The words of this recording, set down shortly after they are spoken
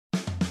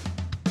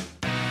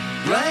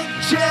Blank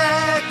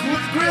check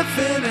with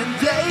Griffin and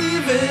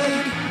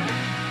David.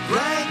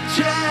 Blank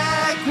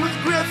check with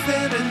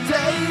Griffin and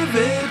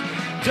David.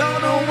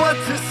 Don't know what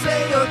to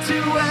say or to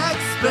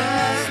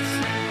expect.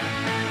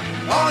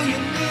 All you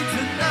need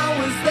to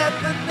know is that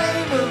the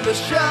name of the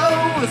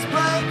show is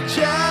Blank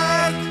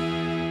Check.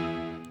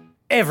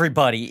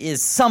 Everybody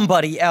is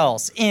somebody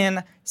else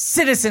in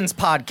Citizens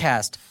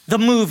Podcast, the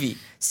movie,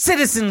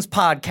 Citizens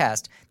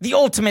Podcast, the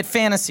ultimate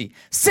fantasy,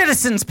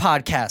 Citizens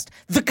Podcast,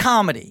 the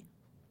comedy.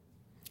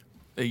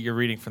 You're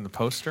reading from the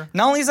poster?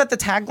 Not only is that the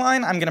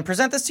tagline, I'm going to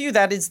present this to you,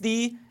 that is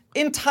the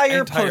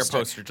entire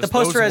poster. Just the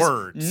poster those has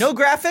words. no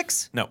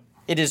graphics. No.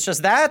 It is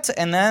just that,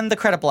 and then the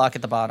credit block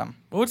at the bottom.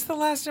 What's the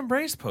Last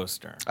Embrace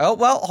poster? Oh,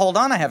 well, hold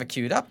on. I have it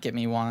queued up. Give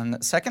me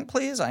 1 second,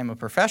 please. I'm a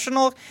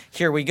professional.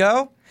 Here we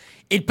go.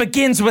 It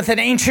begins with an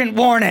ancient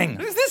warning.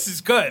 This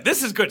is good.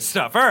 This is good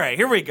stuff. All right,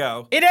 here we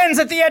go. It ends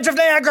at the edge of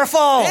Niagara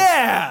Falls.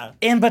 Yeah.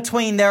 In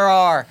between, there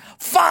are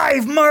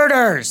 5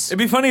 murders. It'd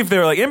be funny if they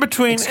were like in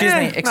between. Excuse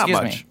me, not excuse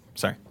much. me.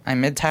 Sorry. I'm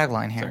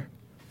mid-tagline here.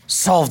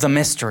 Solve the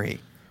mystery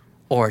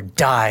or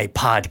die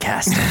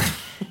podcasting.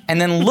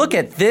 And then look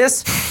at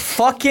this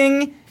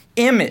fucking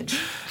image.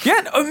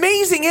 Yeah,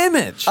 amazing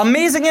image.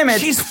 Amazing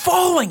image. She's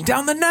falling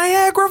down the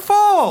Niagara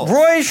Falls.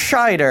 Roy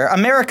Scheider,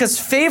 America's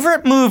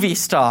favorite movie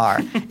star,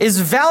 is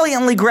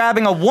valiantly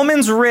grabbing a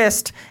woman's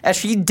wrist as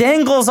she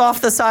dangles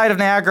off the side of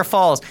Niagara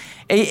Falls.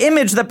 An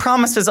image that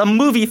promises a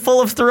movie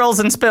full of thrills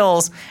and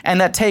spills,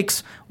 and that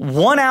takes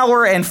 1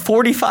 hour and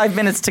 45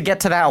 minutes to get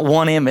to that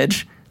one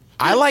image.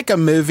 I like a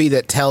movie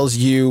that tells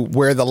you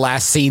where the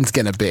last scene's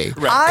going to be.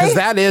 Because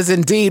that is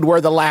indeed where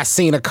the last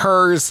scene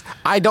occurs.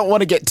 I don't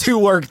want to get too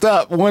worked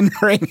up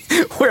wondering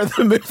where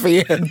the movie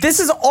is. This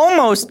is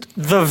almost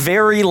the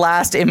very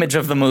last image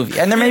of the movie,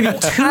 and there may be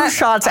 2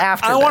 shots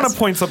after I this. want to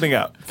point something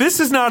out. This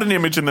is not an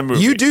image in the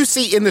movie. You do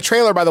see in the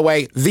trailer, by the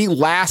way, the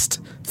last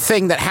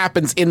thing that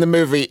happens in the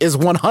movie is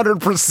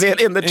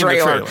 100% in the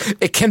trailer.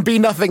 It can be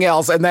nothing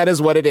else, and that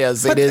is what it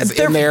is. It is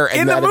in there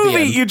and in that the at movie,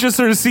 the end. you just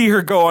sort of see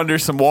her go under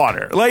some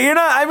water. Like, you're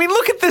not, I mean,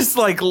 look at this,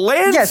 like,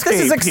 landscape. Yes, this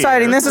is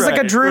exciting. here. This is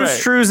like a Drew Right.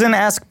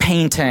 Struzan-esque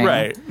painting.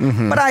 Right.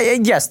 Mm-hmm.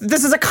 But yes,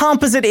 this is a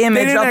composite image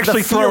They didn't of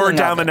actually the throw her feeling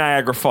down of the it.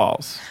 Niagara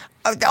Falls.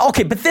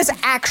 Okay, but this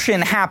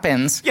action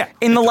happens Yeah.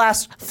 in the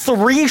last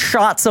 3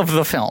 shots of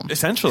the film.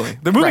 Essentially.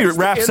 The movie Right.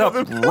 wraps up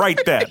right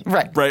then.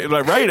 Right.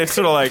 Right? It's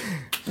sort of like...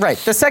 Right.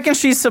 The second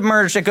she's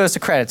submerged, it goes to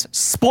credits.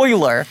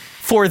 Spoiler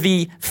for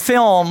the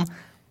film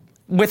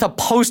with a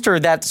poster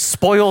that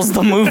spoils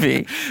the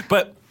movie.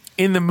 But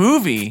in the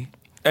movie,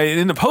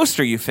 in the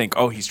poster, you think,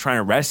 oh, he's trying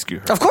to rescue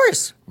her. Of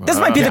course. This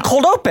might be the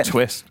cold open.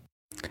 Twist.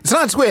 It's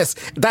not a twist.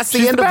 That's the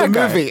She's end the of the bad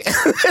guy. movie.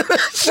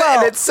 Well,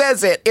 and it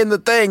says it in the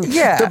thing.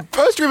 Yeah. The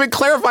poster even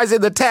clarifies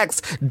in the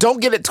text, don't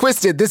get it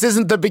twisted. This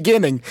isn't the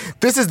beginning.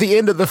 This is the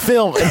end of the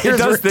film. And here's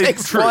where it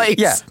takes place.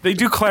 Yeah. They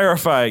do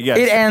clarify, yes.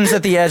 It ends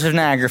at the edge of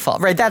Niagara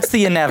Falls. Right, that's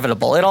the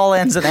inevitable. It all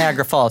ends at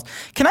Niagara Falls.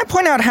 Can I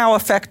point out how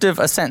effective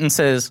a sentence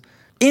is?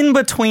 In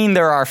between,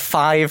 there are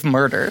 5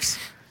 murders.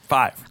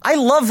 5. I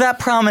love that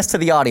promise to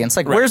the audience.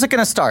 Like, where's it going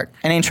to start?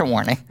 An ancient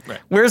warning. Right.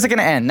 Where's it going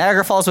to end?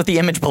 Niagara Falls with the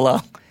image below.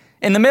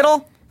 In the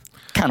middle,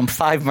 count them,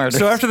 5 murders.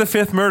 So after the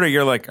 5th murder,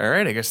 you're like, all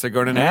right, I guess they're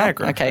going to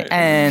Niagara. Okay,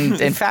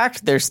 and in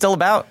fact, there's still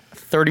about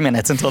 30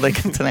 minutes until they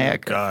get to Niagara.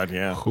 God,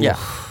 yeah. Yeah.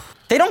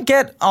 They don't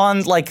get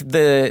on, like,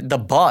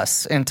 the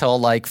bus until,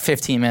 like,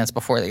 15 minutes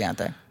before they get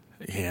there.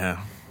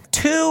 Yeah.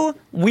 2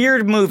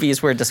 weird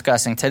movies we're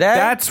discussing today.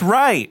 That's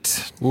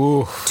right.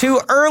 2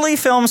 early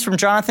films from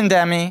Jonathan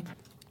Demme.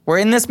 We're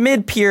in this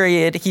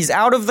mid-period. He's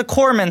out of the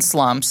Corman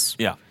slumps.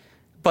 Yeah.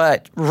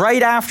 But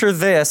right after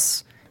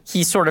this,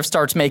 he sort of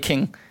starts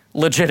making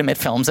legitimate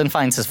films and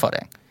finds his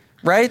footing.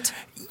 Right?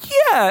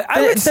 Yeah,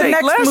 I would the say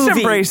next Last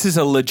movie- Embrace is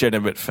a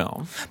legitimate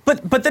film.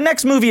 But the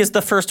next movie is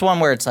the first one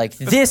where it's like,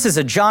 this is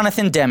a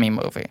Jonathan Demme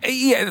movie.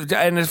 Yeah,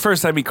 and at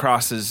first time he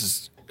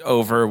crosses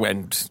over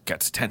and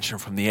gets attention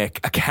from the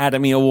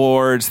Academy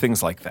Awards,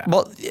 things like that.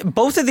 Well,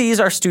 both of these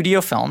are studio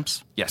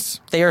films.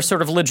 Yes. They are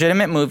sort of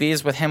legitimate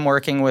movies with him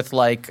working with,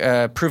 like,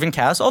 proven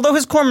cast, although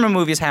his Corman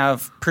movies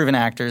have proven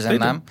actors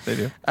in them. They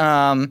do.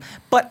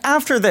 But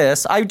after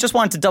this, I just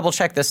wanted to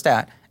double-check this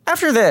stat.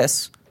 After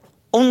this,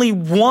 only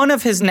one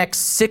of his next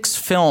 6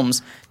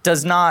 films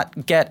does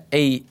not get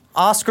a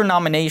Oscar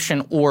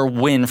nomination or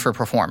win for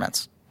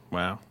performance.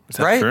 Wow. Is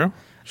that Right? true?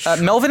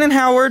 Melvin and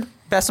Howard,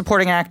 Best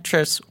Supporting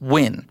Actress,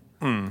 win.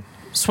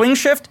 Swing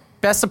Shift,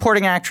 Best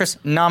Supporting Actress,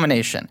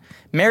 nomination.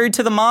 Married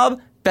to the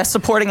Mob, Best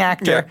Supporting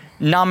Actor,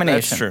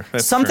 nomination. That's true.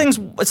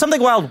 That's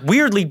Something Wild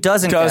weirdly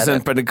doesn't get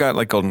it. but it got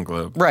like Golden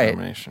Globe Right.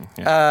 nomination.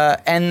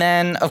 Yeah. And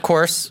then, of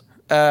course,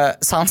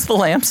 Silence of the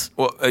Lambs.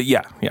 Well,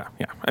 yeah.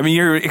 I mean,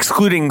 you're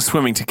excluding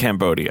Swimming to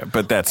Cambodia,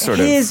 but that's sort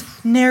of... His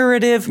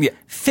narrative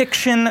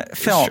fiction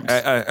films.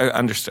 I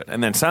understood.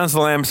 And then Silence of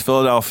the Lambs,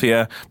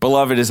 Philadelphia,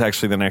 Beloved is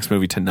actually the next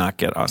movie to not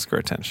get Oscar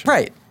attention.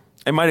 Right.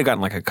 It might have gotten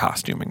like a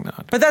costuming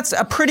nod. But that's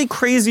a pretty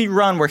crazy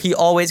run where he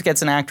always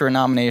gets an actor a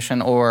nomination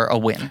or a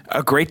win.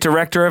 A great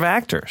director of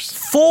actors.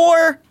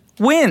 4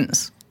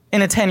 wins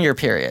in a 10-year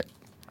period.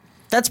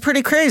 That's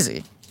pretty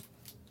crazy.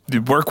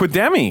 work with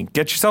Demi.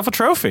 Get yourself a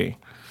trophy.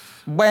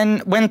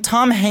 When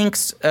Tom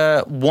Hanks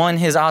won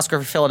his Oscar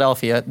for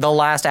Philadelphia, the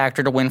last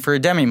actor to win for a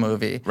Demi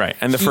movie. Right,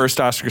 and the first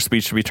Oscar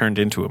speech to be turned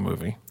into a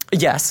movie.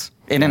 Yes,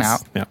 In and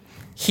Out. Yeah.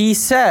 He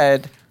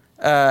said,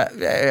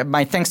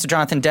 my thanks to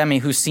Jonathan Demme,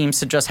 who seems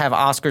to just have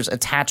Oscars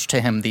attached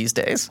to him these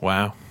days.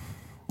 Wow.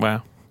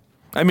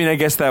 I mean, I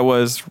guess that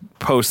was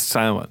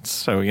post-silence,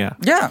 so yeah.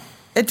 Yeah.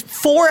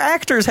 4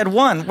 actors had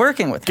won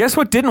working with him. Guess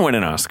what didn't win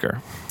an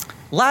Oscar?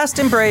 Last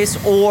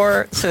Embrace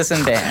or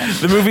Citizen Band.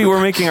 The movie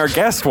we're making our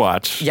guest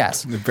watch.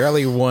 Yes. It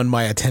barely won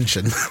my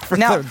attention for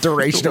Now- the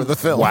duration of the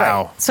film.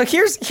 Wow. So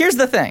here's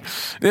the thing.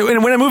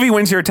 When a movie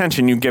wins your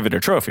attention, you give it a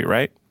trophy,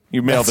 right?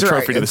 You mail That's the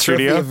trophy right. to the It's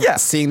trophy studio. of Yeah.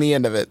 Seeing the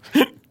end of it.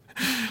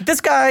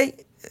 This guy,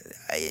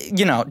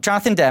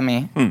 Jonathan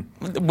Demme,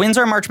 wins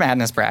our March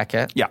Madness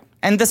bracket. Yeah.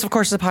 And this, of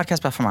course, is a podcast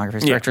about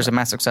filmographies. Yeah. Directors are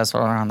mass successful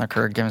around their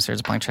career, given a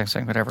series of blank checks,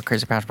 saying whatever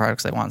crazy passion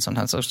products they want.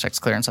 Sometimes those checks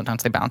clear and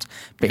sometimes they bounce.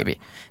 Baby.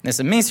 And this is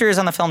a miniseries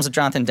on the films of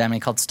Jonathan Demme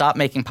called Stop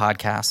Making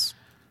Podcasts.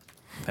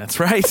 That's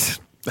right.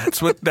 That's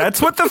what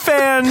the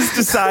fans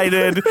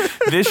decided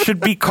this should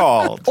be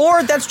called.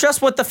 Or that's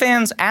just what the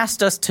fans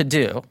asked us to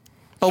do,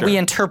 but we Sure.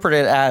 interpret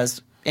it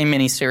as a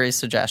miniseries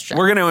suggestion.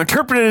 We're going to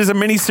interpret it as a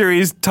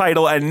miniseries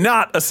title and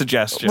not a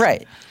suggestion.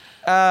 Right.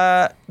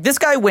 This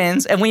guy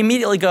wins, and we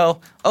immediately go,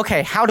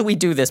 okay, how do we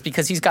do this?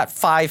 Because he's got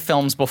 5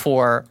 films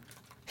before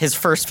his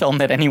first film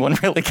that anyone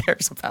really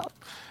cares about.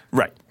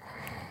 Right.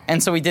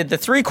 And so we did the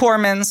 3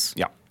 Cormans,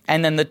 Yeah.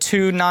 and then the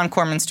 2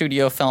 non-Corman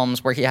studio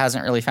films where he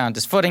hasn't really found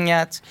his footing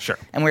yet. Sure.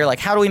 And we were like,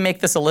 how do we make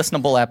this a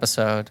listenable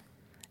episode?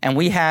 And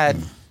we had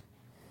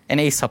an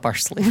ace up our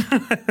sleeve,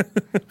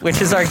 which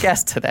is our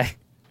guest today,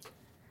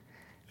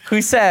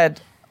 who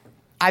said,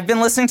 I've been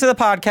listening to the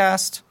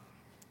podcast.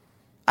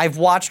 I've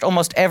watched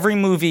almost every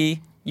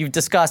movie you've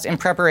discussed in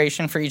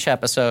preparation for each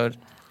episode.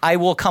 I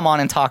will come on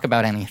and talk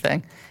about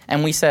anything.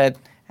 And we said,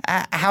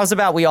 how's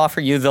about we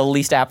offer you the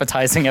least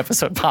appetizing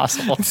episode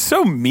possible?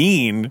 So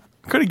mean.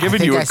 Could have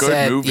given you a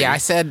good movie. Yeah, I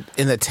said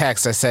in the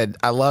text,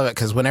 I love it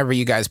because whenever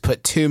you guys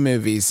put 2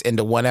 movies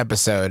into one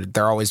episode,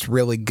 they're always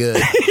really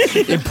good,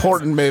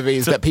 important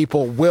movies that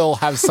people will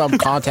have some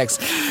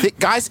context.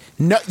 Guys,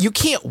 no, you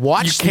can't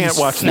watch. You can't these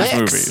watch these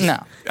flicks. movies.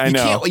 No. I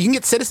know. You can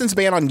get Citizens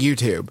Band on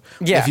YouTube.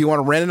 Yeah. If you want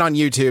to rent it on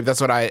YouTube, that's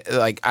what I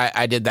like.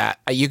 I did that.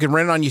 You can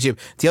rent it on YouTube.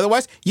 The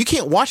otherwise, you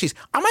can't watch these.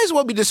 I might as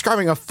well be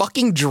describing a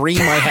fucking dream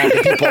I had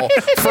to people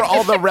for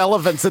all the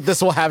relevance that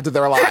this will have to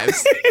their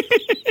lives.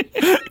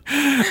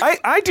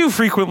 I do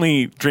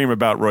frequently dream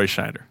about Roy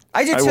Scheider.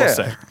 I do too. will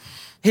say.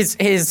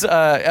 His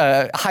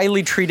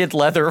highly treated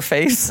leather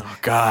face. Oh,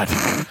 God,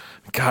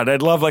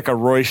 I'd love like a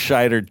Roy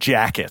Scheider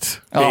jacket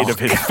made of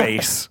his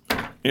face.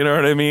 You know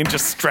what I mean?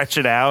 Just stretch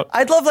it out.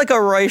 I'd love like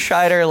a Roy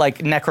Scheider like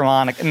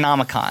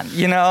Necronomicon,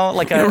 you know?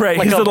 Like a Right,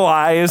 like his a- little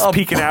eyes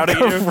peeking out at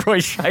you. Roy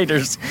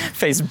Scheider's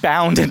face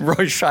bound in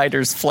Roy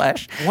Scheider's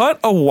flesh. What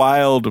a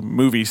wild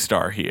movie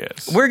star he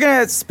is. We're going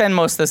to spend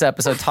most of this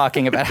episode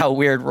talking about how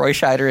weird Roy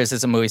Scheider is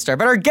as a movie star.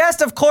 But our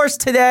guest, of course,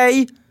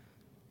 today,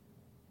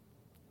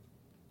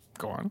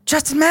 Go on.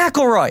 Justin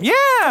McElroy. Yeah.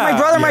 My Yeah,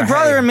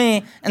 brother hey. and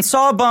me, and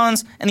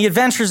Sawbones and The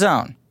Adventure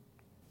Zone.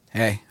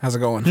 Hey, how's it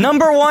going?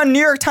 #1 New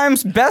York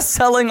Times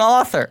best-selling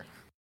author.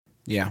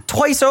 Yeah.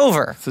 Twice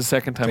over. It's the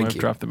second time Thank I've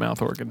you. dropped the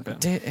mouth organ, Ben.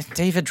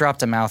 David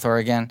dropped a mouth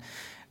organ.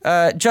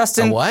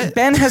 Justin, A what?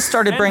 Ben has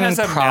started Ben bringing has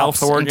a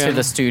props mouth organ. into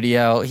the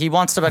studio. He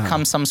wants to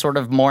become some sort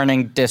of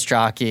morning disc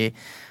jockey,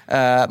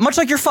 much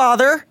like your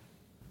father,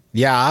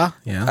 Yeah.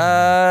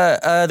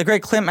 the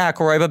great Clint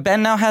McElroy. But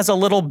Ben now has a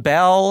little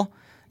bell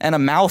and a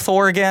mouth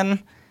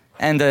organ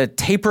and a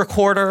tape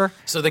recorder.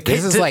 So the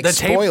This is like the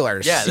tape-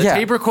 spoilers. Yeah, the Yeah.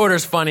 tape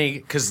recorder's funny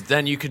because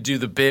then you could do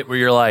the bit where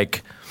you're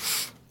like,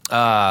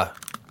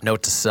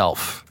 note to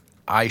self,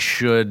 I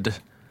should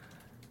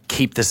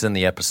keep this in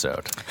the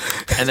episode.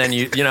 And then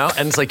you know,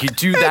 and it's like you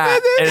do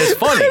that and it's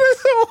funny.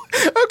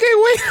 Okay,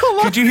 wait, hold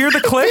on. Did you hear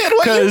the click? Man,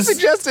 what you 'Cause-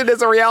 suggested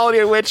is a reality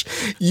in which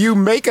you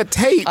make a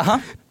tape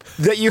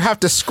that you have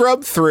to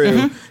scrub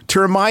through to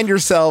remind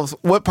yourselves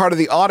what part of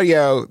the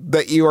audio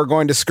that you are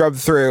going to scrub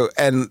through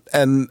and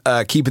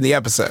keep in the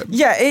episode.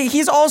 Yeah,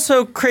 he's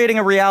also creating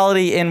a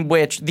reality in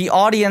which the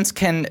audience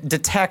can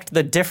detect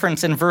the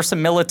difference in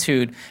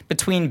verisimilitude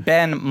between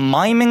Ben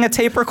miming a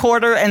tape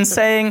recorder and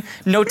saying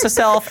note to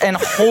self and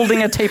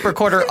holding a tape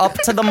recorder up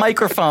to the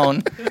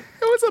microphone.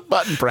 It was a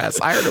button press.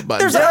 I heard a button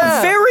There's press.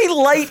 a very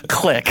light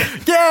click.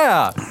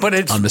 Yeah, but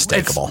it's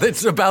Unmistakable.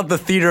 It's about the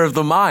theater of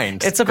the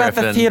mind. It's about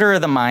the Griffin. theater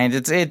of the mind.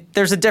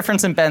 There's a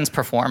difference in Ben's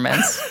performance.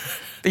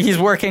 He's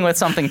working with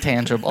something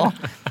tangible.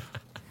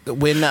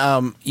 When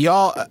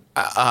y'all,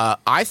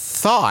 I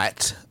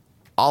thought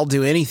I'll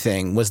Do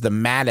Anything was the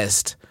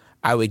maddest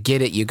I would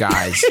get at you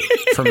guys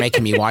for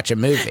making me watch a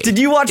movie. Did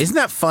you watch- Isn't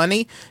that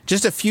funny?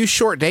 Just a few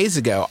short days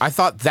ago, I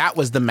thought that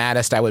was the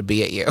maddest I would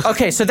be at you.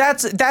 Okay, so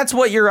that's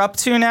what you're up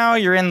to now.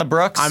 You're in the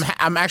Brooks.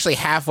 I'm actually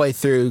halfway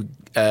through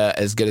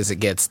As Good as It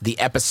Gets, the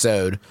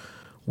episode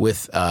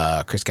with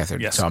Chris Gethard.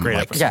 Yes, so I'm great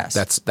like, episode.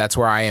 Yes. that's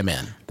where I am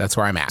in. That's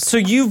where I'm at. So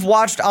you've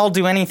watched I'll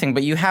Do Anything,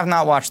 but you have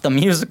not watched the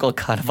musical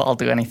cut of I'll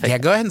Do Anything. Yeah,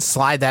 go ahead and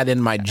slide that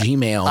in my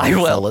Gmail, I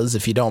will. fellas,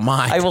 if you don't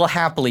mind. I will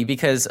happily,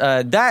 because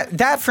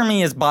that for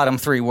me is bottom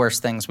 3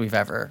 worst things we've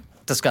ever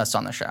discussed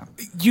on the show.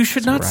 You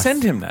should not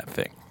send him that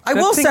thing. I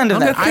will send him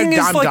that. That thing is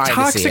I'm like dying to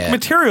see toxic it.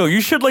 material.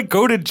 You should like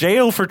go to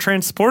jail for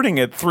transporting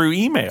it through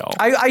email.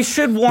 I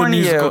should the warn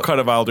musical you. cut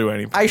of I'll Do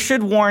Anything. I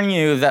should warn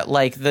you that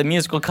like the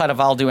musical cut of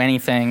I'll Do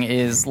Anything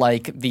is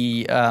like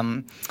the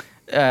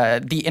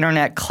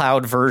internet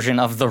cloud version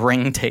of the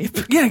Ring tape.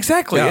 Yeah,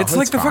 exactly. Yeah, it's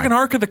like that's the fucking fine.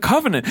 Ark of the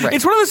Covenant. Right.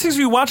 It's one of those things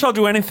where you watch I'll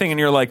Do Anything and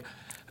you're like,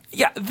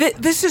 yeah,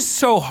 this is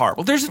so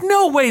horrible. There's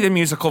no way the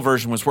musical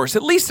version was worse.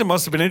 At least it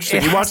must have been interesting.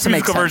 It You has watch to the make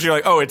musical sense. version, you're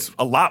like, oh, it's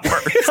a lot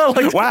worse.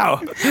 Like-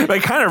 wow. They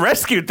kind of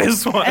rescued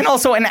this one. And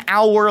also an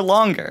hour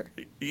longer.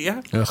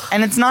 yeah.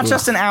 And it's not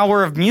just an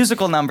hour of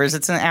musical numbers,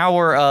 it's an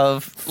hour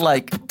of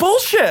like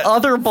Bullshit.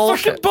 other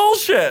bullshit. Fucking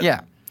bullshit. Yeah.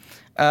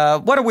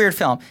 What a weird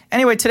film.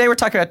 Anyway, today we're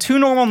talking about 2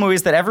 normal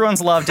movies that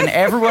everyone's loved and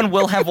everyone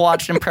will have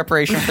watched in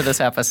preparation for this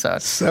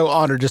episode. so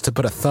honored just to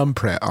put a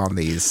thumbprint on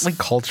these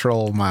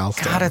cultural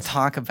milestones. Gotta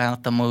talk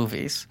about the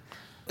movies.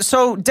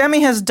 So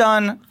Demi has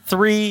done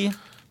 3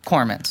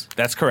 Cormans,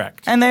 That's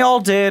correct. and they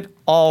all did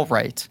all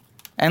right.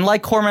 And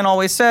like Corman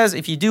always says,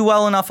 if you do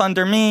well enough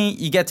under me,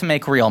 you get to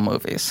make real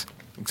movies.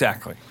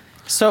 Exactly.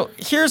 So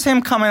here's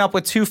him coming up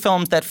with 2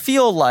 films that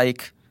feel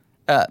like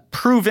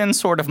proven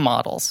sort of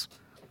models.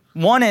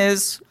 One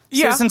is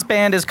Citizens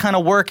Band is kind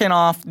of working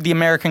off the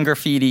American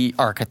Graffiti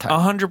archetype.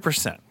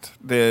 100%.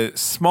 The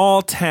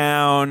small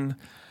town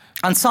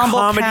Ensemble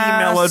comedy, cast.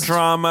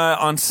 melodrama,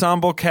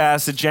 ensemble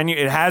cast.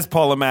 It has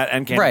Paul Le Mat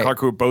and Candy Right. Clark,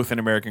 who are both in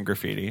American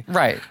Graffiti.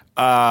 Right.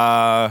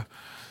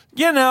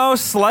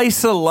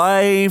 Slice of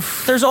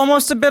life. There's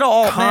almost a bit of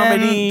Altman.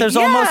 Comedy. There's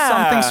almost Yeah.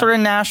 something sort of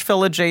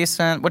Nashville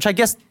adjacent, which I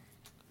guess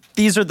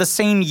these are the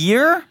same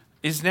year.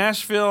 Is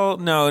Nashville?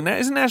 No,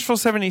 isn't Nashville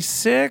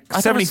 76?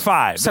 I thought it was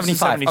 75. This is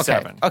 75.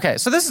 77. Okay,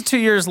 so this is 2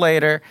 years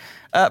later.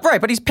 Right,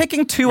 but he's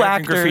picking 2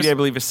 American actors. Graffiti, I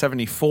believe, is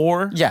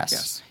 74.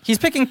 Yes. He's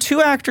picking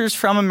 2 actors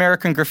from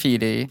American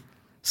Graffiti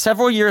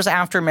several years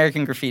after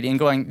American Graffiti and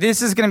going,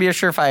 this is going to be a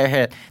surefire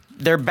hit.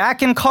 They're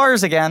back in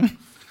Cars again.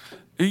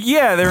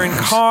 Yeah, they're in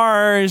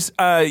Cars.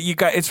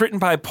 It's written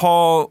by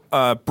Paul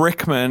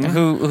Brickman.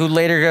 Who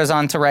later goes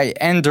on to write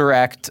and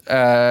direct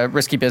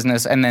Risky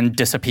Business and then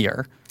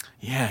Disappear.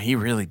 Yeah, he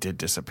really did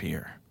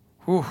disappear.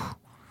 Whew.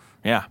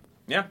 Yeah.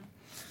 Yeah.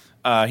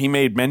 He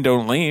made Men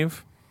Don't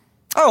Leave.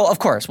 Oh, of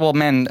course. Well,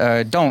 Men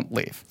Don't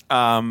Leave.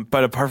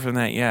 But apart from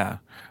that, yeah.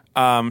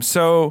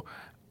 So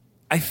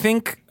I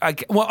think,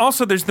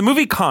 also there's the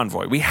movie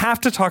Convoy. We have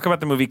to talk about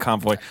the movie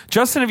Convoy.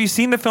 Justin, have you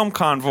seen the film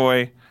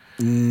Convoy?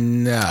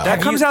 No.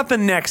 That comes out the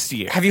next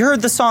year. Have you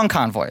heard the song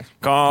Convoy? Yes.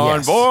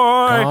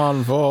 Convoy.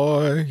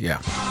 Convoy. Yeah.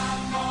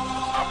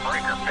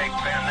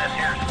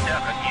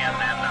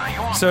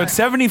 So at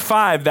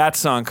 75, that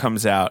song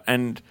comes out,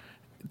 and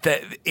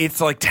it's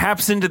like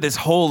taps into this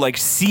whole like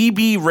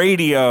CB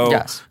radio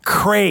Yes.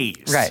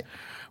 craze. Right.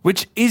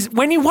 Which is,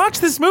 when you watch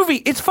this movie,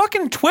 it's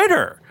fucking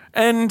Twitter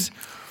and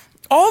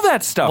all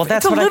that stuff. Well,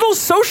 that's it's a what I- little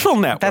social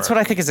network. That's what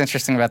I think is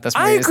interesting about this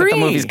movie. I Is that the agree.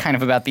 movie's kind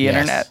of about the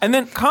internet. And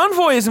then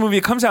Convoy is a movie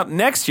that comes out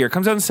next year. It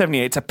comes out in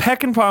 78. It's a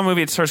Peck and Paw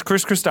movie. It stars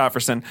Chris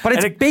Christopherson. But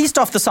it's And it- based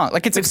off the song.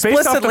 Like it's It's based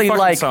off the explicitly fucking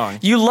like song.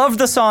 you love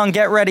the song.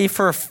 Get ready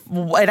for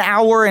an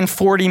hour and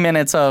 40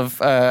 minutes of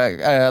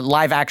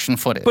live action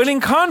footage. But in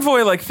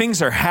Convoy, like,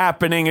 things are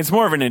happening. It's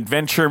more of an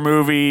adventure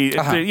movie.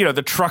 Uh-huh.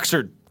 The trucks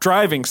are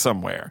driving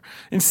somewhere.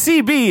 In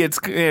CB, it's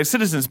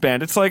Citizens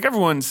Band. It's like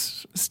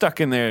everyone's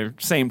stuck in their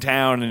same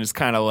town and is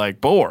kind of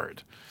like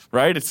bored,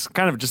 right? It's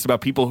kind of just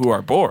about people who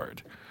are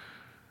bored,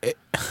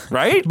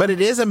 right? But it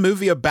is a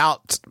movie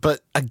about. But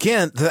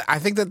again, I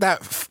think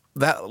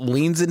that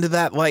leans into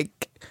that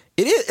like.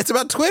 It is. It's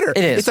about Twitter.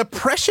 It is. It's a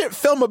prescient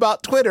film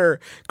about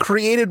Twitter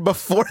created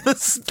before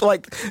this,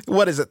 like,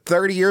 what is it,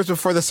 30 years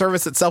before the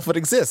service itself would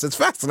exist. It's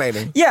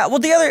fascinating. yeah, well,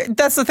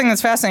 that's the thing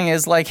that's fascinating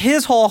is like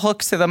his whole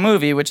hooks to the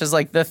movie, which is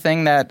like the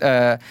thing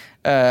that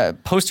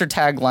poster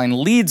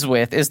tagline leads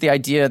with is the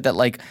idea that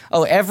like,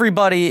 oh,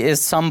 everybody is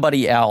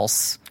somebody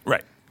else.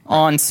 Right.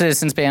 On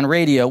Citizens Band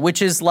Radio,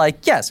 which is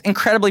like, yes,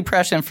 incredibly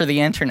prescient for the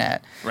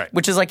internet. Right.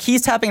 Which is like,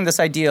 he's tapping this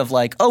idea of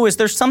like, oh, is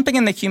there something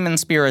in the human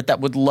spirit that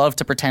would love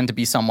to pretend to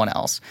be someone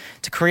else,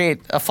 to create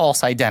a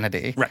false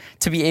identity, Right.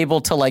 to be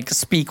able to like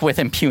speak with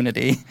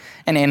impunity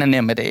and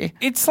anonymity.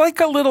 It's like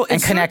a little... And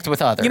it's connect sort of-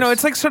 with others. You know,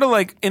 it's like sort of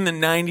like in the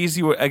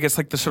 90s, I guess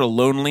like the sort of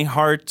Lonely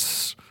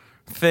Hearts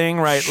thing,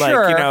 right?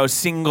 Sure. Like,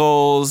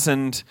 singles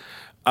and...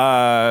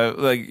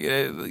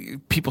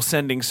 people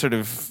sending sort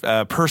of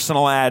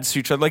personal ads to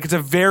each other. Like, it's a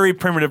very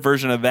primitive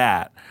version of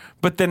that.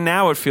 But then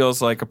now it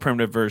feels like a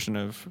primitive version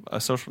of a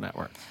social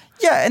network.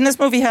 Yeah, and this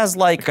movie has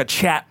like Like a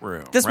chat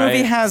room. this right?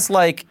 movie has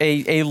like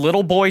a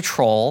little boy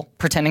troll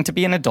pretending to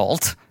be an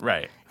adult.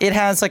 Right. It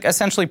has like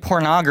essentially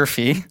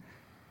pornography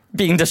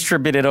being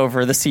distributed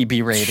over the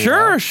CB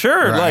radio.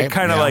 Sure. Right, Like,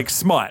 kind of yeah. like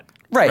smut.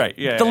 Right.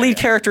 Yeah, the yeah, lead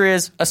yeah. character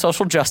is a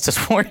social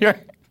justice warrior.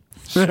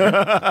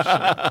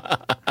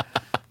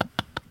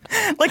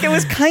 Like, it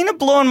was kind of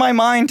blowing my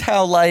mind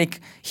how,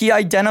 like, he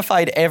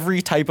identified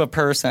every type of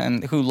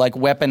person who, like,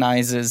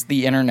 weaponizes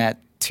the internet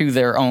to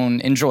their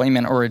own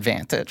enjoyment or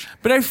advantage.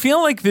 But I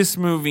feel like this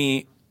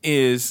movie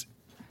is,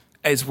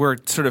 as we're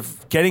sort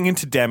of getting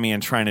into Demi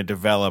and trying to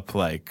develop,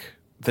 like,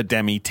 the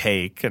Demi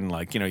take, and,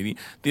 like, you know,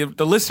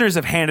 the listeners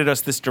have handed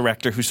us this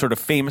director who's sort of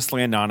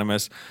famously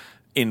anonymous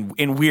in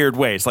weird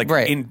ways. Like,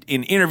 Right.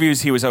 in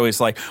interviews, he was always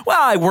like, well,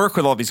 I work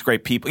with all these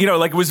great people. You know,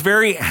 like, was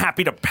very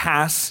happy to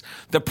pass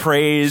the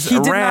praise He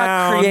around. did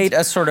not create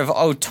a sort of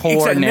auteur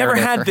Exactly. Never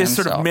narrative had for this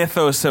sort of himself.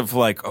 mythos of,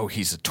 like, oh,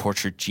 he's a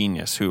tortured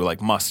genius who,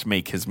 like, must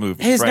make his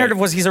movies. His right? narrative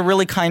was he's a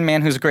really kind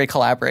man who's a great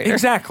collaborator.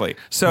 Exactly.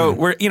 So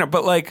we're, you know,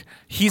 but like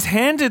he's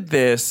handed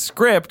this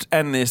script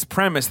and this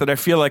premise that I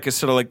feel like is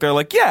sort of like, they're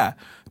like, yeah,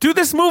 do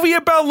this movie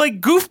about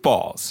like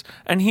goofballs.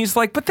 And he's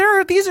like, but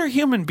these are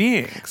human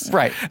beings.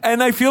 Right.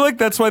 And I feel like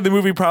that's why the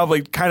movie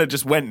probably kind of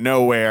just went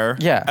nowhere.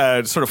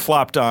 Yeah. Sort of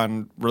flopped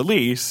on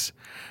release.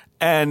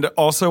 And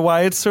also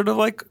why it's sort of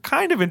like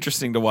kind of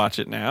interesting to watch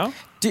it now.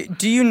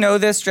 Do you know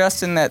this,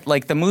 Justin, that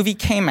like the movie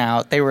came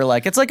out, they were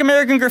like, it's like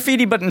American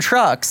Graffiti but in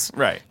trucks.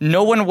 Right.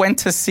 No one went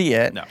to see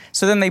it. No.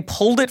 So then they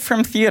pulled it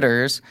from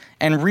theaters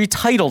and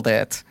retitled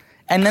it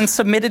and then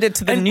submitted it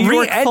to the And New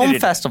York re-edited Film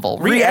it. Festival.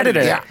 Re-edited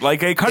Re-edited it. it. Like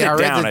they cut Yeah, it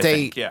down, I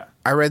think. Yeah.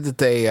 I read that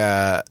they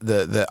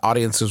the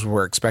audiences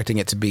were expecting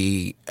it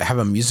to have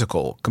a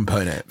musical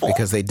component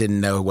because they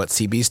didn't know what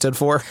CB stood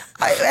for.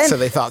 So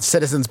they thought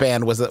Citizens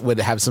Band would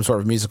have some sort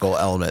of musical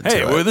element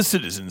Hey, to we're it. the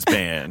Citizens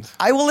Band.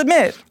 I will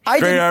admit,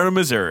 Straight out of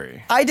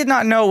Missouri. I did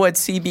not know what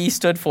CB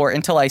stood for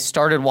until I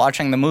started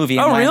watching the movie.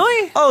 And Oh, went,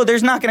 really? Oh,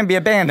 there's not going to be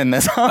a band in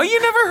this. Oh, you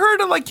never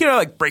heard of like, you know,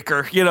 like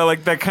Breaker, you know,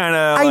 like that kind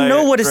of. I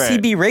know what a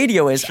right. CB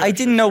radio is. I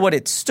didn't know what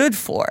it stood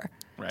for.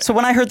 Right. So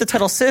when I heard the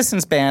title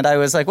Citizens Band, I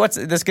was like, what's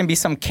this going to be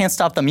some Can't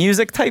Stop the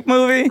Music type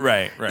movie?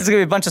 Right. This is going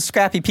to be a bunch of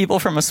scrappy people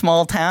from a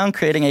small town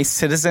creating a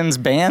citizens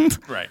band?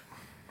 Right.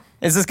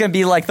 Is this going to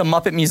be like the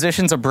Muppet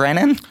Musicians of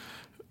Brennan?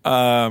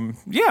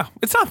 Yeah,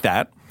 it's not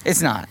that.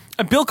 It's not.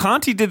 Bill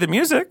Conti did the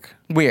music.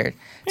 Weird.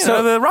 You So,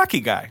 know, the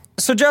Rocky guy.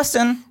 so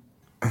Justin,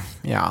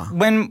 Yeah.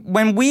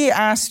 when we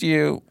asked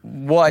you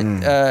what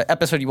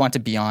episode you want to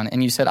be on,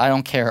 and you said, I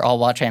don't care, I'll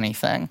watch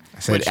anything.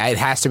 So it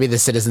has to be the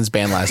Citizens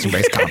Band Last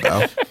Embrace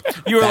combo.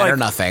 You were That like, or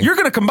nothing. you're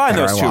going to combine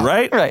That or those I two, won't.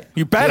 right? Right.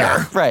 You better.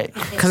 Yeah. Right.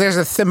 Because there's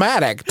a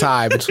thematic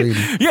tie between.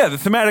 Yeah, the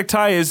thematic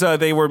tie is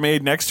they were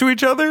made next to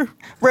each other.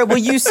 Right. Well,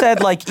 you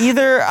said like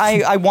either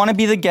I want to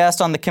be the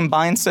guest on the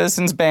combined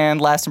Citizens Band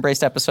Last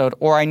Embraced episode,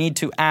 or I need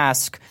to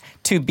ask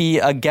to be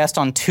a guest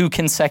on 2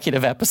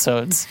 consecutive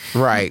episodes.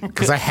 Right.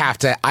 Because I have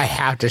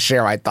to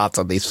share my thoughts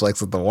on these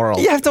flicks with the world.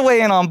 You have to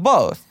weigh in on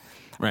both.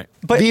 Right.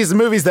 But These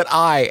movies that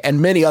I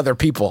and many other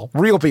people,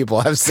 real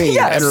people, have seen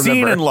Yeah, and remember.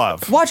 Seen and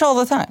love. watch all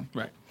the time.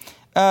 Right.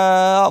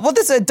 Well,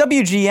 this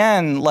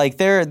WGN, like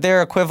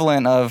their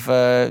equivalent of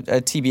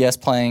TBS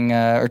playing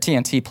or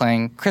TNT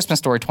playing Christmas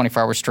Story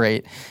 24 hours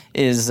straight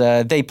is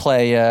they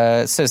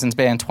play Citizens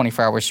Band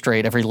 24 hours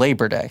straight every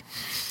Labor Day.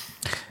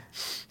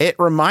 It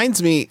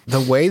reminds me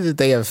the way that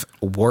they have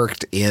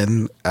worked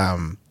in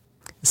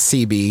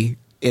CB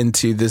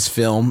into this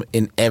film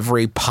in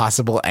every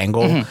possible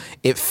angle. Mm-hmm.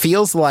 It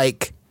feels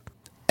like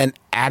an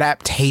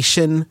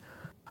adaptation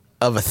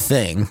of a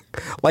thing.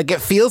 Like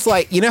it feels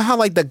like, you know how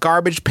like the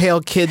Garbage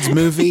Pail Kids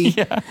movie,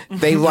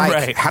 they like,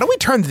 Right. how do we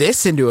turn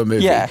this into a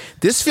movie? Yeah.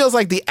 This feels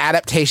like the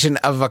adaptation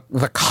of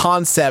the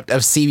concept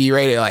of CB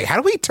radio. Like, how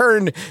do we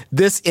turn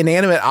this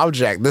inanimate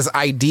object, this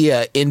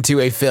idea, into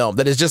a film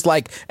that is just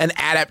like an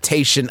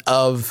adaptation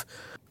of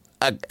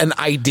an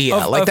idea?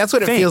 Like, that's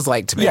what it feels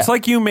like to me. It's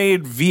like you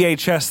made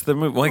VHS the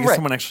movie. Well, I guess Right.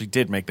 someone actually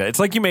did make that. It's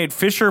like you made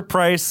Fisher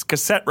Price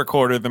cassette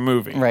recorder the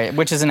movie. Right,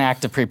 which is an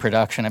active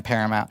pre-production at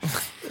Paramount.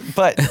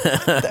 But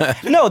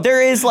no,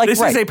 there is like This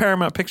right. is a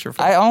Paramount picture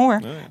film. I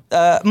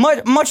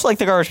own much like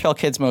the Garbage Pail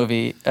Kids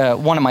movie,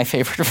 one of my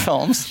favorite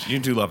films. You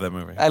do love that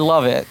movie. I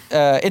love it.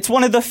 It's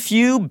one of the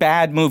few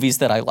bad movies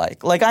that I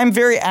like. Like I'm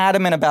very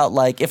adamant about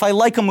like if I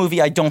like a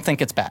movie, I don't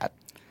think it's bad,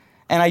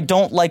 and I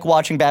don't like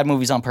watching bad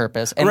movies on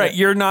purpose. And Right,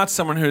 you're not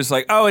someone who's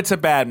like, oh, it's a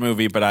bad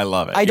movie, but I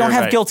love it. I don't You're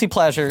have right. guilty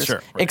pleasures,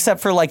 Sure, right.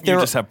 except for like You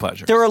just have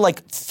pleasures. There are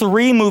like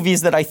 3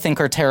 movies that I think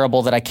are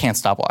terrible that I can't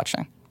stop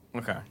watching.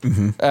 Okay.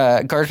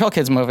 Garbage Pail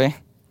Kids movie.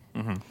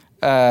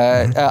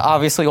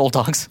 Obviously, Old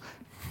Dogs.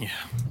 Yeah.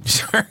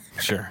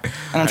 Sure.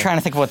 And I'm trying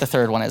to think of what the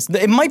third one is.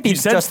 It might be You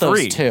said just 3.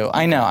 those 2.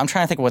 I know. I'm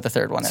trying to think of what the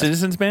third one is.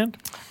 Citizens Band?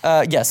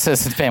 Yes,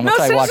 Citizens Band, No,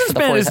 which I watched Citizens for the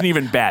Band 40th isn't time.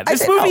 even bad. I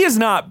This said- movie oh. is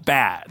not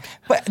bad.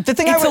 But the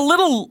thing It's I a would,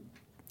 little.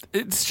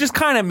 It's just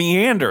kind of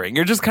meandering.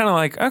 You're just kind of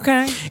like,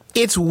 okay.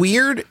 It's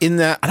weird in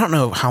that I don't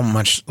know how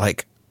much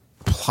like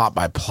plot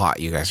by plot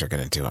you guys are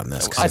going to do on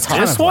this. 'cause A it's ton.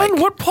 kind This of one?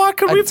 like- What plot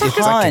could we a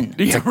fucking? ton.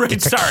 Yeah, right.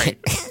 it's a Sorry.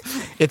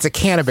 it's a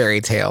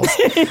Canterbury Tales,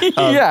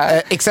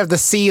 yeah. except the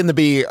C and the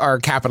B are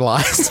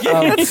capitalized.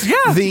 That's-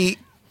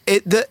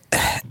 yeah.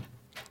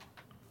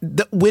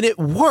 When it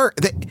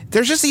worked,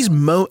 there's just these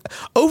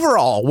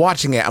overall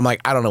watching it. I'm like,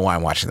 I don't know why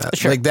I'm watching that.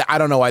 Sure. Like, I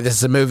don't know why this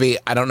is a movie.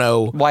 I don't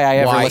know Why I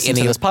ever listened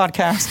to this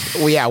podcast.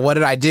 Well, yeah, what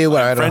did I do? What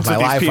did I do with friends my with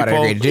these life? Why did I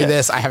people. agree to do Yeah.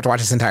 this? I have to watch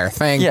this entire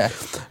thing. Yeah.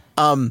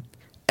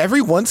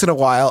 every once in a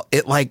while,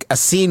 it like a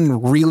scene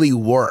really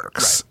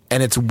works,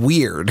 and it's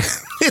weird.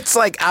 It's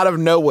like out of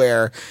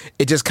nowhere,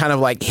 it just kind of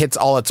like hits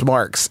all its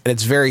marks, and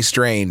it's very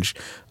strange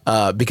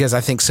because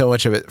I think so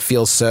much of it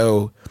feels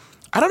so.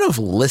 I don't know if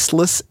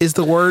listless is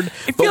the word,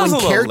 It but feels when a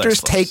little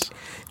characters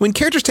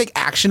listless. take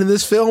action in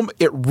this film,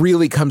 it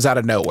really comes out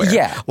of nowhere.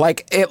 Yeah.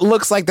 Like it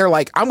looks like they're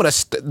like, I'm gonna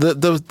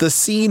the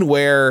scene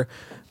where.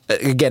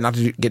 Again, not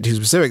to get too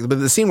specific, but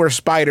the scene where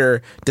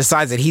Spider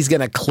decides that he's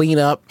going to clean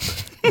up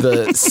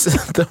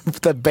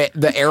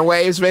the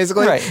airwaves,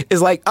 basically, Right.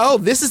 is like, oh,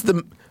 this is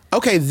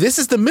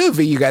the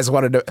movie you guys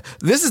wanted to.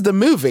 This is the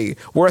movie.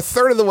 We're a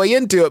third of the way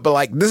into it, but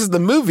like, this is the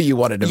movie you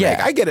wanted to Yeah.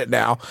 make. I get it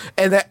now,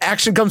 and that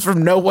action comes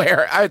from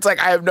nowhere. It's like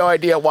I have no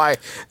idea why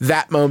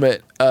that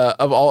moment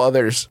of all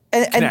others.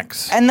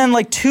 Connects. And then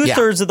like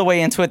 2/3 of the way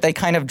into it, they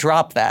kind of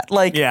drop that.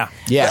 Like, Yeah.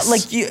 Yes.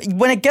 Like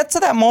when it gets to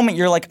that moment,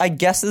 you're like, I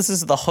guess this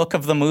is the hook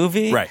of the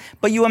movie. Right.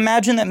 But you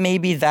imagine that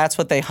maybe that's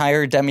what they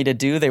hired Demi to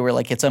do. They were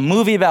like, it's a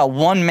movie about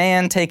one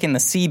man taking the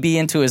CB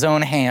into his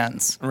own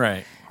hands.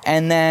 Right.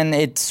 And then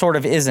it sort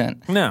of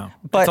isn't. No.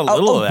 But it's a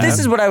little of that. this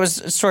is what I was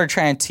sort of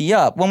trying to tee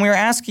up. When we were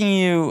asking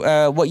you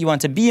what you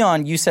want to be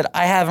on, you said,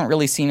 I haven't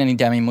really seen any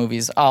Demi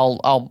movies.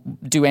 I'll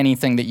do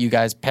anything that you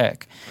guys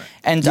pick. Right.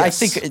 And I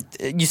think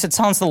you said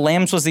Silence of the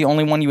Lambs was the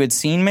only one you had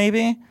seen,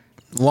 maybe?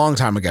 Long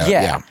time ago,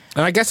 Yeah.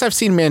 And I guess I've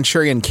seen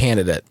Manchurian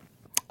Candidate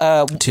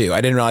too.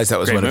 I didn't realize that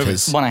was Great one of movie.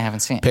 his One I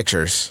haven't seen.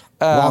 pictures.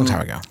 Long time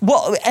ago.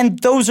 Well, and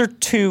those are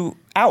two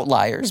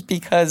outliers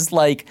because,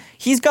 like,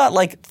 he's got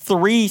like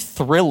 3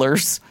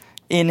 thrillers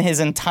in his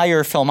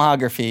entire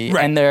filmography,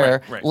 Right, and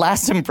they're right.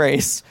 Last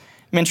Embrace,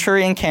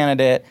 Manchurian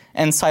Candidate,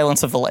 and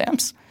Silence of the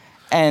Lambs.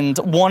 And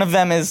one of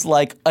them is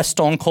like a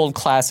stone cold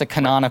classic,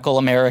 canonical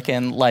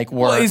American like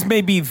work. Well, is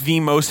maybe the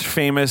most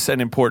famous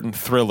and important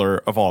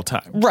thriller of all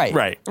time. Right,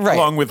 Right. right.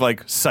 Along with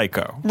like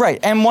Psycho. Right,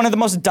 and one of the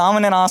most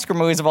dominant Oscar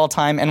movies of all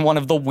time, and one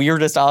of the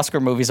weirdest Oscar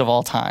movies of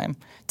all time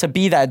to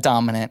be that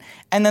dominant.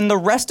 And then the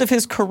rest of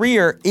his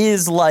career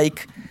is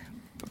like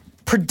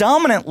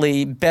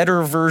predominantly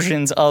better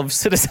versions of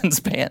Citizens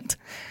Band.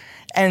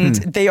 And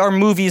they are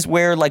movies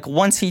where, like,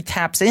 once he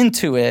taps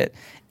into it,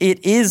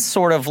 it is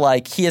sort of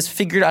like he has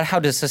figured out how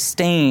to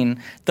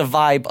sustain the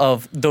vibe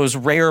of those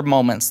rare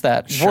moments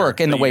that work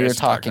in that the you way you're guys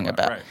are talking talking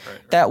about. about.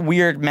 Right. That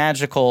weird,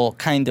 magical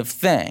kind of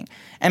thing.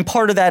 And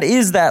part of that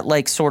is that,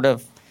 like, sort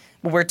of,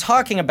 we're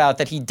talking about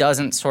that he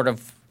doesn't sort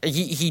of,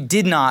 he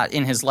did not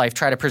in his life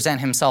try to present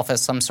himself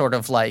as some sort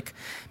of, like,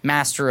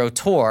 master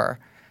auteur.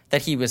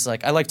 That he was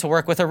like, I like to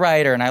work with a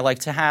writer and I like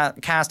to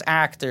cast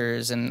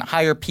actors and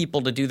hire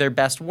people to do their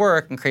best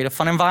work and create a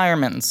fun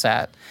environment and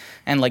set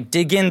and like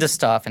dig into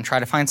stuff and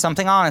try to find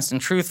something honest and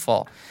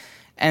truthful.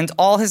 And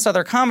all his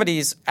other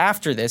comedies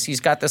after this, he's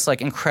got this like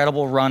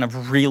incredible run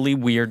of really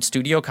weird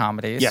studio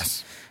comedies.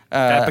 Yes.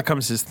 That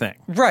becomes his thing.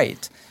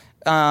 Right.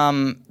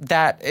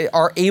 That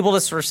are able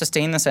to sort of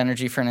sustain this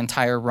energy for an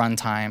entire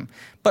runtime,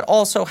 but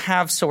also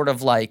have sort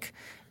of like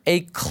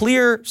a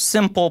clear,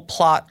 simple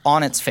plot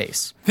on its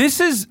face. This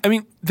is, I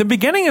mean, the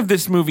beginning of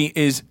this movie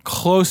is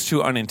close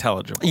to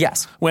unintelligible.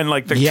 Yes. When,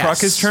 like, the Yes.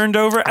 truck is turned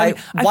over. I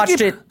think watched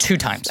it 2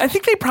 times. I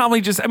think they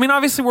probably just, I mean,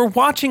 obviously we're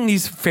watching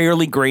these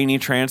fairly grainy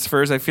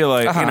transfers. I feel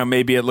like, you know,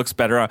 maybe it looks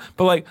better.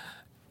 But, like,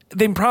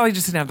 they probably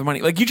just didn't have the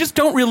money. Like, you just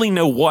don't really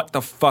know what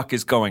the fuck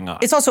is going on.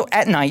 It's also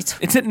at night.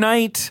 It's at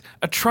night.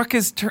 A truck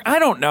is I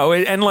don't know.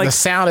 And, like, The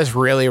sound is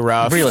really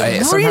rough. Really?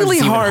 Sometimes Really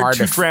it's even hard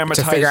to to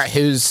dramatize. figure out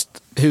who's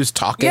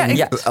talking.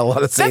 Yeah, A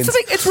lot of scenes. that's the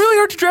thing. It's really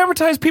hard to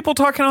dramatize people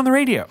talking on the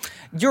radio.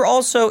 You're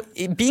also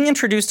being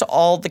introduced to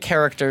all the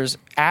characters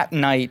at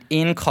night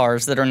in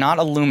cars that are not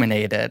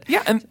illuminated.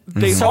 Yeah, and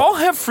they all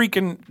have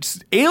freaking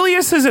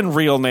aliases and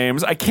real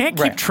names. I can't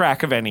keep Right.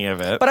 track of any of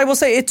it. But I will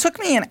say it took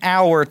me an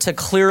hour to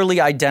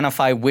clearly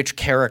identify which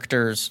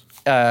characters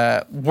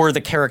were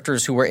the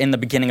characters who were in the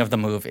beginning of the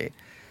movie.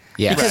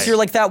 Yeah. Because you're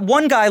like, that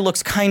one guy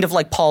looks kind of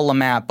like Paul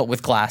Lamont, but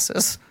with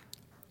glasses.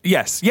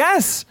 yes.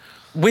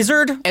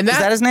 Wizard? And Is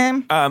that his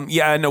name?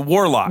 Yeah, and a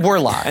Warlock.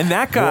 Warlock. And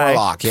that guy,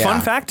 Warlock, yeah.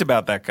 fun fact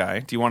about that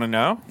guy. Do you want to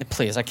know?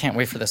 Please, I can't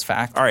wait for this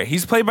fact. All right,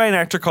 he's played by an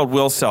actor called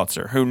Will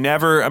Seltzer, who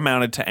never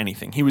amounted to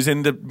anything. He was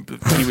in the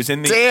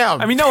Damn.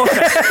 I mean, no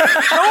offense.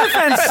 No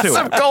offense to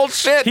Some him. gold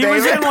shit, He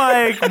was David. in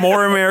like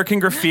More American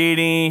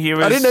Graffiti. He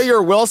was I didn't know you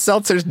were Will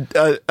Seltzer's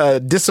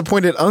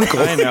disappointed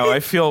uncle. I know.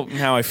 I feel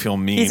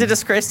mean. He's a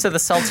disgrace to the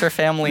Seltzer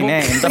family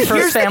name. The Here's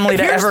first family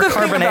to here's ever the thing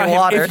about carbonate him.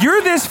 water. If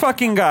you're this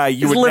fucking guy,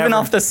 you He's would living never,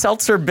 off the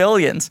Seltzer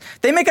billions.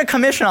 They make a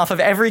commission off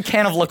of every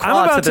can of La Croix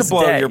I'm about to to this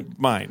blow day. your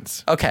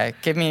minds. Okay,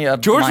 give me a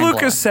George mind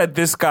Lucas said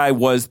this guy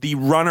was the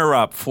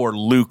runner-up for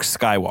Luke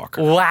Skywalker.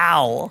 blower.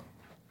 Wow.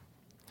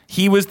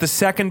 He was the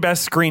second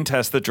best screen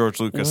test that George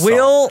Lucas saw.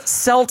 Will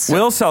Seltzer.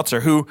 Will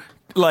Seltzer, who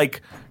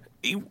like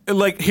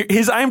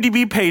his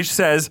IMDb page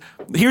says,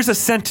 here's a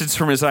sentence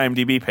from his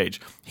IMDb page.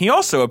 He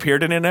also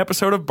appeared in an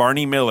episode of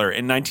Barney Miller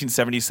in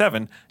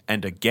 1977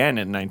 and again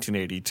in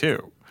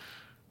 1982.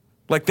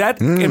 Like,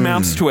 that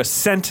amounts to a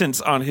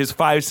sentence on his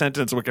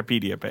 5-sentence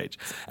Wikipedia page.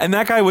 And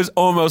that guy was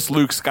almost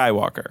Luke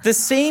Skywalker. The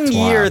same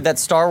year that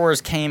Star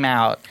Wars came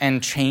out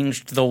and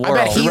changed the world.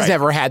 I bet he's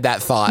never had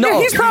that thought. No,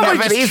 he's probably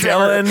just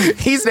chilling.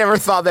 He's never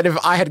thought that if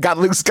I had got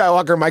Luke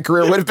Skywalker, my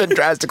career would have been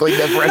drastically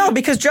different. No,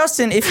 because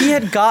Justin, if he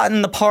had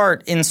gotten the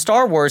part in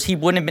Star Wars, he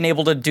wouldn't have been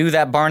able to do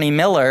that Barney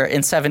Miller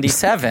in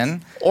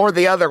 77. Or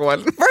the other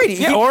one. Right.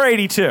 Yeah, or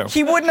 82.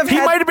 He wouldn't have He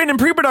had... might have been in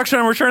pre-production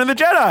on Return of the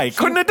Jedi.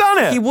 Couldn't have done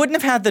it. He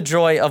wouldn't have had the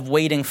joy of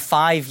waiting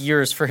 5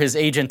 years for his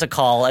agent to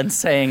call and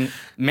saying,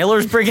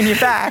 Miller's bringing you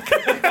back.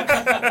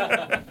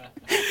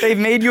 They've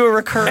made you a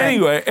recurring.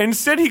 Anyway,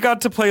 instead he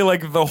got to play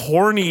like the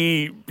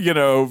horny,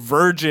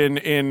 virgin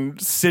in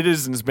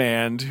Citizens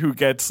Band who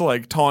gets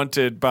like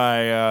taunted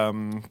by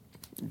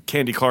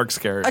Candy Clark's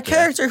character. A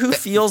character who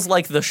feels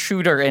like the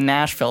shooter in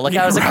Nashville. Like,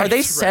 I was like, are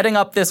they setting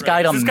up this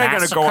guy to Is this guy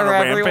gonna go on a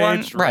everyone?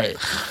 rampage? Right.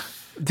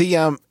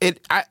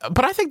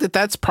 But I think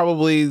that's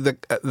probably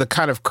the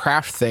kind of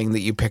craft thing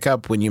that you pick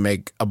up when you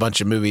make a bunch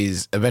of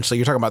movies. Eventually,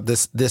 you're talking about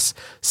this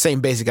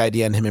same basic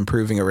idea and him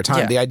improving over time.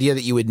 Yeah. The idea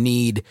that you would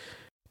need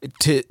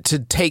to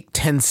take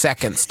 10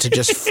 seconds to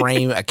just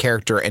frame a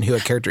character and who a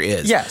character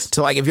is. Yes.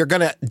 To like, if you're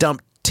gonna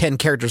dump 10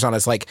 characters on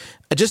us, like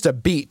just a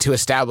beat to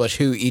establish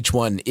who each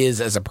one is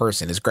as a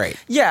person is great.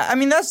 Yeah, I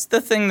mean, that's the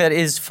thing that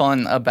is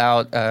fun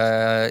about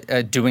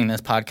doing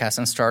this podcast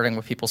and starting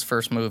with people's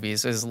first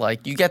movies is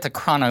like you get to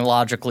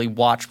chronologically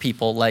watch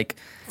people like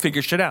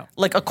Figure shit out.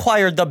 like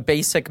acquire the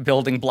basic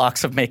building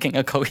blocks of making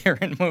a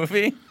coherent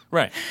movie.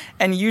 Right.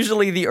 And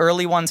usually the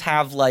early ones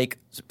have like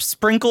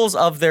sprinkles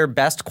of their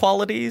best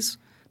qualities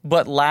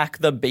but lack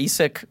the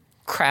basic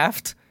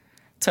craft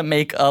to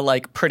make a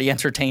like pretty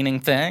entertaining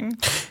thing.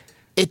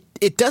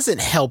 It doesn't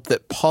help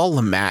that Paul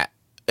Le Mat,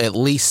 at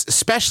least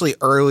especially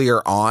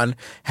earlier on,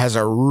 has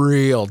a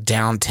real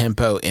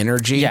down-tempo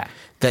energy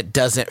that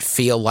doesn't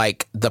feel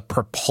like the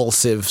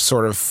propulsive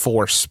sort of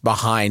force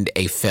behind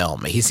a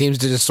film. He seems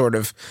to just sort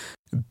of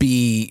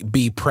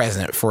be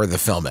present for the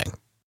filming.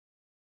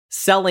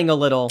 Selling a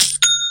little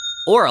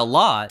or a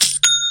lot,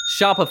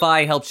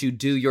 Shopify helps you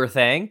do your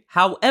thing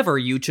however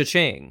you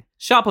cha-ching.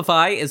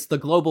 Shopify is the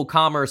global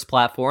commerce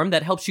platform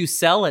that helps you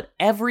sell at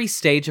every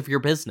stage of your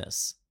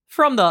business.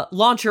 From the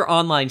launch your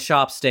online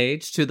shop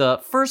stage to the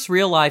first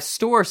real life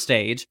store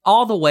stage,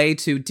 all the way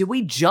to do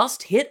we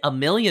just hit 1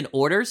 million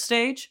orders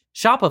stage?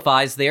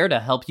 Shopify's there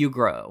to help you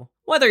grow.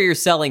 Whether you're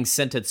selling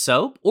scented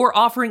soap or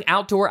offering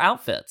outdoor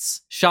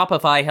outfits,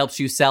 Shopify helps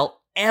you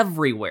sell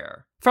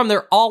everywhere. From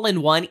their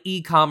all-in-one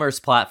e-commerce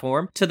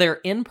platform to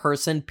their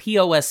in-person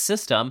POS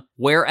system,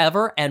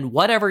 wherever and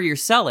whatever you're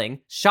selling,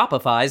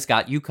 Shopify's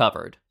got you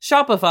covered.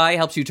 Shopify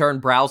helps you turn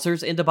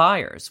browsers into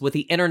buyers with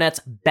the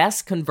internet's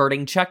best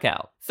converting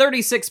checkout,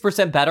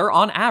 36% better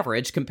on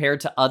average compared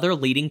to other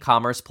leading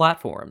commerce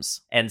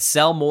platforms. And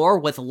sell more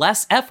with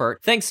less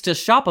effort thanks to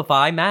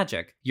Shopify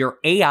Magic, your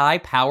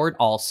AI-powered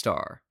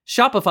all-star.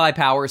 Shopify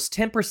powers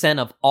 10%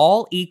 of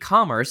all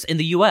e-commerce in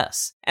the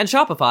US, and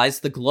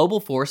Shopify's the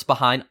global force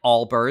behind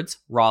Allbirds,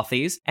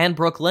 Rothy's, and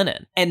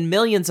Brooklinen, and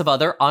millions of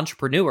other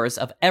entrepreneurs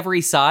of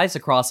every size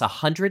across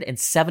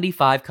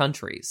 175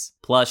 countries.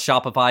 Plus,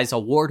 Shopify's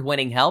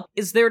award-winning help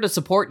is there to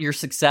support your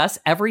success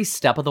every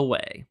step of the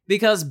way.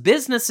 Because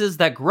businesses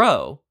that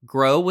grow,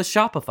 grow with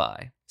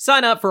Shopify.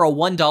 Sign up for a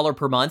 $1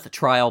 per month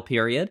trial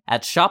period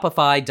at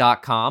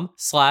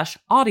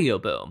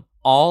shopify.com/audioboom,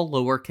 all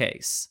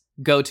lowercase.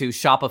 Go to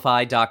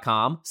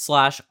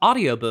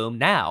shopify.com/audioboom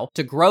now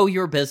to grow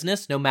your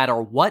business no matter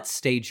what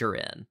stage you're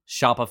in.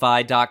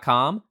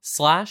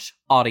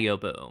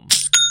 Shopify.com/audioboom.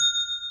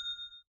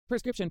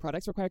 Prescription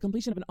products require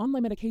completion of an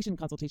online medication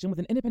consultation with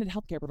an independent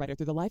healthcare provider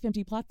through the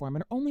LifeMD platform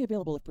and are only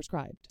available if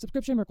prescribed.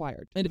 Subscription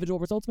required. Individual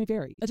results may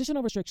vary.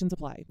 Additional restrictions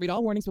apply. Read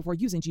all warnings before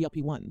using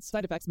GLP-1s.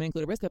 Side effects may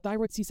include a risk of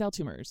thyroid C-cell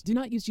tumors. Do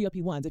not use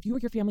GLP-1s if you or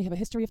your family have a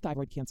history of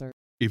thyroid cancer.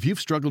 If you've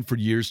struggled for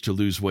years to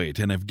lose weight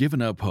and have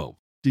given up hope,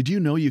 did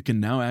you know you can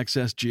now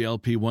access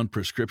GLP-1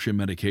 prescription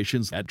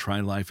medications at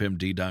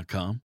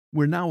TryLifeMD.com?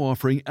 We're now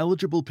offering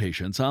eligible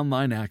patients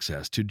online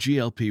access to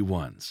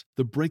GLP-1s,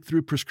 the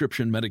breakthrough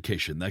prescription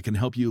medication that can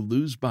help you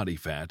lose body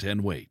fat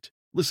and weight.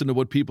 Listen to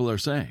what people are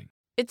saying.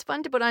 It's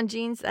fun to put on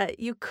jeans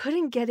that you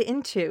couldn't get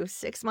into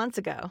 6 months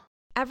ago.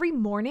 Every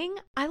morning,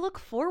 I look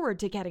forward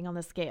to getting on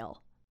the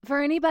scale.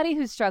 For anybody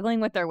who's struggling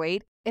with their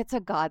weight, it's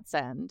a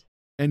godsend.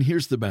 And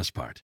here's the best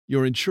part.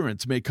 Your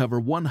insurance may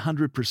cover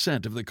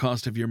 100% of the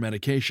cost of your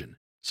medication.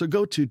 So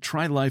go to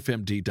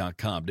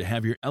TryLifeMD.com to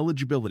have your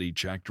eligibility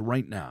checked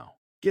right now.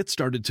 Get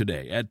started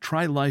today at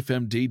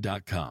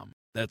TryLifeMD.com.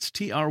 That's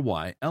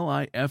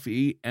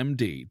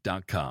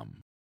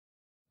TryLifeMD.com.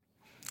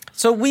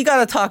 So we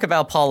got to talk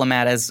about Paul Le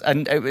Mat as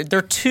there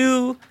are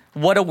two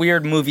what a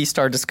weird movie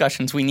star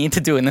discussions we need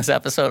to do in this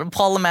episode.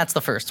 Paul Le Mat's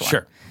the first one.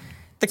 Sure.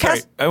 The Sorry,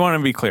 cast. I want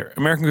to be clear.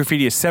 American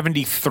Graffiti is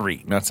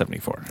 73, not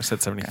 74. I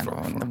said 74.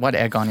 What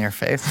egg on your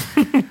face?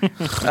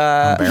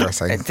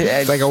 Embarrassing.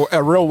 It's like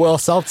a real Will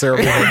Seltzer.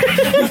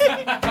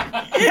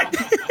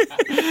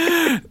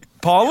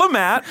 Paul Le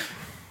Mat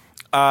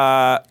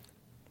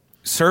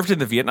served in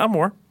the Vietnam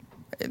War.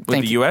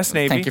 with the U.S.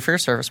 Navy. Thank you for your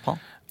service, Paul.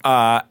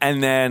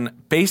 And then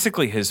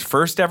basically his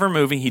first ever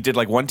movie, he did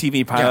like one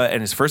TV pilot,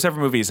 and his first ever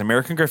movie is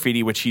American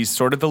Graffiti, which he's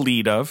sort of the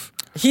lead of.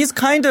 He's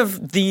kind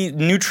of the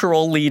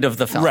neutral lead of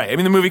the film. Right. I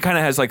mean, the movie kind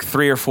of has like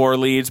 3 or 4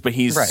 leads, but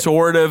he's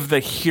sort of the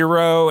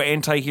hero,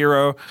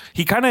 anti-hero.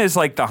 He kind of is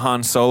like the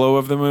Han Solo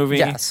of the movie.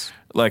 Yes.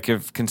 Like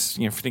if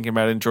thinking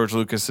about it in George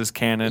Lucas's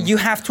canon. You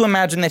have to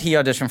imagine that he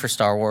auditioned for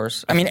Star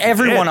Wars. I mean,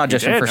 everyone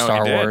auditioned for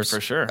Star Wars. For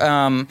sure.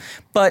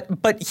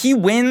 But he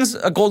wins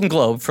a Golden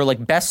Globe for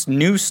like Best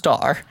New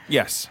Star.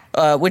 Yes.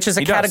 Which is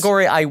a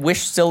category I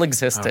wish still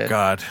existed. Oh,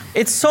 God.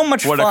 It's so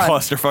much what fun. What a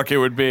clusterfuck it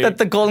would be. That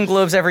the Golden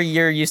Globes every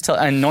year used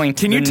to anoint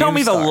Can you tell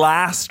me star. the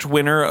last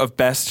winner of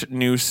Best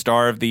New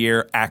Star of the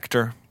Year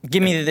actor?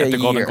 Give me the at the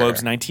Golden year.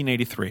 Globes,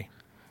 1983.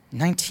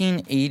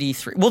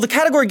 1983. Well, the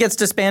category gets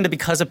disbanded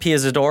because of Pia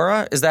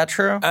Zadora. Is that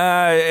true?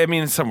 I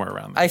mean, somewhere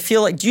around there. I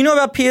feel like. Do you know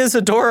about Pia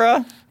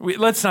Zadora?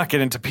 Let's not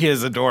get into Pia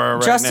Zadora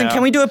right Justin, now.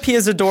 can we do a Pia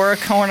Zadora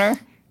corner?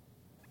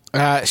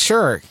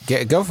 Sure.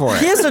 Go for it.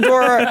 Pia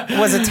Zadora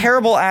was a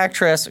terrible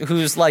actress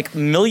whose like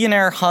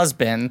millionaire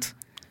husband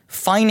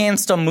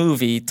financed a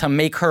movie to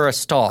make her a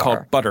star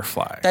called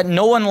Butterfly that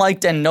no one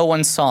liked and no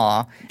one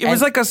saw. It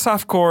was like a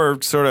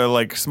softcore sort of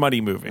like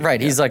smutty movie. Right.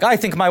 Yeah. He's like, I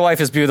think my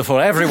wife is beautiful.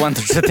 Everyone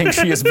should think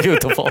she is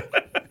beautiful.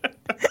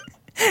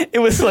 It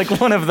was like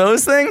one of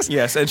those things.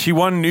 Yes, and she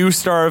won New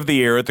Star of the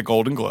Year at the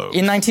Golden Globes.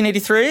 In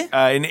 1983?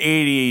 In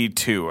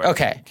 82.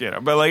 Okay.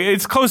 But like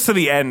it's close to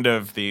the end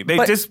of the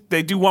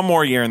they do one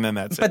more year and then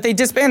that's it. But they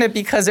disbanded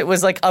because it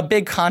was like a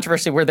big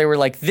controversy where they were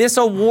like, this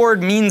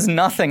award means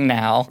nothing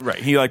now. Right.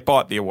 He like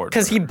bought the award.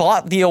 Because he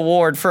bought the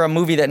award for a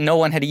movie that no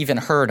one had even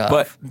heard of.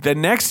 But the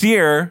next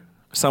year,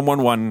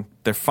 someone won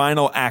their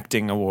final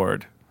acting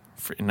award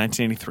in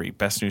 1983,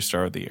 Best New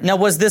Star of the Year. Now,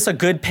 was this a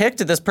good pick?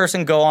 Did this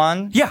person go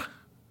on? Yeah.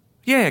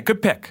 Yeah,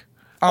 good pick.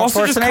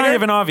 Also just kind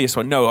of an obvious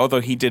one. No,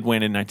 although he did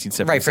win in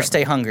 1977. Right, for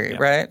Stay Hungry,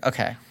 right?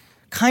 Okay.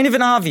 Kind of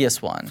an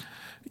obvious one.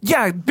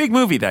 Yeah, big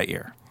movie that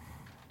year.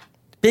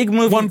 Big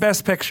movie. Won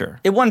Best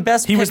Picture. It won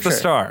Best Picture. He was the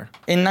star.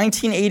 In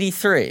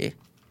 1983.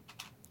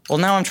 Well,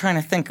 now I'm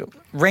trying to think.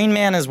 Rain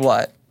Man is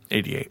what?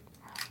 88.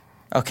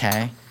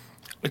 Okay.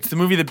 It's the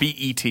movie that beat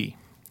E.T.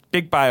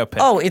 Big biopic.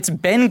 Oh, it's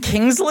Ben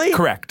Kingsley?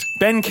 Correct.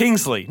 Ben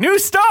Kingsley. New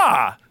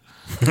star!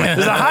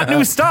 There's a hot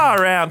new star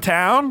around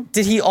town.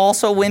 Did he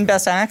also win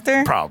Best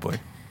Actor? Probably.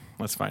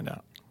 Let's find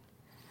out.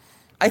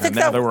 I think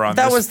that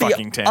was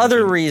the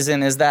other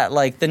reason is that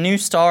like the new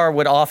star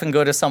would often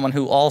go to someone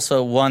who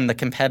also won the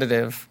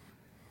competitive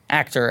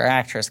actor or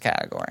actress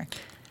category.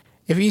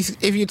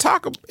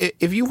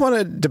 If you want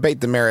to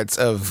debate the merits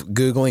of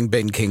Googling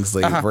Ben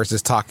Kingsley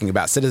versus talking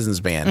about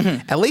Citizens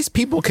Band, at least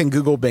people can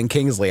Google Ben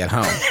Kingsley at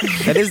home.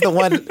 That is the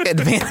one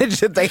advantage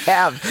that they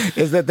have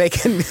is that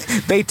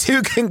they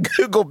too can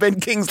Google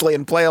Ben Kingsley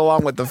and play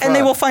along with the fun. And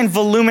they will find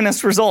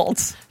voluminous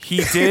results.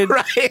 He did.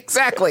 Right,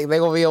 exactly. They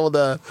will be able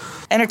to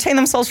entertain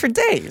themselves for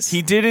days.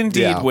 He did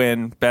indeed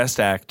win Best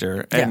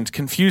Actor. And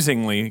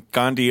confusingly,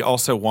 Gandhi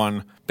also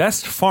won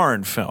Best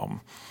Foreign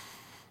Film.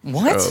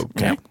 What?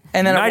 Okay. Yeah.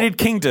 And then United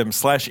Kingdom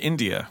 /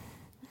 India.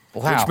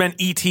 Wow. Which meant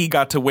E.T.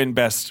 got to win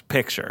Best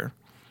Picture.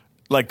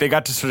 Like, they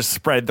got to sort of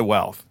spread the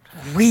wealth.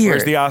 Weird.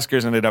 Whereas the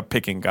Oscars ended up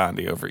picking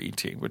Gandhi over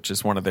E.T., which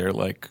is one of their,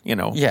 like,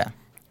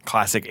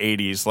 classic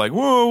 80s, like,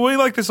 whoa, we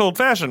like this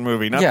old-fashioned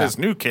movie, not this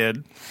new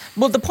kid.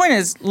 Well, the point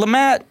is,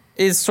 Lamette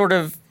is sort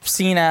of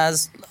seen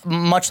as,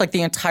 much like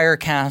the entire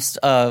cast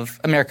of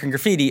American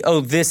Graffiti,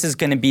 this is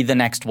going to be the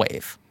next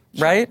wave.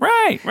 Right?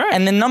 Right.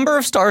 And the number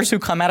of stars who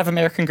come out of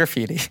American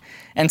Graffiti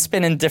and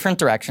spin in different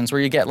directions,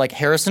 where you get like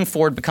Harrison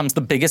Ford becomes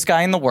the biggest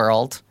guy in the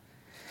world.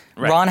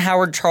 Right. Ron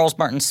Howard, Charles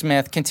Martin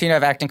Smith continue to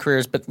have acting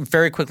careers, but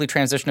very quickly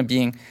transition to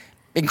being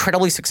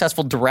incredibly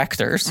successful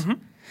directors.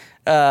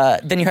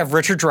 Then you have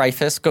Richard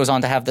Dreyfuss, goes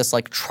on to have this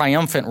like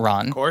triumphant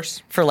run. Of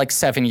course. For like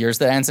 7 years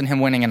that ends in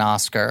him winning an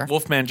Oscar.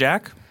 Wolfman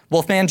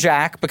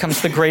Jack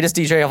becomes the greatest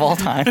DJ of all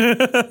time.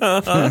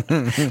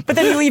 But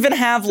then you even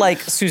have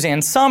like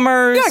Suzanne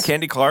Summers. Yeah,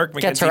 Candy Clark.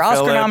 Gets her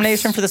Oscar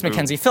nomination for this.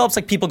 Mackenzie Phillips,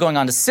 like people going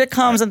on to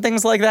sitcoms and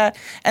things like that.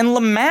 And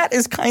Lamette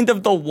is kind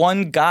of the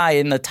one guy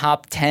in the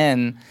top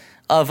 10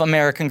 of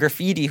American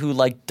Graffiti who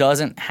like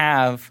doesn't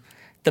have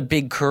the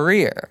big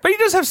career. But he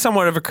does have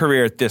somewhat of a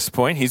career at this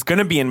point. He's going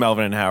to be in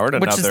Melvin and Howard,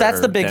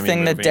 that's the big Demi thing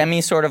movie. that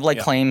Demi sort of like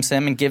claims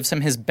him and gives him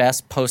his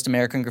best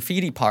post-American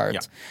Graffiti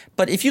part.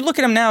 But if you look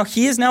at him now,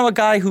 he is now a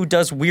guy who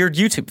does weird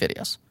YouTube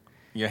videos.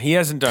 Yeah, he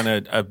hasn't done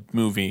a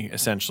movie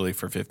essentially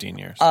for 15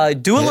 years.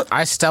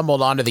 I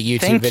stumbled onto the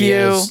YouTube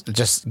videos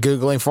just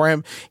Googling for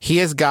him. He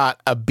has got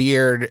a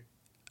beard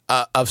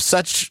of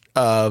such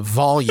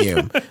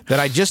volume that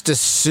I just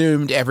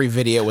assumed every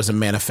video was a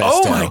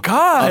manifesto. Oh my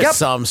God. Of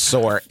some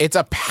sort. It's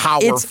a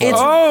powerful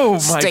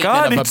statement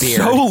of a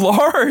beard. So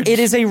large. It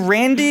is a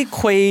Randy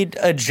Quaid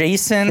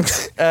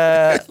adjacent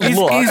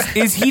look.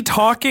 Is he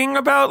talking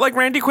about like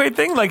Randy Quaid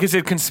thing? Like, is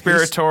it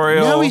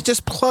conspiratorial? No, he's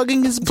just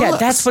plugging his books. Yeah,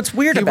 that's what's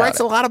weird about it. He writes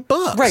a lot of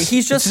books. Right,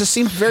 it just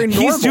seems very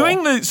normal. He's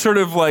doing the sort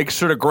of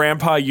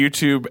grandpa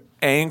YouTube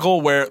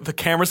angle where the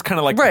camera's kind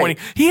of like Right. pointing.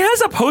 He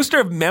has a poster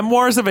of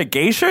Memoirs of a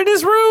Geisha in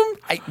his room.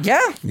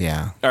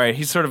 Yeah. All right,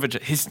 he's sort of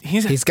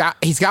He's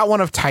got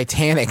one of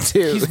Titanic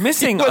too. He's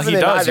missing. He wasn't He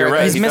in does. either You're of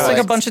right. He's those missing a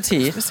flicks. bunch of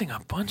teeth. missing a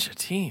bunch of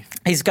teeth.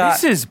 He's got.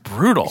 This is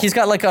brutal. He's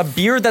got like a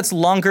beard that's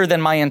longer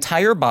than my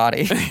entire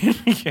body.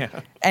 yeah.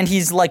 And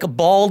he's like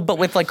bald, but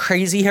with like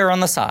crazy hair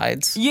on the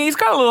sides. Yeah, he's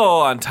got a little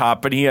on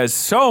top, but he has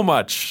so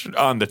much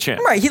on the chin.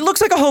 Right. He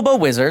looks like a hobo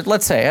wizard.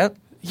 Let's say it.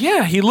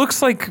 Yeah, he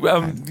looks like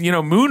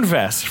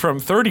Moonvest from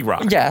 30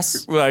 Rock.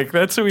 Yes. Like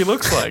that's who he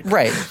looks like.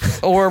 Right.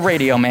 Or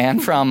Radio Man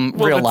from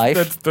Well, real that's- life.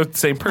 That's the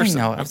same person.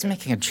 I know. I was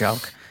making a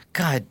joke.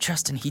 God,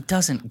 Justin, he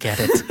doesn't get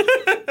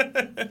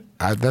it.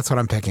 That's what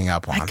I'm picking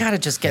up on. I gotta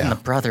just get in the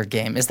brother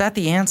game. Is that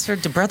the answer?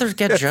 Do brothers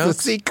get That's jokes?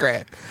 the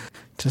secret.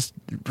 Just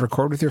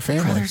record with your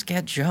family. Brothers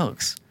get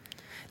jokes.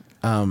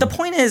 The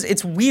point is,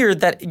 it's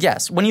weird that,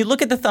 yes, when you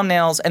look at the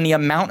thumbnails and the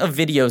amount of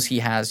videos he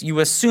has, you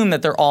assume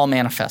that they're all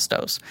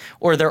manifestos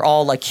or they're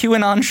all like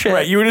QAnon shit.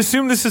 Right, you would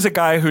assume this is a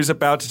guy who's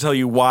about to tell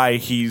you why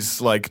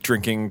he's like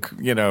drinking,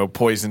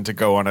 poison to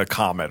go on a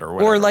comet or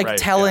whatever. Or like right?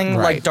 telling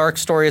Yeah. like dark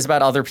stories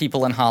about other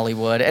people in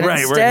Hollywood. And Right,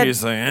 instead, where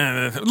he's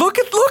like, look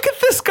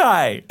at this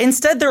guy.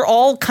 instead they're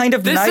all kind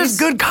of This nice, is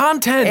good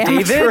content, David.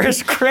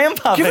 amateurish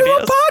grandpa Give him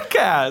videos. a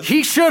podcast.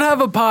 He should have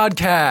a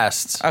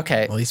podcast.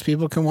 Okay, Well, these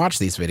people can watch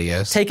these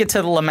videos. take it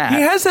to the Lamette.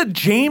 He has a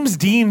James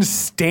Dean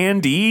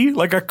standee,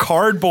 like a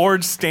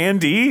cardboard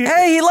standee.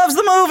 Hey, he loves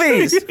the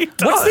movies. He What's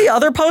does. the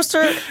other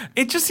poster?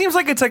 It just seems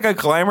like it's like a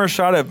glamour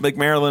shot of like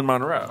Marilyn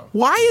Monroe.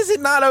 Why is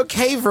it not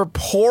okay for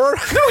poor?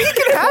 No, he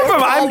can have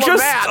him. I'm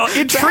just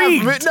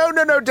intrigued.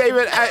 No,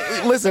 David.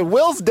 Listen,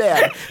 Will's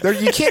dead.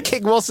 You can't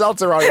kick Will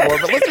Seltzer anymore.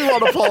 But let's move on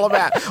to Paul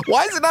Lamette.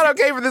 Why is it not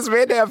okay for this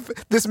man to have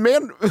this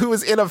man who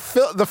was in the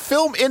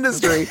film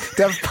industry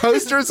to have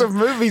posters of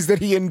movies that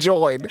he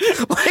enjoyed?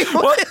 Like,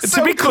 Well,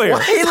 to be clear,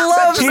 He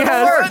loves he the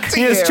has, work.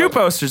 he has two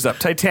posters up.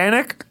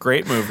 Titanic,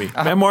 great movie.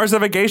 Memoirs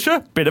of a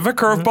Geisha, bit of a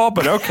curveball,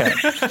 but okay.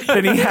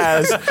 Then he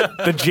has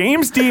the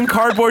James Dean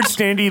cardboard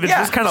standee that's Yeah.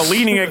 just kind of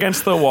leaning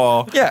against the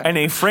wall, Yeah. and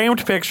a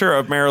framed picture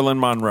of Marilyn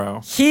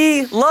Monroe.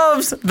 He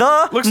loves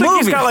the Looks movies. like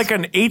he's got like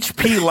an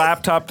HP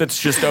laptop that's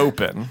just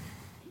open.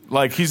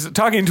 Like he's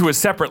talking to a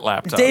separate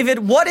laptop. David,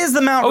 what is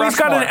the Mount Oh,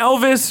 Rushmore? he's got an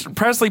Elvis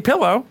Presley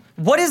pillow.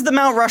 What is the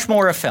Mount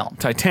Rushmore of film?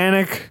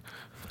 Titanic,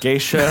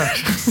 Geisha,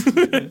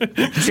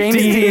 James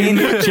Dean,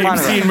 James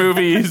Monroe. Dean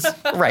movies,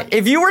 Right.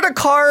 If you were to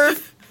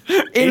carve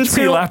HP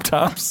into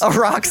laptops. a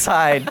rock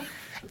side,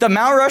 the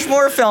Mount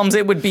Rushmore of films,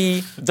 it would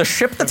be the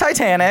ship, the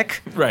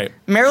Titanic, Right.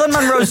 Marilyn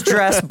Monroe's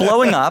dress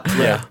blowing up,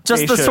 Yeah.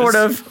 just the Geishas. sort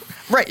of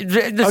right,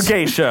 A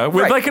geisha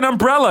with Right. like an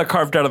umbrella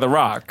carved out of the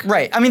rock.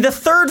 right. I mean, the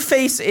third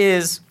face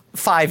is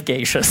 5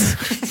 geishas,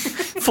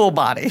 full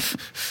body.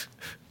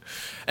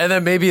 And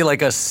then maybe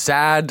like a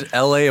sad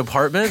LA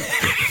apartment.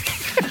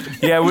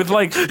 Yeah, with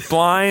like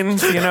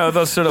blinds,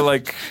 those sort of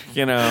like,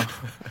 I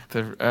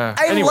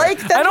like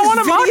that I don't his want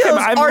to mock him.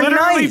 videos I'm are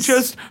literally nice.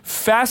 just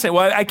fascinated.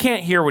 Well, I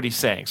can't hear what he's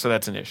saying, so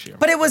that's an issue.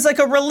 But it was like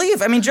a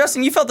relief. I mean,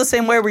 Justin, you felt the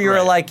same way where you were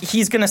Right. like,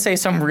 he's going to say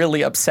some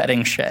really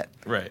upsetting shit.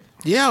 Right.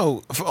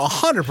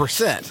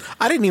 100%.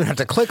 I didn't even have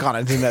to click on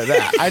it to know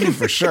that. I knew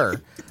for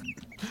sure.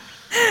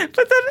 But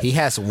then He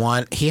has a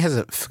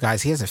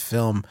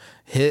film.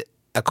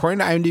 According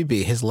to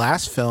IMDb, his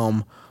last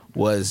film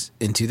was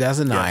in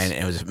 2009, Yes.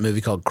 and it was a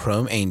movie called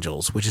Chrome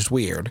Angels, which is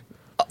weird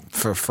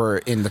for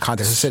in the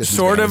context of Citizens.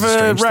 Sort Band. of It's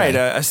strange thing.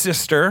 a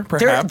sister,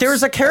 perhaps.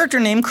 there's a character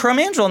named Chrome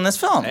Angel in this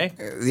film. Hey.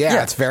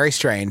 Yeah, it's very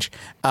strange.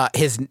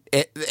 And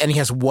he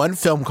has one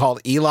film called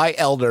Eli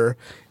Elder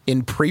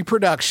in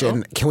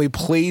pre-production. Can we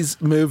please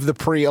move the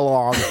pre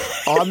along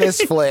on this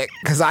flick?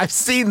 Because I've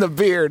seen the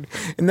beard,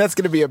 and that's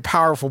going to be a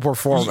powerful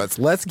performance.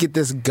 Let's get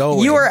this going.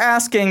 You are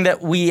asking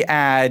that we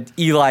add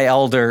Eli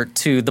Elder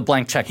to the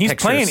blank check He's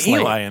pictures playing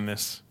slate, Eli in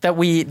this. that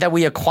we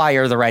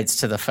acquire the rights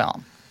to the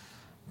film.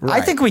 I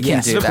Right. think we can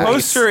Yes. do The that.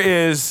 poster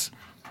is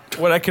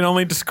what I can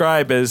only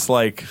describe as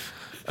like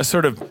a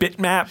sort of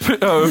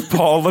bitmap of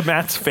Paul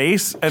Lamatte's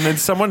face, and then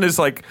someone has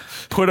like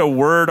put a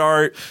word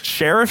art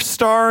sheriff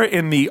star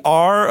in the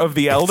R of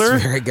the elder.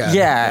 It's very good.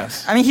 Yeah,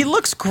 I mean, he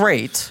looks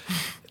great.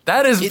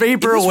 That is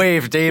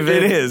vaporwave,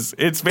 David. It is.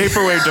 It's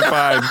vaporwave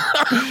defined.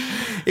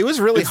 It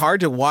was really hard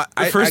to watch.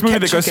 The first movie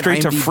that goes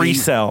straight to free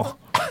cell.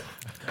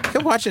 I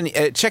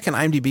kept checking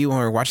IMDb when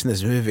we were watching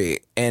this movie,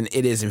 and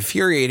it is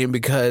infuriating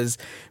because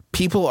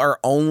people are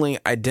only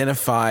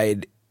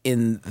identified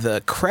in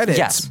the credits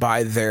Yes.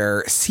 by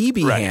their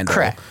CB handle.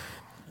 Correct.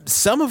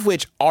 Some of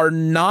which are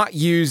not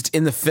used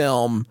in the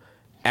film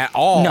at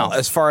all, No.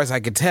 as far as I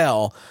could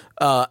tell.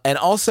 And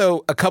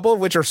also a couple of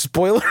which are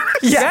spoilers.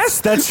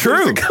 Yes, that's true.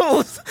 There's a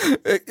couple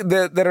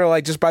that are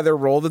like just by their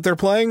role that they're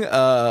playing.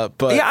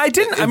 But Yeah, I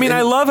didn't. I mean,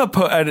 I love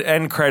an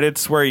end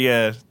credits where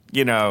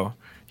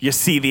you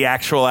see the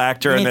actual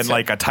actor Me and then too.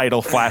 like a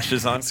title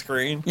flashes on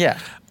screen. Yeah.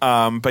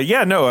 But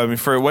yeah, no, I mean,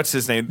 for what's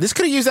his name? This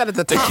could have used that at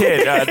the The top.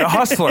 kid, the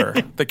hustler.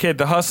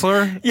 The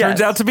hustler Yes.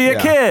 turns out to be a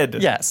kid.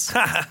 Yes.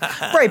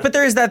 Right, but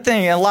there is that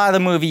thing. In a lot of the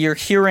movie, you're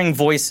hearing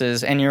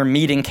voices and you're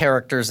meeting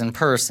characters in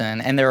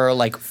person, and there are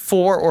like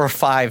 4 or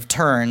 5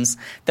 turns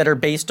that are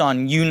based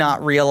on you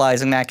not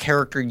realizing that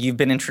character you've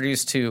been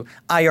introduced to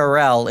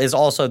IRL is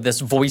also this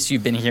voice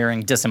you've been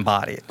hearing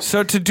disembodied.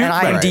 So to do And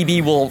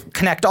IMDb will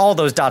connect all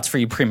those dots for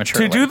you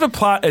prematurely. To do the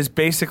plot as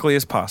basically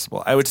as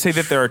possible, I would say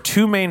that there are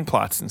 2 main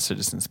plots in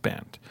Citizens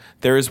Band.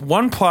 There is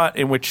one plot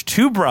in which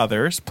 2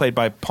 brothers, played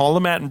by Paul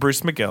Le Mat and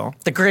Bruce McGill,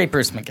 the great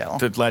Bruce McGill,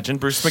 the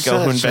legend Bruce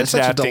McGill, who invented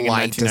such a acting in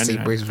delight to see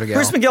 1999. Bruce McGill.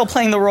 Bruce McGill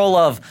playing the role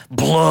of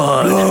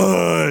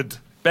Blood.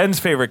 Ben's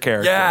favorite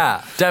character.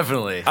 Yeah,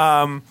 definitely.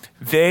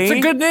 They It's a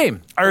good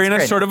name. are in a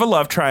great. sort of a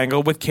love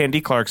triangle with Candy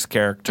Clark's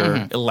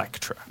character,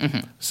 Electra.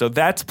 So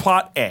that's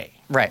plot A.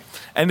 Right.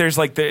 And there's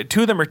like the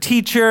 2 of them are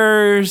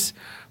teachers.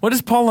 What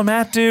does Paul Le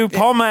Mat do?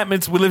 Paul Le Mat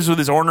lives with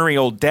his ornery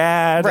old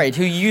dad. Right,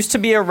 who used to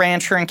be a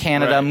rancher in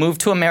Canada, Right. moved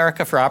to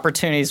America for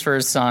opportunities for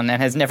his son,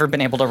 and has never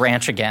been able to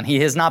ranch again. He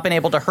has not been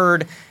able to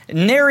herd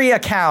nary a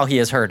cow he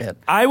has herded.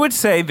 I would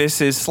say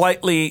this is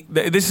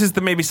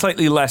the maybe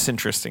slightly less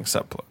interesting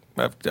subplot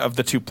of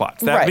the 2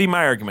 plots. That would Right. be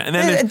my argument. And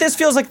then This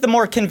feels like the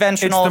more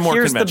conventional. It's the more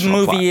Here's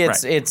conventional the movie.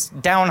 plot, right. It's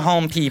down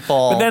home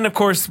people. But then, of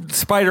course,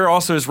 Spider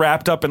also is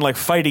wrapped up in like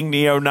fighting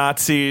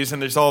neo-Nazis,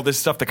 and there's all this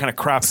stuff that kind of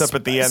crops up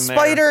at the end there.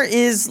 Spider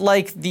is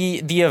like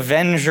the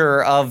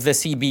avenger of the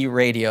CB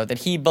radio, that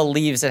he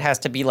believes it has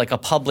to be like a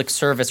public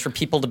service for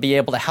people to be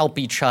able to help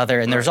each other,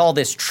 and there's all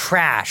this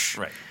trash.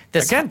 Right.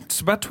 This, Again,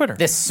 it's about Twitter.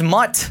 this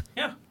smut.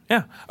 Yeah.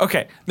 Yeah.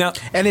 Okay. Now,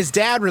 And his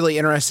dad, really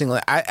interestingly,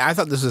 I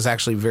thought this was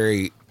actually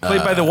very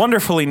played by the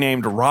wonderfully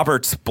named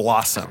Roberts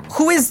Blossom.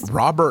 Who is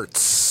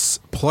Roberts,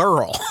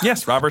 plural.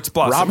 Yes, Roberts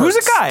Blossom. Roberts,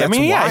 Who's a guy? I that's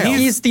mean, yeah, wild.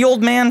 he's the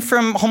old man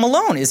from Home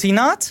Alone, is he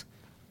not?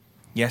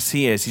 yes,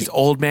 he is. He's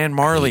Old Man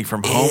Marley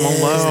from Home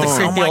Alone. The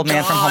creepy old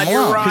man from Home you're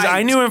Alone. right. Because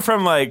I knew him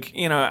from like,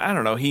 I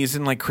don't know. He's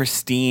in like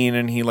Christine,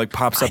 and he like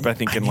pops up, I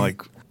think, in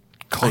like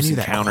Close knew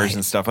that Encounters quiet-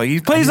 and stuff. Like he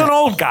plays an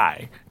old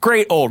guy,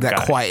 great old That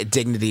guy. quiet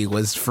dignity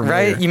was familiar.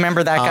 Right? You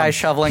remember that guy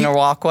shoveling a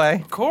walkway?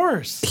 Of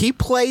course. He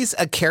plays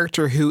a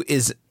character who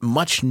is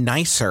much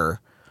nicer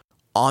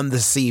on the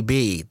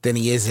CB than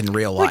he is in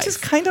real life. Which is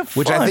kind of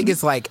Which I fun. think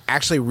is like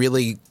actually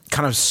really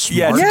kind of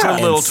Yeah, smart it's a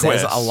and little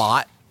says twist. a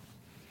lot.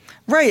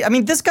 Right. I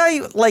mean, this guy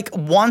like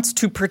wants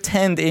to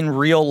pretend in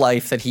real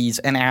life that he's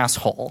an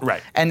asshole,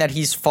 Right. And that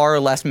he's far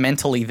less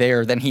mentally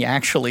there than he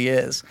actually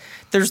is.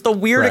 There's the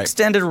weird Right.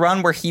 extended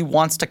run where he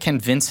wants to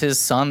convince his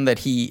son that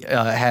he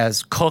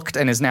has cooked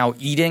and is now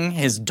eating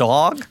his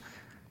dog.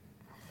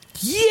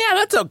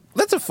 Yeah,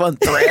 that's a fun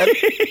thread.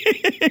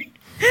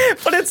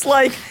 But it's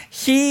like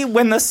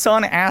when the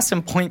son asks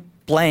him point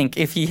blank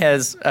if he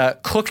has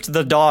cooked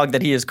the dog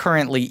that he is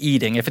currently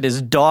eating, if it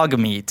is dog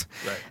meat,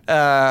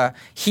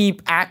 he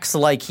acts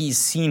like he's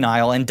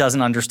senile and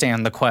doesn't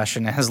understand the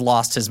question and has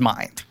lost his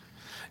mind.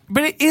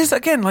 But it is,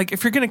 again, like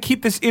if you're going to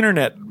keep this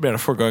internet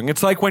metaphor going,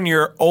 it's like when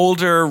your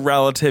older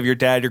relative, your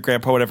dad, your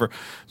grandpa, whatever,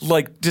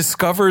 like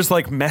discovers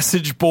like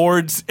message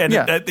boards and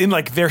in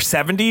like their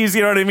 70s,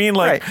 you know what I mean?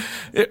 Like,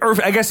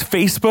 or I guess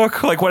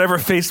Facebook, like whatever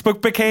Facebook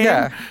became.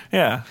 Yeah.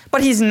 Yeah.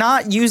 But he's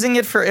not using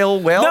it for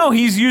ill will. No,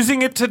 he's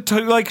using it to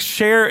like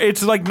share.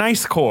 It's like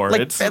nice core.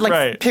 Like, It's like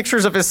right.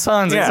 pictures of his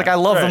sons. Yeah, He's like, I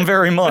love them right.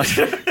 very much.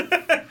 All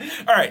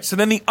right. So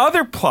then the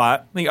other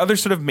plot, the other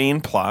sort of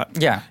main plot,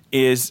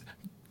 is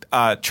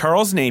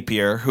Charles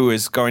Napier, who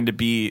is going to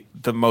be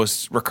the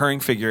most recurring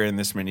figure in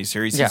this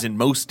miniseries. Yeah. He's in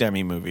most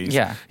Demi movies.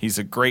 Yeah. He's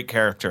a great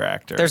character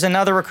actor. There's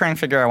another recurring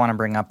figure I want to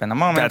bring up in a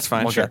moment. That's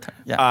fine, We'll sure. get to-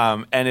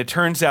 yeah. And it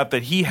turns out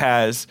that he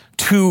has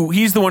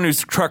he's the one whose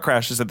truck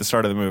crashes at the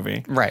start of the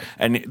movie. Right.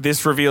 And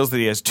this reveals that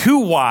he has 2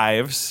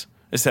 wives,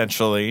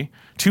 essentially,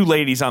 2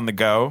 ladies on the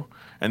go,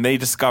 and they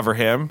discover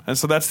him. And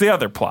so that's the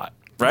other plot,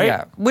 right?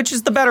 Yeah, which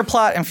is the better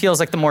plot and feels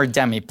like the more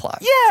Demi plot.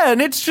 Yeah,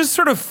 and it's just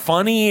sort of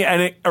funny,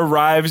 and it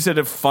arrives at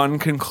a fun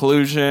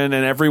conclusion,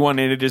 and everyone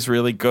in it is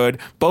really good.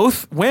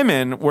 Both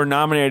women were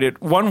nominated.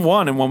 One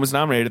won, and one was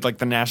nominated, like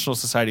the National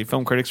Society of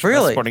Film Critics for Best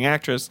Really? Supporting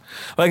Actress.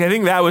 Like, I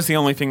think that was the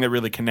only thing that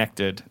really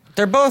connected.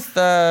 They're both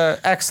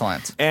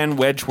excellent. And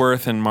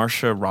Wedgeworth and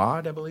Marcia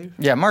Rod, I believe.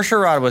 Yeah, Marcia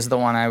Rod was the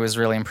one I was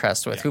really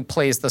impressed with, who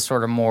plays the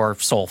sort of more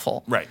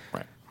soulful. Right.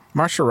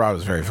 Marcia Rod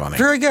was very funny.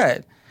 Very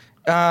good.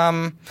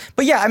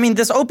 But yeah, I mean,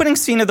 this opening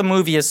scene of the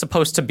movie is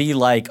supposed to be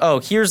like, oh,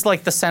 here's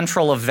like the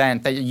central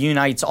event that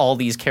unites all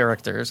these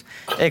characters,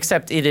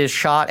 except it is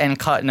shot and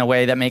cut in a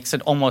way that makes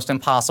it almost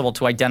impossible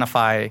to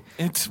identify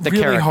It's the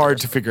really characters. hard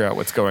to figure out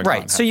what's going on.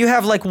 Right. So you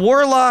have like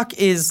Warlock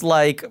is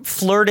like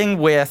flirting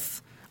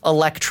with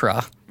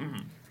Elektra,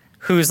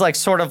 who's like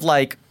sort of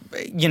like,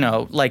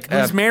 like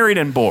Who's married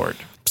and bored.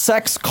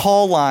 sex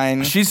call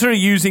line. She's sort of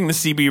using the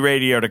CB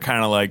radio to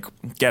kind of like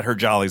get her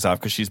jollies off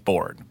because she's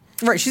bored.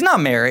 Right. She's not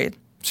married.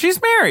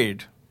 She's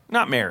married.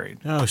 Not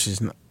married. No,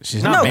 she's not.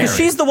 She's Not No, not because married.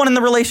 she's the one in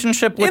the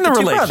relationship with In the the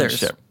two relationship.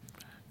 brothers.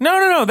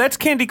 No. That's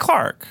Candy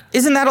Clark.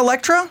 Isn't that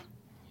Elektra?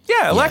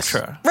 Yeah,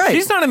 Elektra. Right.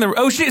 She's not in the.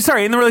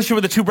 In the relationship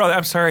with the two brothers.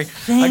 I'm sorry.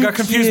 I got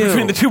confused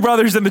between the two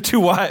brothers and the two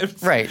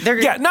wives. Right.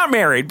 They're not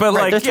married, but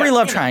they're three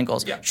love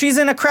triangles. Yeah. She's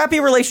in a crappy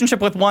relationship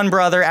with one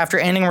brother after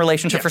ending a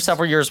relationship for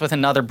several years with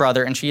another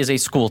brother, and she is a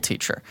school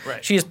teacher.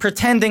 Right. She is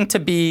pretending to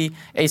be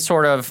a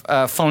sort of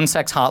phone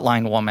sex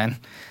hotline woman,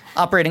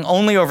 operating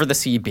only over the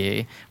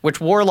CB,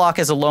 which Warlock,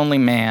 as a lonely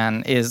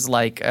man, is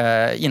like,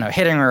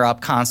 hitting her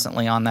up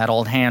constantly on that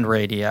old hand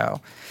radio.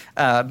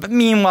 But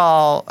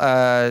meanwhile,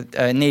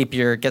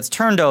 Napier gets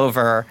turned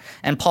over,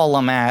 and Paul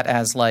Le Mat,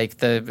 as like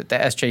the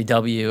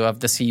SJW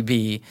of the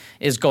CB,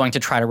 is going to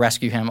try to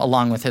rescue him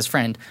along with his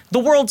friend, the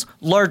world's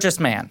largest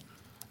man.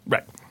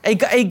 Right.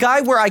 A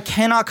guy where I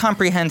cannot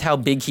comprehend how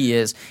big he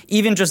is,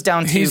 even just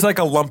down to... He's like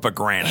a lump of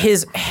granite.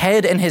 His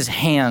head and his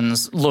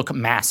hands look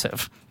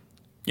massive.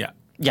 Yeah.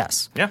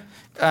 Yes. Yeah.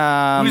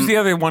 Who's the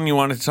other one you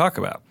wanted to talk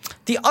about?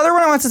 The other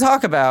one I want to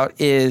talk about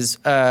is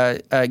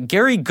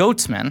Gary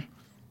Goetzman.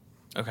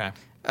 Okay.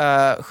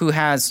 Who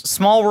has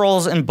small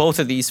roles in both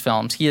of these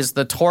films. He is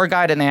the tour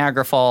guide at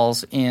Niagara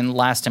Falls in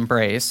Last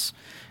Embrace,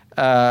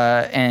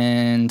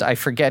 and I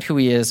forget who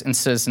he is in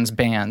Citizens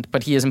Band,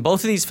 but he is in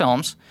both of these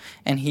films,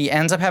 and he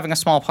ends up having a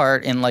small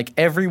part in like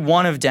every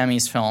one of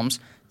Demi's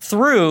films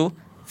through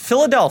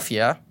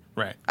Philadelphia.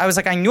 Right. I was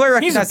like, I knew I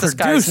recognized this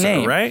guy's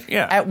name. Right?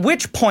 Yeah. At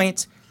which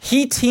point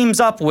he teams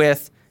up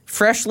with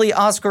freshly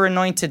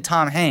Oscar-anointed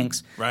Tom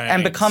Hanks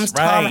and becomes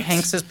Tom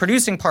Hanks'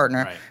 producing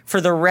partner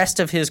for the rest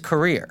of his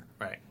career.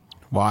 Right.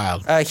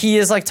 Wild. He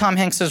is like Tom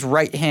Hanks'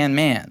 right-hand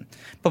man.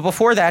 But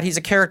before that, he's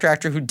a character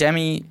actor who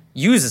Demi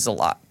uses a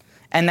lot.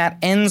 And that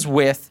ends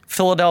with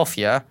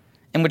Philadelphia,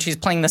 in which he's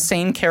playing the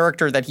same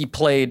character that he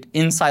played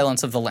in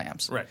Silence of the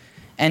Lambs. Right.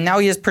 And now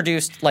he has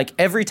produced like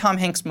every Tom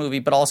Hanks movie,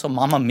 but also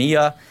Mamma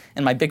Mia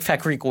and My Big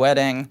Fat Greek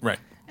Wedding. Right.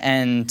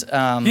 And Do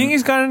you think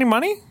he's got any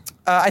money?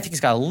 I think he's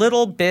got a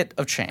little bit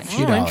of change.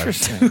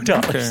 Interesting.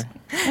 $2.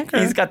 Okay.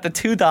 He's got the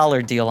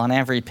 $2 deal on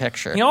every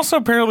picture. He also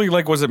apparently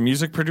was a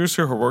music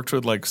producer who worked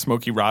with like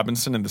Smokey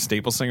Robinson and the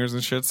Staple Singers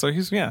and shit. So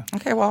he's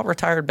Okay, well,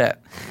 retired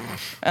bet.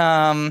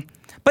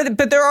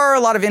 But there are a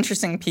lot of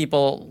interesting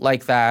people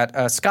like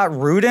that. Scott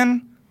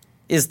Rudin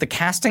is the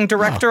casting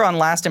director on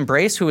Last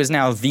Embrace, who is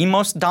now the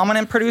most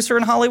dominant producer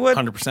in Hollywood.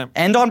 100%.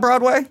 And on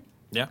Broadway.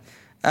 Yeah.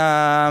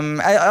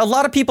 A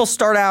lot of people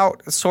start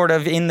out sort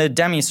of in the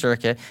Demi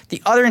circuit.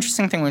 The other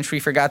interesting thing, which we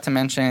forgot to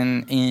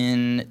mention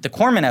in the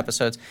Corman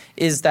episodes,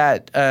 is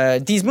that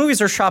these movies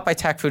are shot by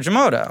Tak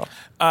Fujimoto.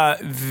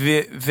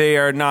 They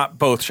are not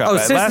both shot by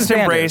Citizens Last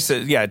Band Embrace.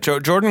 is.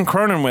 Jordan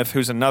Cronenwith,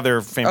 who's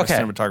another famous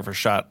cinematographer,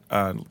 shot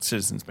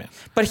Citizens Band.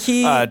 But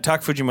he...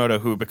 Tak Fujimoto,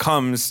 who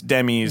becomes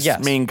Demi's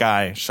main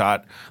guy,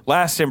 shot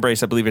Last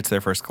Embrace. I believe it's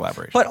their first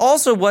collaboration. But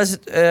also was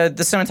the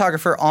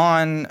cinematographer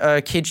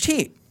on Caged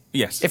Heat.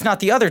 Yes. If not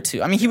the other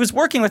two. I mean, he was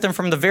working with them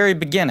from the very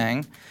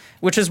beginning,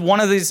 which is one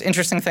of these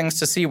interesting things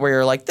to see where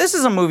you're like, this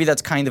is a movie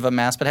that's kind of a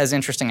mess but has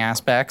interesting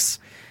aspects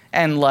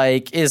and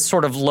like is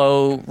sort of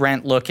low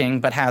rent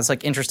looking but has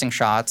like interesting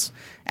shots.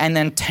 And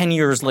then 10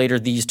 years later,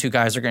 these two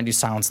guys are going to do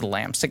Silence of the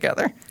Lambs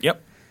together.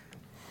 Yep.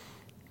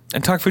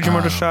 And Tak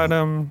Fujimoto shot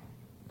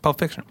Pulp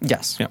Fiction.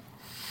 Yes. Yep.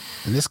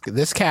 And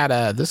this cat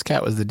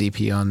was the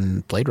DP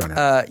on Blade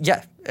Runner.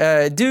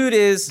 Dude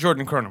is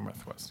Jordan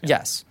Cronenwith was.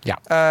 Yes. Yeah.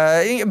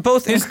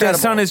 Both his incredible.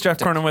 son is Jeff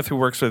Cronenwith, who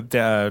works with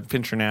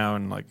Fincher now,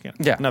 and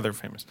another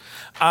famous.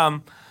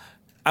 We're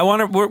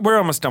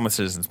almost done with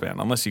Citizens Band,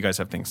 unless you guys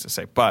have things to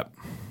say. But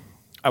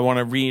I want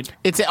to read.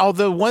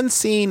 Although one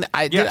scene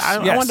I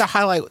wanted to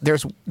highlight.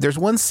 There's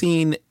one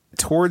scene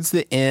towards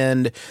the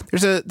end.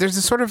 There's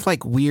a sort of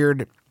like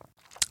weird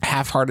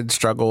half-hearted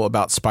struggle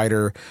about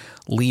Spider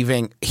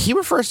leaving. He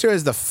refers to it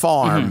as the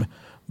farm,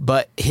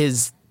 but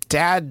his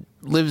dad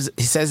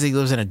says he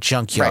lives in a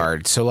junkyard.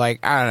 Right. So like,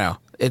 I don't know.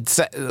 It's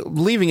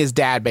leaving his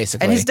dad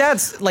basically. And his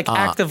dad's like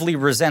actively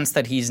resents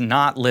that he's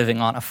not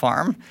living on a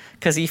farm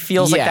because he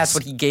feels like that's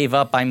what he gave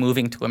up by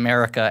moving to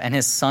America. And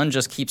his son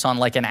just keeps on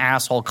like an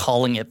asshole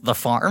calling it the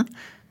farm.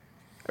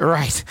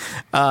 Right.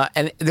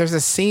 And there's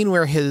a scene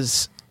where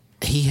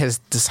he has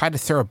decided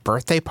to throw a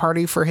birthday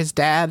party for his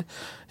dad,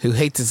 who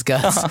hates his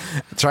guts.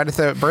 Tried to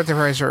throw a birthday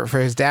party for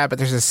his dad, but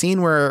there's a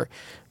scene where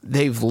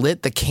they've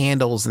lit the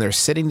candles and they're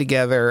sitting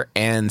together,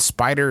 and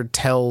Spider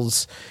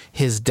tells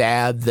his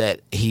dad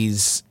that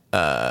he's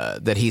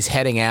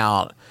heading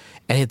out,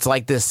 and it's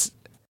like this,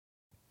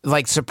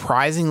 like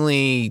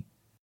surprisingly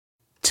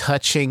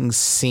touching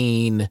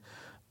scene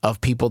of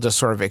people just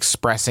sort of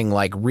expressing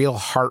like real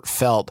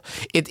heartfelt.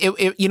 It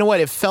you know what?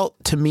 It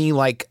felt to me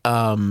like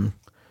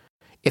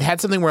it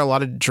had something where a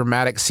lot of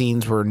dramatic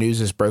scenes where news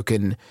is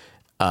broken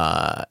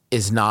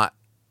is not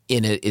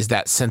in it, is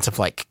that sense of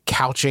like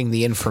couching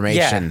the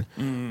information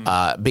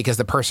because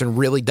the person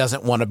really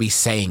doesn't want to be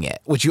saying it,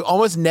 which you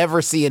almost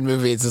never see in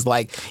movies. Is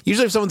like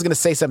usually if someone's going to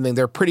say something,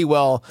 they're pretty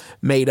well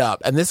made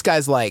up. And this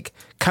guy's like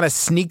kind of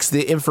sneaks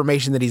the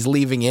information that he's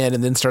leaving in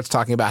and then starts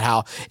talking about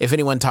how if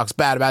anyone talks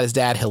bad about his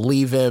dad, he'll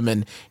leave him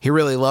and he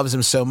really loves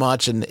him so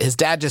much. And his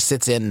dad just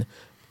sits in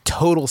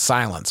total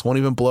silence, won't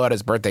even blow out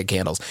his birthday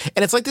candles.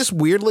 And it's like this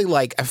weirdly,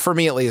 like for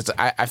me at least,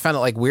 I found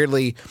it like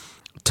weirdly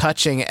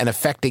touching and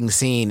affecting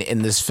scene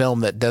in this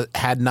film that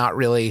had not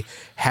really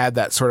had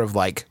that sort of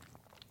like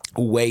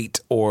weight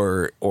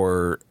or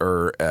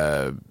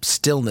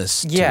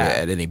stillness to it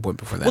at any point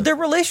before that. Well, their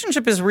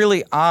relationship is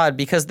really odd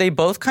because they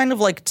both kind of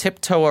like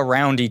tiptoe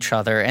around each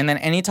other, and then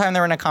anytime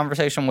they're in a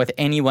conversation with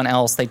anyone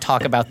else, they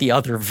talk about the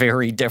other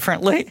very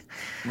differently.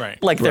 Right.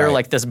 Like they're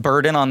like this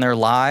burden on their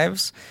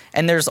lives.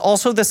 And there's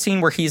also the scene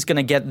where he's going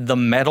to get the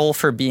medal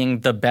for being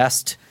the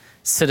best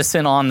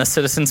citizen on the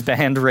Citizens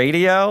Band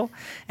radio,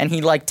 and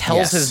he like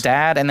tells his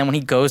dad, and then when he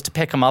goes to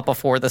pick him up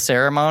before the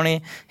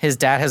ceremony, his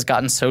dad has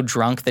gotten so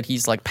drunk that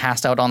he's like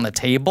passed out on the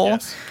table.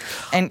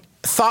 And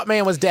Thought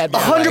man was dead.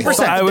 100%.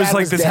 I was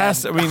like, this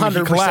has. I mean,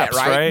 he collapsed,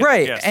 right?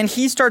 Right. Yes. And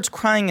he starts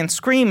crying and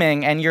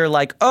screaming, and you're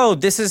like, oh,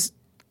 this is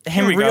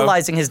him Here we go.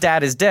 realizing his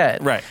dad is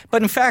dead. Right.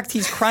 But in fact,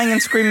 he's crying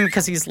and screaming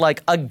because he's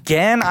like,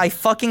 again, I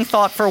fucking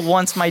thought for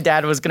once my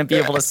dad was going to be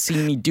able to see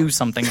me do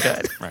something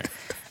good. Right.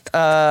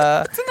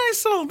 It's a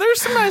nice little.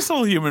 There's some nice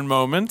little human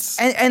moments.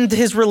 And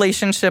his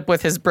relationship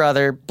with his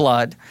brother,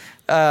 Blood.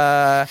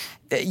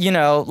 You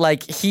know,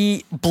 like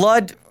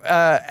Blood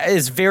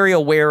is very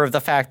aware of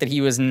the fact that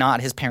he was not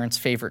his parents'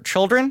 favorite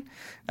children.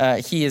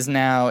 He is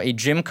now a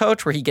gym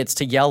coach where he gets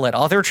to yell at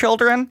other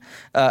children,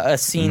 a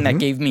scene that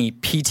gave me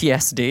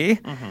PTSD.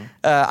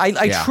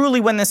 I truly,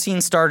 when this scene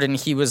started and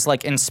he was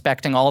like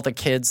inspecting all the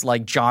kids'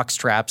 like jock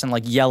straps and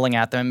like yelling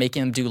at them and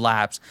making them do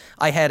laps,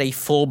 I had a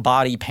full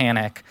body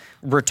panic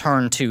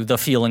return to the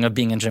feeling of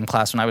being in gym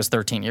class when I was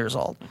 13 years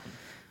old.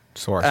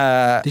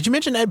 Did you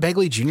mention Ed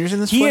Begley Jr.'s in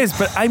this? He is,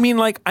 but I mean,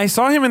 like, I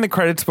saw him in the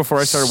credits before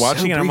I started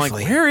watching it. I'm like,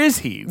 where is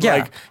he? Yeah.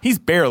 Like, he's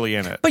barely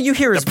in it. But you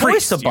hear his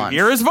voice a bunch.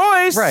 You hear his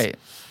voice. Right.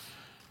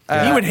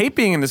 He would hate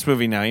being in this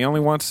movie now. He only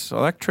wants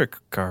electric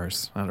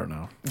cars. I don't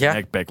know. Yeah.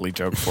 Ed Begley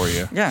joke for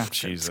you. Yeah.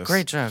 Jesus. It's a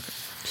great joke.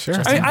 Sure.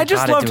 I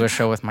just gotta loved do a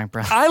show with my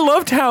brother. I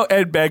loved how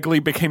Ed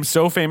Begley became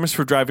so famous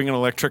for driving an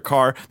electric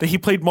car that he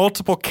played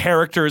multiple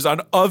characters on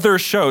other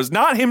shows,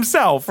 not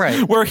himself,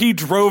 where he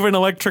drove an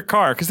electric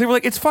car. Because they were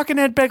like, it's fucking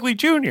Ed Begley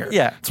Jr.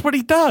 Yeah. It's what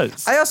he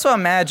does. I also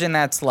imagine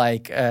that's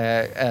like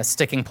a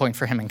sticking point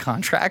for him in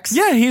contracts.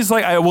 Yeah, he's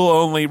like, I will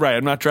only,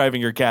 I'm not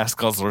driving your gas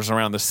guzzlers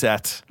around the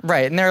set.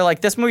 Right. And they're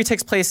like, this movie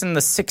takes place in the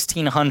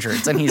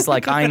 1600s. And he's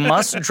like, I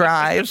must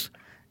drive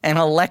an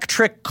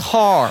electric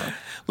car.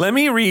 Let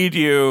me read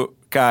you,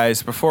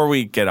 guys, before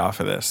we get off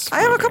of this.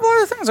 I have a couple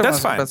other things. That's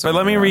fine. But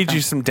let me read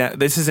you some.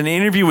 This is an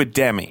interview with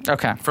Demi.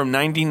 Okay. From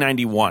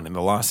 1991 in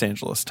the Los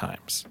Angeles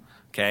Times.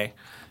 Okay.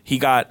 He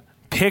got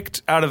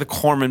picked out of the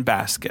Corman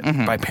basket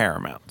by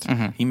Paramount.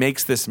 He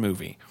makes this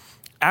movie.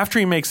 After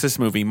he makes this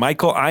movie,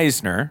 Michael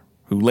Eisner,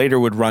 who later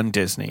would run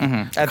Disney,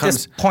 at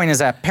this point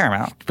is at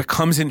Paramount,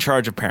 becomes in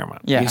charge of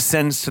Paramount. Yeah. He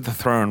ascends to the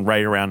throne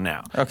right around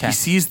now. Okay. He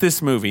sees this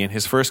movie, and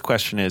his first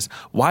question is,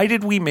 why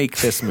did we make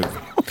this movie?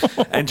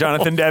 And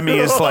Jonathan Demme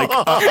is like,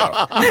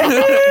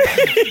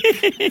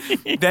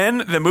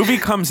 Then the movie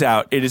comes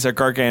out. It is a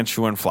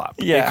gargantuan flop.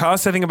 Yeah. It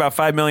cost, I think, about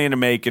 $5 million to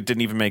make. It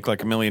didn't even make like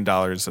 $1 million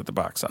at the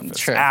box office.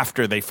 Sure.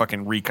 After they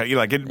fucking recut.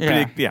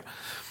 Yeah. Yeah.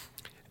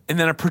 And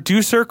then a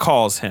producer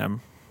calls him,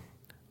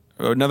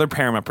 another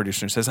Paramount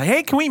producer, and says,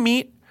 hey, can we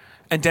meet?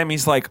 And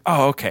Demi's like,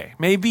 oh, okay.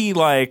 Maybe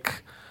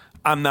like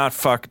I'm not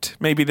fucked.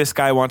 Maybe this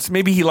guy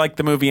maybe he liked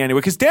the movie anyway.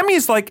 Because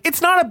Demi's like,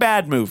 it's not a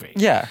bad movie.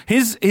 Yeah.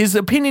 His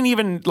opinion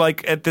even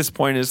like at this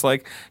point is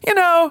like,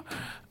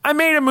 I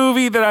made a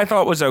movie that I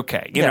thought was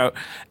okay, you know?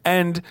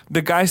 And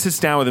the guy sits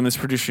down with him, this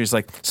producer, he's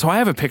like, so I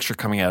have a picture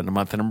coming out in a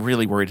month and I'm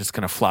really worried it's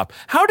going to flop.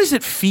 How does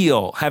it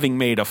feel having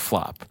made a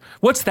flop?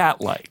 What's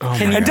that like?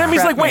 And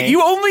Demi's like, wait,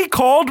 you only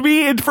called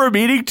me in for a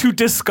meeting to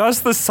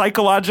discuss the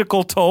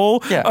psychological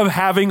toll of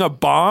having a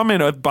bomb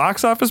and a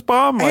box office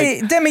bomb? Like,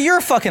 hey, Demi, you're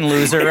a fucking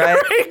loser, right?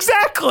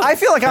 Exactly. I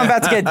feel like I'm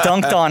about to get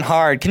dunked on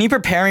hard. Can you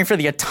prepare me for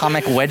the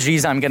atomic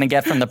wedgies I'm going to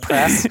get from the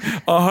press?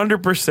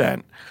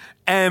 100%.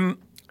 And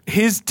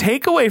his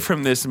takeaway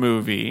from this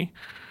movie,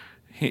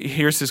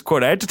 here's his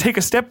quote. I had to take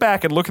a step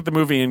back and look at the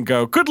movie and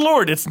go, good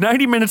Lord, it's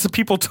 90 minutes of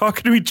people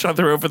talking to each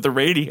other over the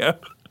radio.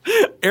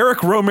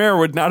 Eric Romer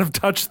would not have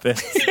touched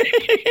this.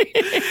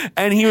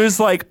 And he was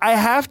like, I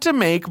have to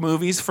make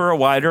movies for a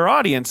wider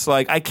audience.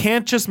 Like, I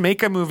can't just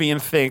make a movie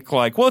and think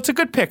like, well, it's a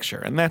good picture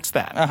and that's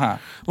that.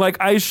 Like,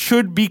 I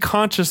should be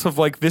conscious of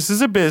like, this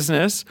is a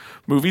business.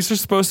 Movies are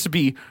supposed to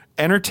be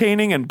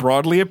entertaining and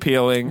broadly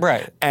appealing.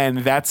 Right. And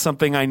that's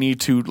something I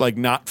need to like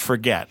not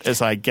forget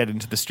as I get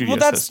into the studio Well,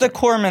 that's system. the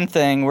Corman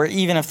thing, where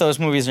even if those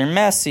movies are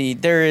messy,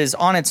 there is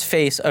on its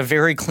face a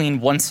very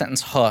clean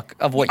one-sentence hook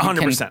of what you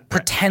 100%, can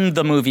pretend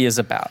the movie is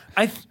about.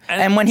 And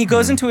and when he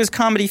goes into his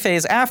comedy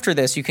phase after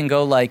this, you can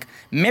go like,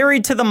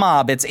 Married to the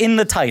Mob, it's in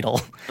the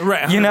title.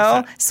 Right, You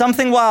know? 100%.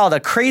 Something Wild, a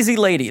crazy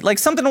lady. Like,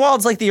 Something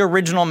Wild's like the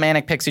original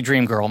Manic Pixie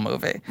Dream Girl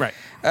movie. Right.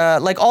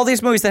 Like all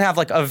these movies that have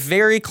like a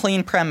very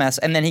clean premise,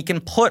 and then he can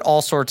put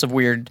all sorts of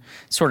weird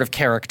sort of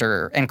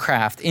character and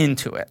craft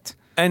into it.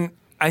 And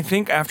I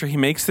think after he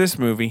makes this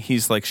movie,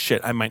 he's like,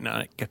 shit, I might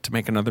not get to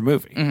make another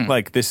movie.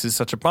 Like, this is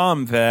such a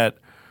bomb that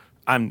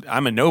I'm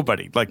a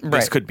nobody. Like,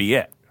 this could be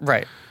it.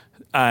 Right.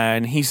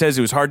 And he says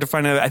it was hard to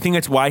find out. I think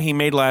that's why he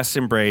made Last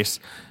Embrace,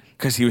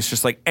 because he was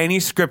just like, any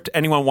script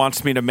anyone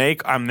wants me to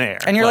make, I'm there.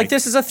 And you're like,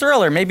 this is a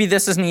thriller. Maybe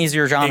this is an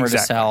easier genre to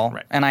Exactly, sell.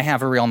 right. And I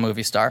have a real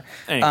movie star.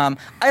 Anyway.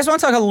 I just want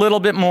to talk a little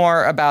bit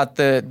more about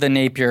the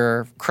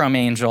Napier, Chrome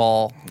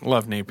Angel.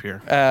 Love Napier.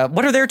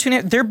 What are their two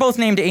names? They're both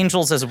named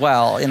Angels as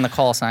well in the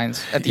call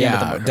signs at the end of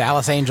the movie.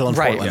 Dallas Angel and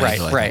Portland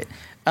Angel. Right.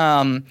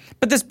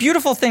 But this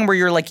beautiful thing where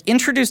you're like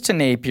introduced to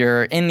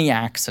Napier in the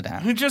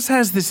accident. Who just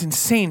has this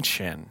insane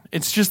chin.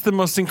 It's just the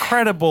most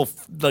incredible,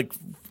 like,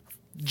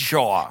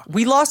 jaw.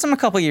 We lost him a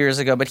couple years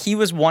ago, but he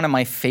was one of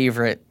my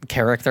favorite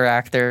character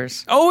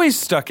actors. Always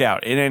stuck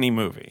out in any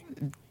movie.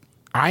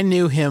 I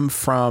knew him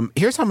from.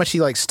 Here's how much he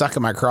like stuck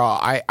in my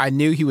craw. I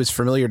knew he was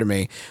familiar to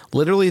me.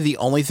 Literally, the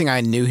only thing I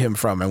knew him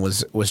from and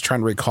was trying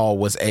to recall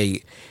was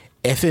a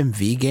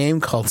FMV game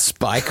called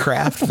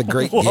Spycraft, the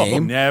great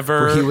game.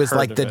 Never where he was heard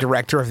like of the it.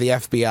 director of the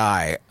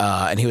FBI,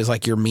 and he was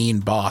like your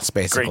mean boss,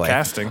 basically. Great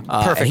casting.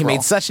 Perfect And he role.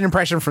 made such an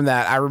impression from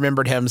that. I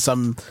remembered him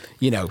some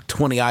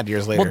 20 odd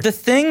years later. Well, the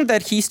thing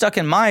that he stuck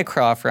in my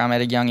craw from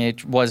at a young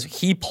age was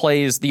he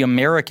plays the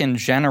American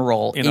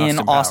general in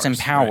Austin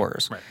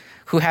Powers, Right.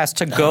 who has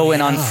to go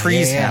and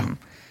unfreeze yeah. him.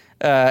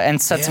 And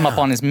sets him up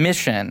on his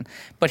mission.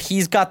 But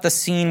he's got the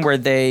scene where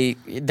they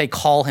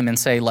call him and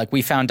say, like,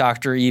 we found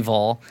Dr.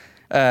 Evil.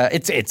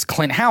 It's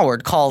Clint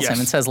Howard calls him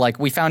and says, like,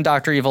 we found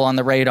Dr. Evil on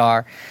the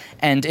radar.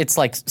 And it's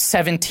like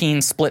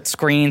 17 split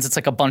screens. It's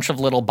like a bunch of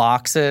little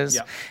boxes.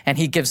 Yeah. And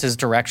he gives his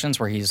directions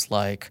where he's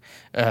like,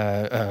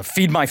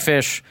 feed my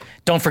fish.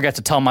 Don't forget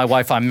to tell my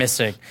wife I'm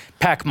missing.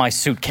 Pack my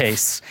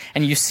suitcase.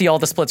 And you see all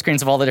the split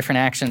screens of all the different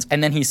actions.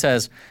 And then he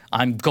says,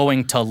 I'm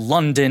going to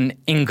London,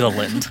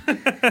 England.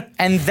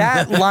 And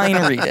that line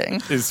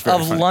reading Is very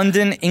of funny.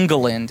 London,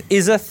 England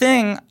is a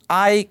thing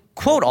I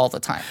quote all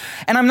the time.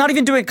 And I'm not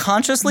even doing it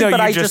consciously, No,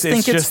 but you I just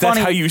think it's that's funny.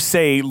 how you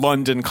say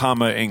London,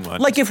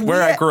 England. Like if where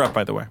we- I grew up,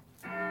 by the way.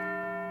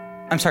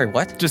 I'm sorry,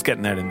 what? Just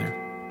getting that in there.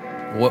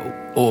 What?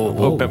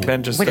 Oh,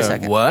 Ben just. Wait a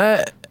second.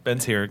 What?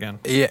 Ben's here again.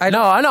 Yeah, I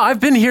know. I've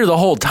been here the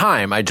whole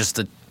time. I just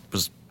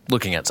was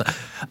looking at.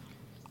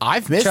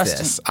 I've missed Justin.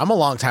 this. I'm a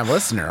long-time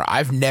listener.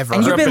 I've never.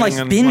 And you've been like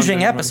Ripping in binging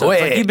London, episodes.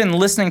 Wait, like you've been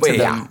listening to wait,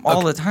 them yeah.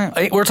 all the time.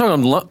 We're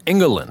talking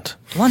England.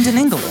 London,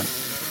 England.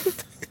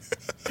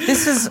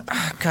 This is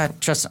God.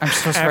 Just I'm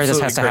so sorry this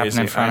has to happen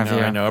in front of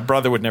you. I know. A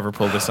brother would never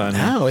pull this on you.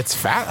 No,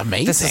 it's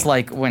amazing. This is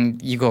like when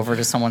you go over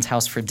to someone's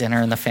house for dinner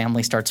and the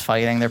family starts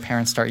fighting. Their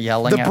parents start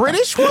yelling. the at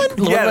British one.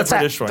 Yeah, the What's that?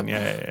 British one.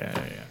 Yeah.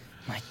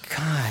 My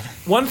God.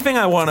 One thing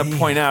I want to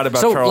point out about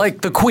So, Charles.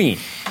 like the Queen.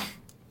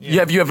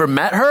 Have you ever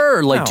met her?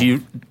 Or like, No. do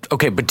you?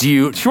 Okay, but do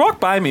you? She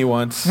walked by me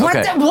once.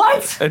 Okay.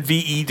 What? At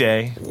VE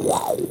Day,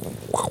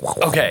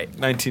 Okay,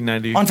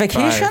 1990. On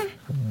vacation?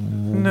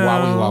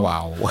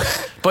 Wow.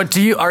 but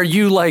do you? Are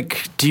you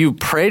like? Do you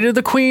pray to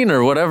the Queen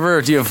or whatever?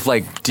 Or do you have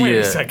like? Do Wait you?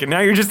 a second.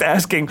 Now you're just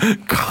asking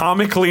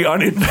comically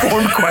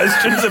uninformed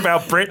questions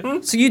about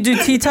Britain? So you do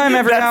tea time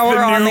every That's hour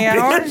the on new the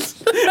hour?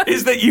 bit?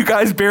 Is that you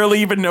guys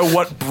barely even know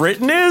what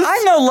Britain is?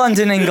 I know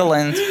London,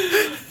 England.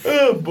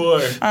 Oh,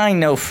 boy. I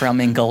know from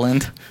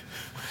England.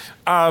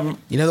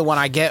 You know the one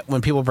I get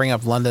when people bring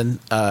up London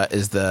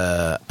is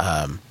the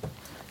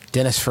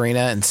Dennis Farina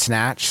and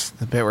Snatch,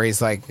 the bit where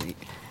he's like,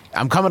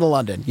 I'm coming to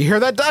London. You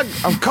hear that, Doug?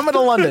 I'm coming to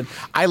London.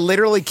 I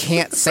literally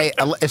can't say,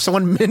 if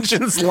someone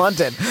mentions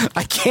London,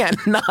 I can't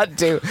not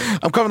do,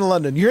 I'm coming to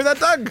London. You hear that,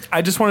 Doug?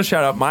 I just want to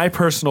shout out my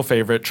personal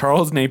favorite,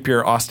 Charles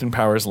Napier, Austin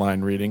Powers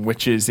line reading,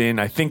 which is in,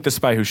 I think, The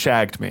Spy Who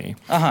Shagged Me.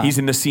 He's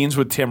in the scenes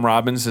with Tim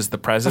Robbins as the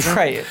president.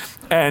 Right.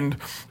 And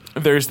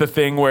there's the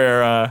thing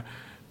where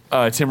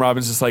Tim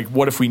Robbins is like,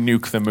 what if we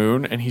nuke the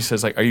moon? And he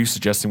says, like, are you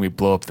suggesting we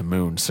blow up the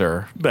moon,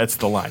 sir? That's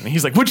the line. And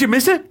he's like, would you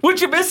miss it?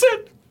 Would you miss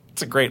it?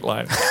 It's a great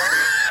line.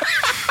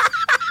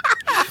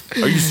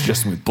 Are you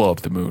suggesting we blow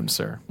up the moon,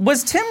 sir?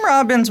 Was Tim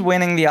Robbins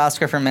winning the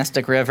Oscar for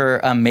Mystic River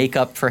a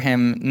makeup for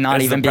him not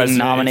As even the being president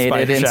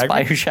nominated in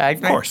Spy Who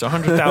Shagged Me? Of course,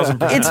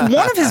 100,000%. It's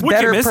one of his Would you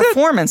better miss it?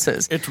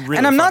 performances. It's really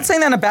and I'm not funny. saying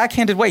that in a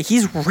backhanded way.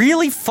 He's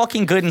really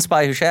fucking good in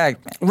Spy Who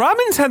Shagged Me.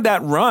 Robbins had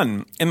that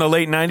run in the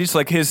late 90s,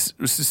 like his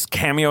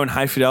cameo in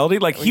High Fidelity.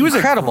 Like, he was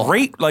Incredible. a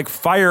great, like,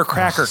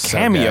 firecracker so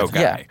cameo good.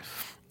 guy. Yeah.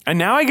 And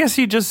now I guess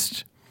he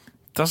just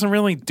doesn't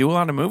really do a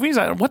lot of movies.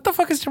 What the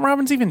fuck is Tim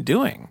Robbins even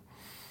doing?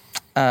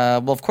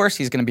 Well, of course,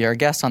 he's going to be our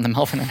guest on the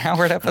Melvin and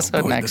Howard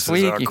episode boy, next this is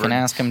week. You awkward. can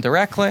ask him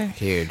directly.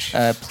 Huge.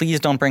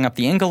 Please don't bring up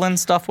the England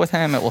stuff with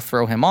him. It will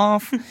throw him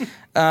off.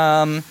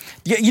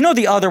 You know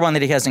the other one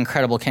that he has an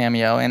incredible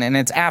cameo, and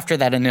it's after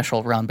that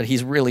initial run, but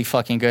he's really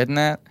fucking good in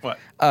that. What?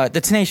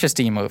 The Tenacious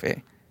D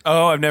movie.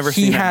 Oh, I've never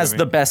seen He that has movie.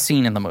 the best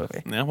scene in the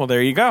movie. Yeah, well,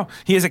 there you go.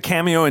 He has a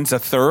cameo in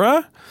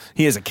Zathura.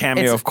 He has a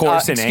cameo, of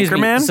course, in excuse me,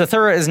 Anchorman.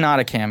 Zathura is not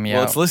a cameo.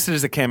 Well, it's listed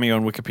as a cameo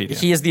in Wikipedia.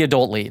 He is the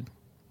adult lead.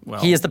 Well,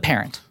 He is the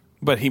parent.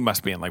 But he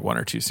must be in like one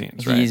or two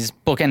scenes, right? He's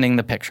bookending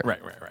the picture. Right.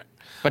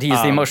 But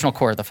he's the emotional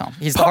core of the film.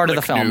 He's the heart of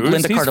the film. News.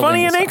 Linda He's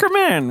funny in Cardellini style.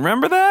 Anchorman.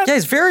 Remember that? Yeah,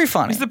 he's very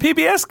funny. He's the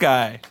PBS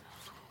guy.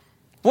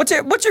 What's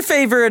your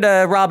favorite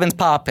Robbins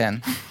pop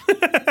in?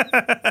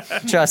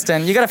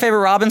 Justin, you got a favorite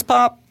Robbins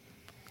pop?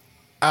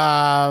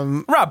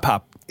 Rob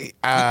Pop. You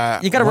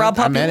got a Rob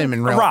pop? I met him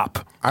in real.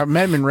 Rop. I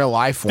met him in real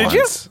life Did you?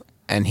 once.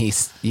 and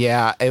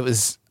it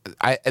was.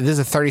 This is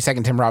a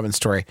 30-second Tim Robbins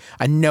story.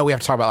 I know we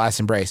have to talk about Last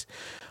Embrace.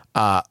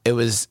 It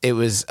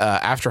was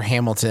after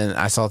Hamilton.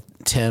 I saw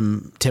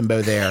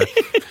Timbo there,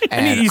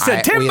 and he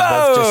said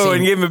Timbo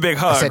and gave him a big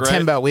hug. I said right?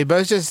 Timbo. We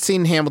both just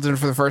seen Hamilton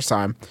for the first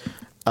time.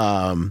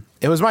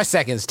 It was my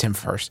second, it's Tim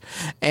first,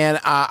 and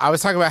I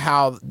was talking about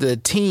how the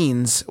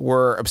teens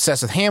were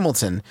obsessed with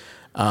Hamilton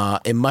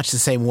in much the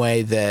same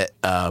way that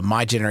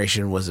my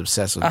generation was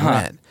obsessed with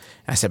Rent.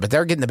 I said, but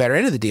they're getting the better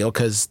end of the deal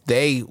because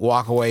they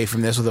walk away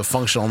from this with a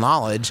functional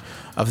knowledge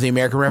of the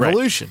American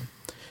Revolution. Right.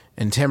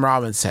 And Tim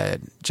Robbins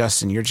said,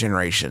 Justin, your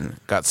generation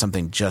got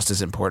something just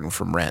as important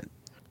from Rent.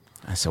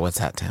 I said, what's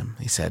that, Tim?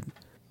 He said,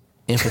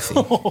 empathy.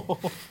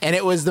 And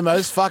it was the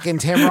most fucking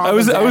Tim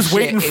Robbins. I was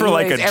waiting for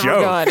like a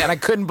joke. Done, and I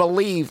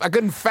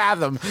couldn't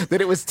fathom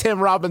that it was Tim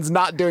Robbins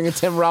not doing a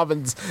Tim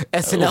Robbins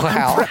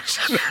SNL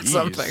impression or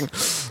something.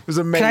 It was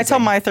amazing. Can I tell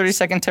my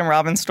 30-second Tim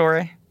Robbins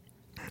story?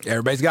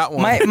 Everybody's got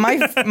one.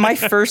 My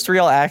first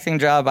real acting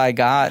job I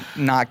got,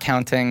 not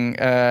counting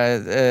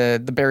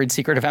The Buried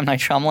Secret of M. Night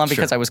Shyamalan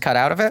because I was cut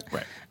out of it,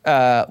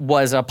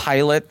 was a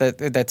pilot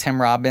that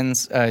Tim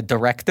Robbins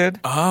directed.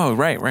 Oh,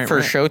 right. For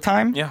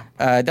Showtime. Yeah.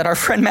 That our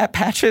friend Matt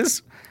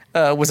Patches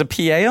was a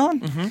PA on.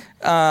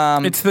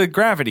 Mm-hmm. It's the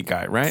Gravity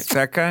guy, right?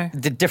 That guy?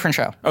 Different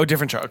show. Oh,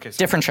 different show. Okay.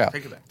 Different show.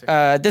 Take it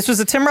back. This was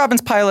a Tim Robbins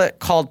pilot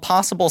called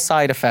Possible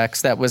Side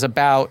Effects that was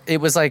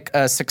it was like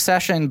a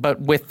Succession, but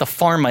with the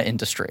pharma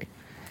industry.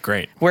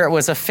 Great. Where it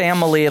was a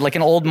family, like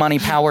an old money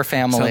power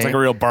family. Sounds like a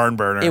real barn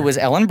burner. It was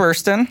Ellen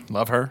Burstyn.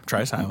 Love her.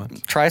 Try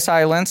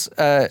Silence.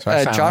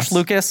 Josh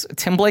Lucas,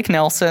 Tim Blake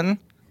Nelson.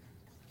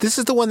 This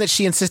is the one that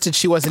she insisted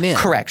she wasn't in.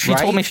 Correct. She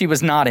told me she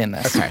was not in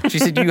this. Okay. She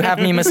said, you have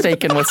me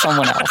mistaken with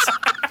someone else.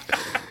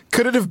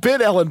 Could it have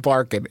been Ellen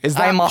Barkin? Is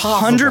that I'm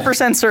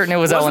 100% certain it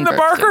was Ellen Barkin.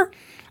 Wasn't it Barker?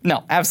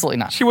 No, absolutely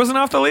not. She wasn't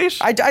off the leash?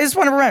 I just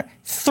want to remember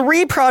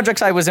 3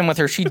 projects I was in with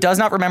her. She does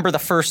not remember the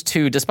first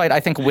 2, despite, I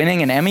think,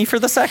 winning an Emmy for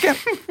the second.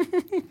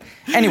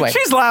 Anyway.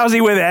 She's lousy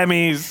with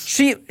Emmys.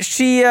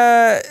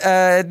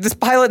 This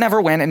pilot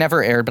never went. It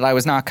never aired, but I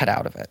was not cut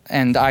out of it.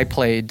 And I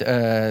played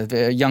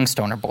the young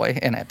stoner boy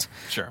in it.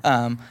 Sure.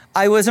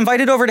 I was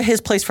invited over to his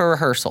place for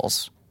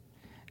rehearsals.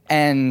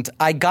 And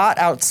I got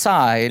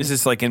outside. Is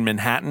this like in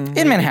Manhattan?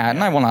 In Manhattan.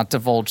 Yeah. I will not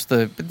divulge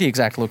the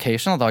exact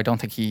location, although I don't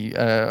think he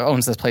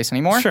owns this place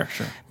anymore. Sure.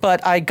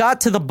 But I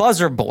got to the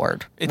buzzer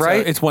board,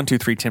 right? It's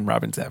 123 Tim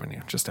Robbins Avenue,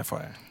 just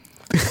FYI.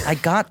 I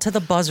got to the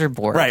buzzer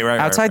board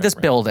outside this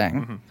building.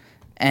 Mm-hmm.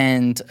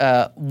 And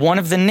one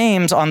of the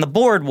names on the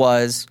board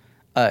was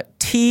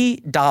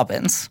T.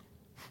 Dobbins.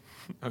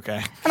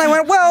 Okay. And I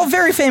went, well,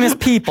 very famous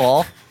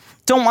people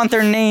don't want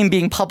their name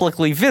being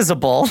publicly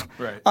visible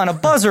on a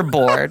buzzer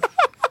board.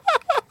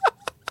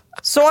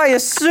 So I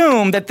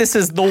assume that this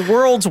is the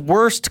world's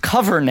worst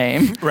cover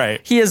name.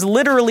 Right. He has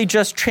literally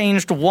just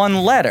changed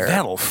one letter.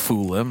 That'll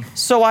fool him.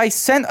 So I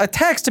sent a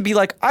text to be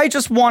like, I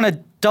just want to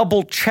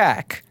double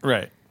check.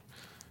 Right.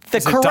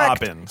 It's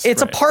Dobbins.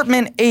 It's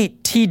apartment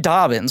 8 T.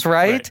 Dobbins,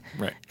 right?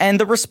 Right. And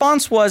the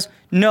response was,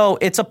 no,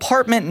 it's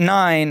apartment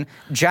 9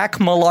 Jack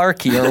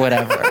Malarkey or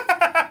whatever.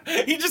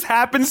 He just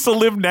happens to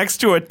live next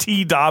to a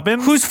T.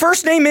 Dobbins? Whose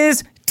first name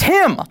is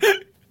Tim.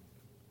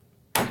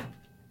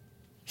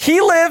 He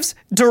lives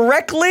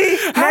directly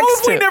next to... How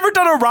have we never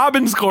done a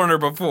Robbins Corner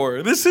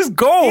before? This is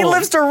gold. He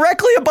lives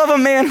directly above a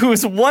man who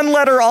is one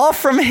letter off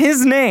from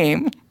his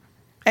name,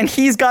 and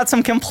he's got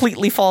some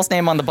completely false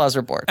name on the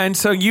buzzer board. And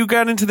so you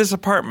got into this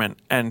apartment,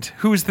 and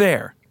who's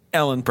there?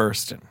 Ellen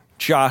Burstyn,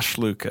 Josh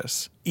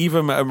Lucas,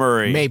 Eva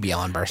Murray. Maybe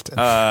Ellen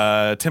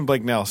Burstyn. Tim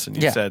Blake Nelson,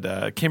 you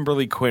said.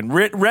 Kimberly Quinn.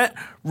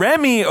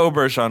 Remy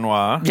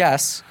Auberjonois.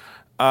 Yes.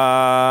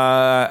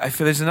 I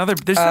feel there's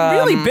some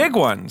really big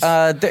ones.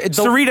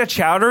 Sarita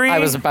Chowdhury. I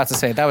was about to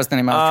say, that was the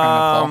name I was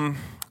trying to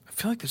call. I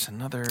feel like there's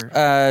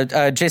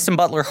another. Jason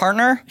Butler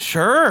Hartner.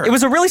 Sure. It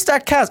was a really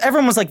stacked cast.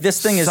 Everyone was like,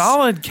 this thing is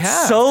solid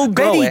cast. So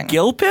going. Betty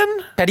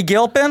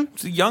Gilpin?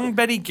 It's young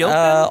Betty Gilpin?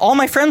 All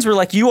my friends were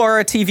like, you are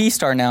a TV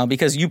star now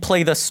because you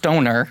play the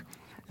stoner,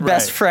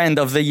 best friend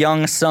of the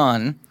young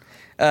son.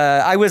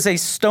 I was a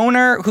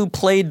stoner who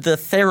played the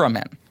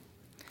theremin.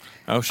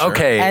 Oh, sure.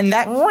 Okay. And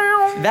that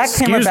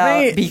came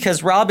about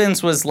because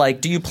Robbins was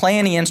like, do you play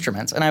any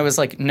instruments? And I was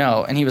like,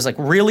 no. And he was like,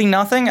 really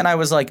nothing? And I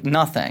was like,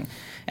 nothing.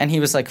 And he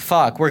was like,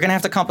 fuck, we're going to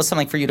have to come up with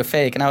something for you to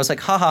fake. And I was like,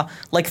 haha,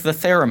 like the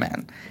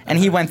theremin. And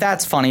he went,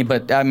 that's funny,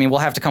 but I mean, we'll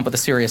have to come up with a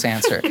serious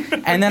answer.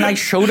 And then I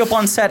showed up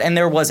on set and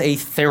there was a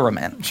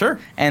theremin. Sure.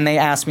 And they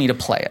asked me to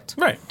play it.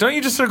 Right. Don't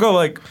you just sort of go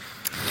like...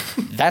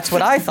 That's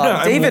what I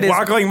thought. No, David I'm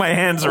waggling my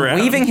hands around.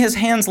 Waving his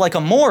hands like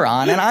a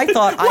moron. And I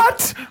thought...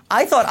 What?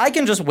 I thought I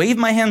can just wave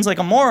my hands like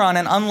a moron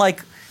and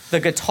unlike... the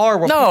guitar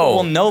where people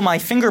will know my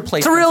finger placements.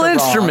 It's a real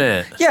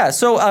instrument. Yeah,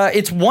 so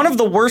it's one of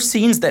the worst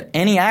scenes that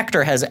any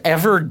actor has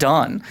ever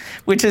done,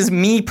 which is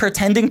me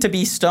pretending to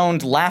be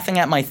stoned, laughing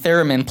at my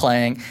theremin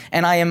playing,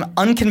 and I am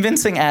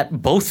unconvincing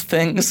at both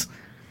things,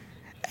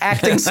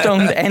 acting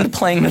stoned and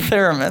playing the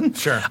theremin.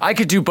 Sure. I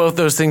could do both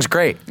those things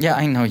great. Yeah,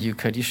 I know you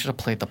could. You should have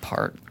played the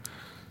part.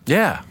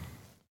 Yeah.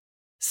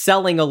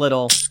 Selling a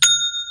little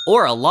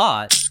or a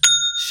lot.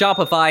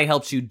 Shopify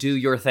helps you do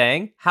your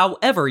thing,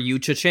 however you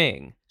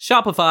cha-ching.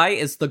 Shopify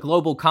is the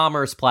global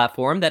commerce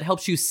platform that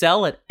helps you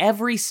sell at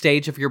every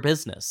stage of your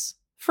business.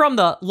 From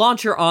the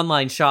launch your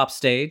online shop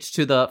stage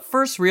to the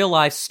first real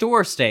life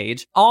store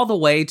stage, all the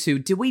way to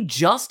did we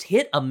just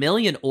hit 1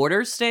 million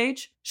orders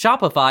stage?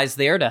 Shopify's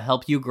there to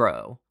help you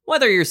grow.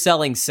 Whether you're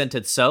selling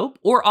scented soap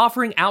or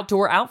offering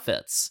outdoor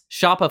outfits,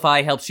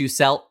 Shopify helps you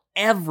sell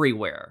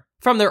everywhere.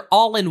 From their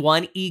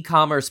all-in-one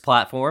e-commerce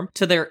platform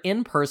to their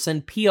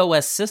in-person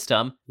POS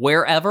system,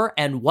 wherever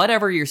and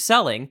whatever you're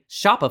selling,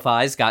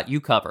 Shopify's got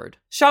you covered.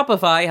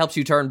 Shopify helps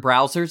you turn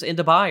browsers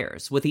into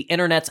buyers with the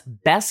internet's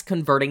best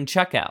converting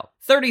checkout,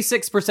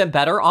 36%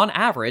 better on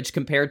average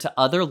compared to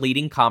other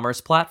leading commerce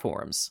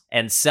platforms.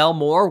 And sell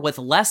more with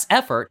less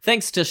effort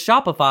thanks to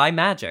Shopify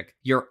Magic,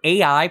 your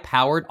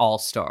AI-powered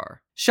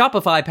all-star.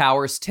 Shopify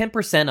powers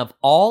 10% of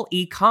all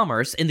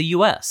e-commerce in the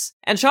US,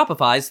 and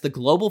Shopify's the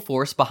global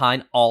force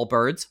behind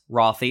Allbirds,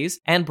 Rothy's,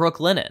 and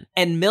Brooklinen,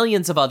 and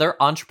millions of other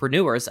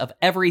entrepreneurs of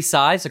every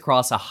size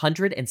across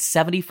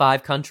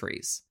 175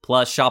 countries.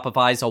 Plus,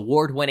 Shopify's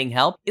award-winning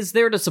help is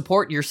there to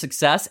support your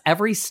success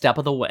every step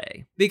of the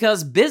way.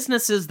 Because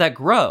businesses that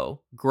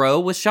grow, grow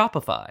with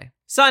Shopify.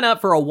 Sign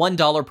up for a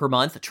 $1 per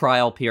month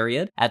trial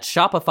period at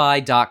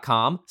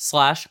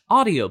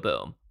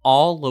shopify.com/audioboom,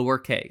 all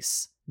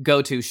lowercase.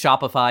 Go to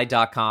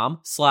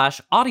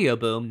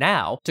shopify.com/audioboom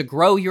now to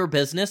grow your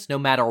business no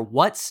matter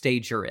what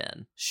stage you're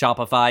in.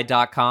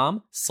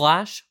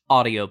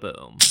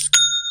 Shopify.com/audioboom.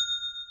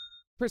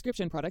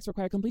 Prescription products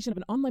require completion of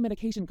an online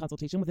medication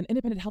consultation with an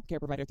independent healthcare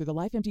provider through the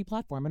LifeMD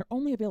platform and are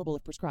only available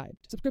if prescribed.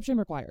 Subscription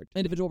required.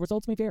 Individual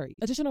results may vary.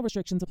 Additional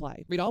restrictions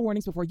apply. Read all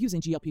warnings before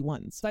using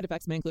GLP-1s. Side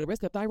effects may include a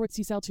risk of thyroid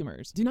C-cell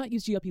tumors. Do not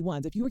use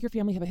GLP-1s if you or your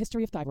family have a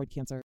history of thyroid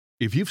cancer.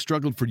 If you've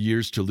struggled for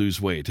years to lose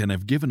weight and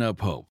have given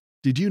up hope,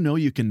 did you know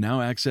you can now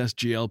access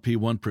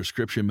GLP-1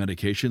 prescription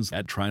medications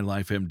at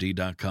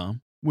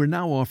TryLifeMD.com? We're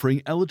now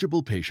offering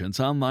eligible patients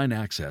online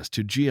access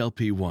to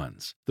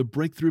GLP-1s, the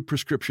breakthrough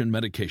prescription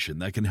medication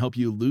that can help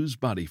you lose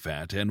body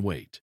fat and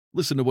weight.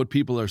 Listen to what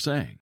people are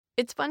saying.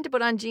 It's fun to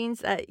put on jeans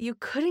that you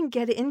couldn't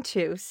get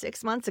into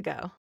 6 months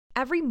ago.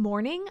 Every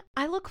morning,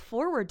 I look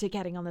forward to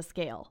getting on the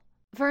scale.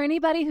 For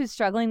anybody who's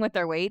struggling with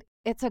their weight,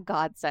 it's a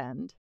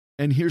godsend.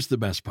 And here's the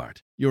best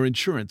part. Your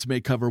insurance may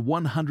cover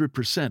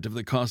 100% of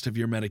the cost of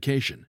your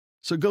medication.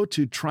 So go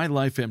to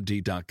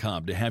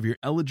TryLifeMD.com to have your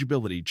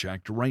eligibility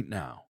checked right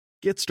now.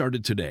 Get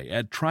started today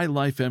at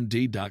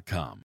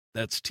TryLifeMD.com.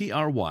 That's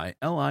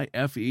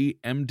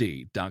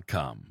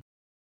TryLifeMD.com.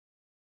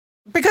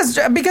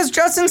 Because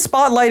Justin's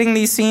spotlighting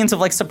these scenes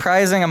of like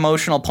surprising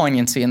emotional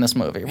poignancy in this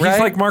movie, right? He's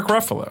like Mark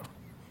Ruffalo.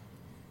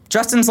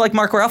 Justin's like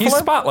Mark Ruffalo? He's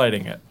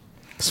spotlighting it.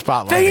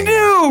 Spotlighting. They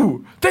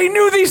knew! They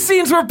knew these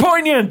scenes were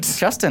poignant!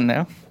 Justin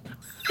knew.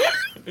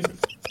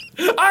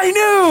 I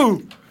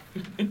knew!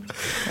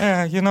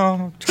 Yeah, you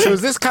know. So is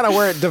this kind of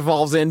where it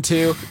devolves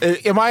into?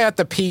 Am I at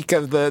the peak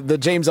of the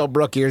James L.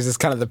 Brooke years? Is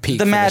kind of the peak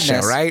The for madness.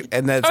 the show, right?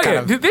 And then it's kind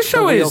of this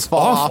show the wheels is fall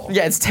awful. off.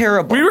 Yeah, it's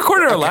terrible. We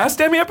recorded our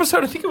last Emmy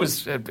episode. I think it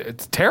was.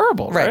 It's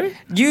terrible, right?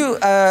 You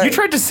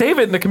tried to save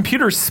it, and the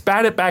computer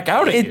spat it back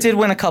out at you. It did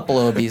win a couple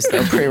Obies,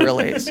 though,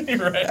 pre-release.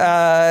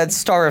 Right.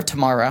 Star of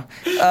Tomorrow.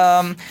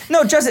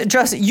 No,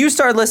 just you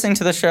started listening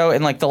to the show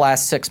in like the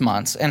last 6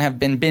 months and have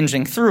been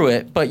binging through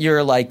it, but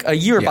you're like a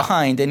year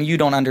behind, and you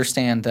don't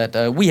understand that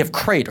we have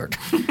cratered.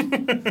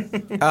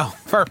 Oh,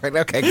 perfect.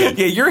 Okay, good.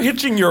 Yeah, you're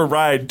hitching your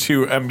ride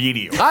to a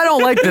medium. I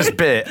don't like this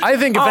bit. I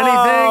think, if Oh,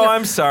 anything,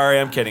 I'm sorry.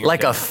 I'm kidding.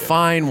 like a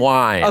fine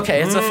wine.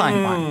 Okay, it's a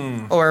fine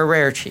wine or a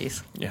rare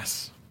cheese.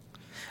 Yes.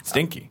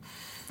 Stinky.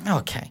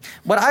 Okay.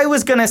 What I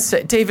was gonna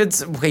say,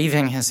 David's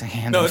waving his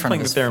hand No, in it's front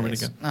playing of the his theremin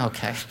face. again.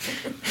 Okay.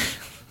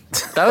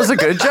 That was a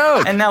good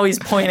joke. And now he's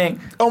pointing.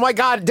 Oh my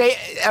God!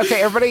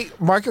 Okay, everybody,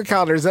 mark your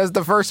calendars. That's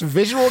the first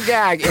visual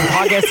gag in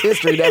podcast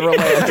history to ever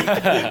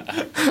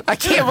land. I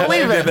can't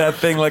believe Did it. that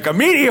thing like a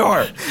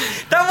meteor.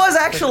 That was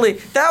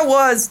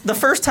the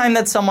first time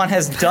that someone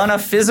has done a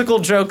physical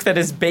joke that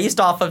is based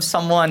off of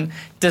someone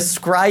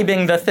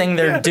describing the thing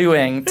they're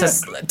doing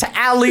to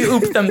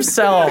alley-oop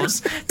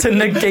themselves to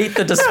negate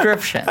the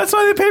description. That's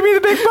why they pay me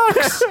the big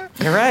bucks.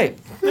 You're right.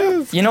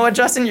 You know what,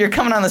 Justin? You're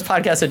coming on this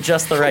podcast at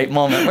just the right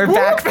moment. We're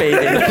back,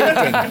 baby.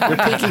 You're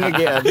peaking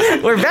again.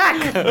 We're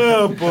back.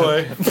 Oh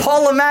boy.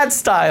 Paul Le Mad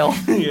style.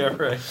 Yeah,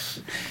 right.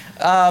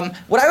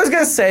 What I was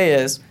going to say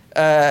is,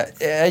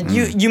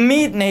 you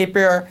meet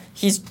Napier,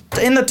 he's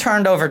in the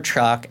turned over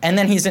truck, and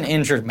then he's an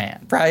injured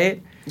man,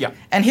 right? Yeah.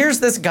 And here's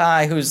this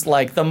guy who's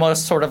like the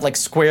most sort of like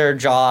square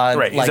jawed,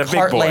 Right, he's like a big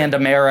Heartland boy.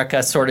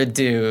 America sort of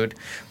dude,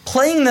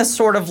 playing this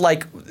sort of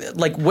like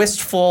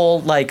wistful,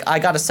 like I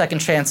got a second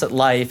chance at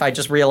life. I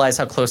just realized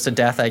how close to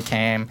death I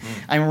came.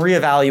 I'm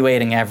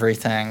reevaluating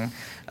everything.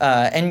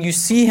 And you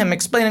see him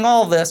explaining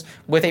all of this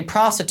with a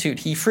prostitute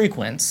he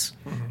frequents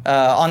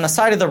on the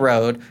side of the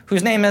road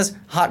whose name is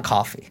Hot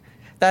Coffee.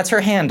 That's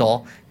her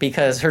handle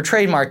because her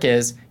trademark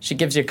is she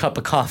gives you a cup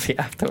of coffee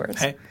afterwards.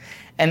 Hey.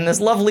 And this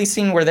lovely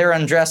scene where they're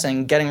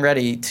undressing, getting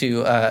ready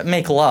to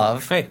make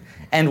love. Hey.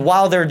 And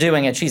while they're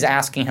doing it, she's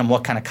asking him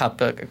what kind of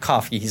cup of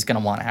coffee he's going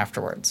to want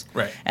afterwards.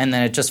 Right. And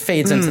then it just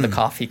fades into the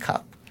coffee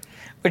cup,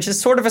 which is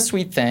sort of a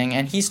sweet thing.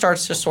 And he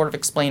starts just sort of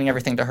explaining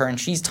everything to her. And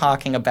she's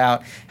talking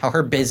about how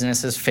her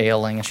business is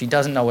failing and she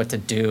doesn't know what to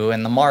do.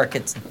 And the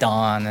market's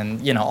done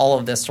and, all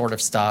of this sort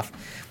of stuff.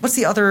 What's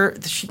the other?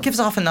 She gives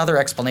off another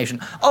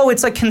explanation. Oh,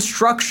 it's like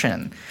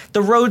construction.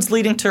 The roads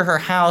leading to her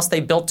house, they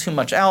built too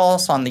much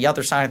else on the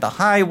other side of the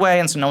highway.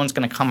 And so no one's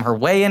going to come her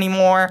way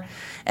anymore.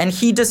 And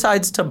he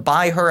decides to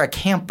buy her a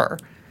camper.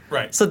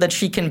 Right. So that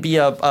she can be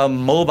a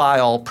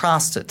mobile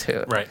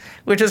prostitute. Right.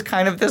 Which is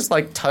kind of this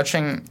like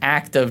touching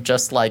act of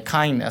just like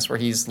kindness where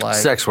he's like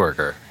Sex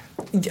worker.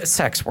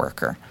 Sex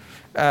worker.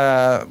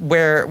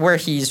 Where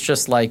he's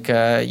just like,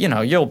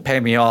 you'll pay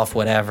me off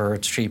whatever,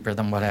 it's cheaper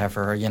than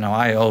whatever,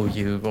 I owe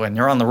you. When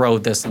you're on the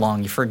road this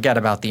long, you forget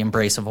about the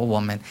embrace of a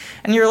woman.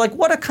 And you're like,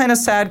 what a kind of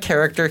sad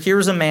character.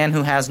 Here's a man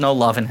who has no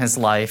love in his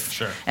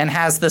life and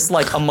has this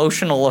like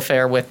emotional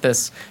affair with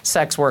this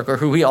sex worker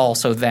who he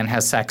also then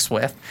has sex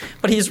with.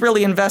 But he's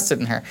really invested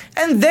in her.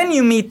 And then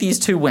you meet these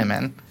two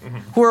women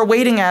who are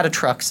waiting at a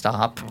truck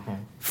stop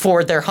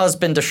for their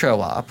husband to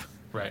show up.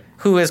 Right.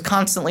 Who is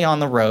constantly on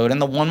the road,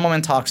 and the one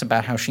woman talks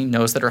about how she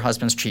knows that her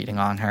husband's cheating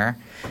on her,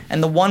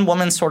 and the one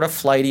woman's sort of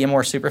flighty and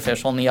more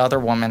superficial, and the other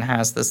woman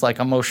has this like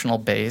emotional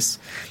base.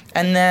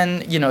 And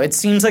then, it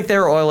seems like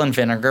they're oil and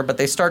vinegar, but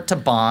they start to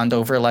bond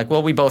over like,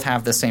 well, we both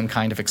have the same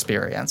kind of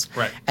experience.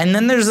 Right. And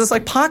then there's this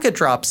like pocket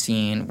drop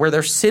scene where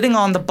they're sitting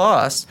on the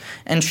bus,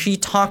 and she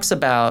talks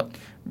about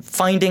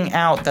finding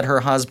out that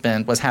her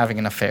husband was having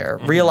an affair,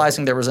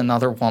 realizing there was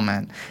another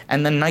woman,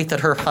 and the night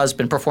that her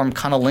husband performed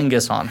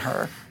cunnilingus on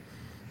her.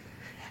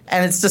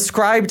 And it's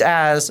described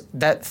as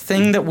that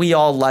thing that we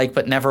all like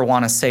but never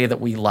want to say that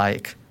we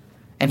like.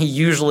 And he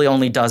usually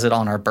only does it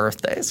on our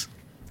birthdays.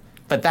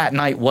 But that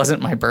night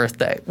wasn't my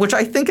birthday, which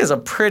I think is a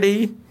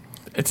pretty...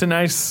 It's a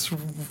nice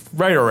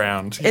right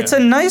around. It's a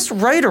nice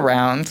right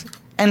around.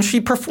 And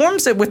she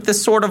performs it with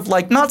this sort of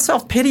like, not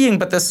self-pitying,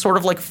 but this sort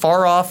of like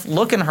far-off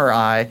look in her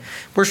eye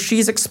where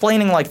she's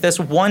explaining like this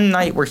one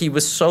night where he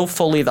was so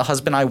fully the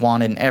husband I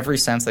wanted in every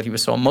sense, that he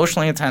was so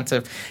emotionally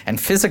attentive and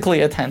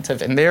physically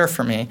attentive and there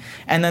for me.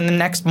 And then the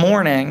next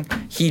morning,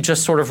 he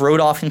just sort of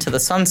rode off into the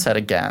sunset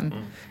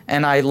again.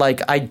 And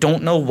I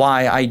don't know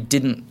why I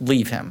didn't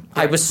leave him.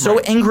 Right, I was so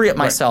angry at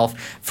myself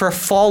for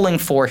falling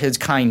for his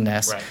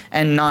kindness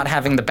and not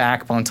having the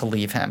backbone to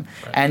leave him.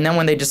 Right. And then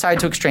when they decide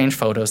to exchange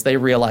photos, they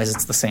realize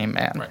it's the same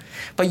man. Right.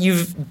 But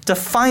you've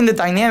defined the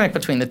dynamic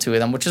between the two of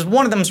them, which is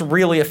one of them's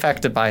really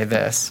affected by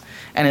this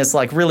and is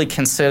like really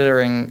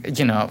considering,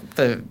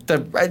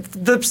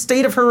 the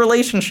state of her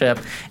relationship.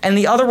 And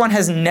the other one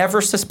has never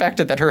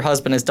suspected that her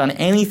husband has done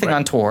anything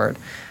untoward.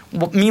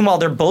 Meanwhile,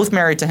 they're both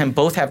married to him,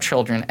 both have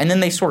children, and then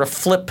they sort of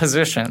flip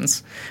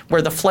positions where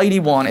the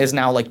flighty one is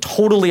now like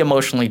totally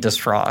emotionally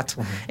distraught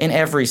in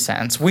every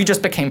sense. We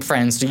just became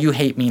friends. Do you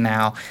hate me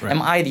now? Right.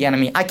 Am I the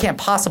enemy? I can't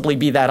possibly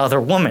be that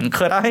other woman,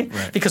 could I?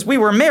 Right. Because we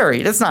were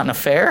married. It's not an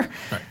affair.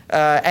 Right.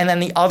 And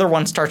then the other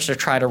one starts to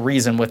try to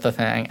reason with the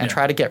thing and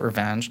try to get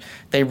revenge.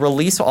 They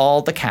release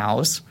all the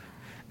cows.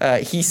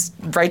 He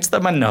writes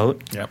them a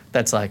note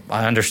that's like,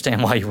 I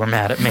understand why you were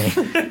mad at me.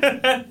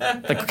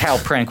 The cow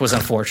prank was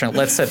unfortunate.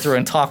 Let's sit through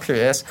and talk through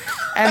this.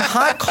 And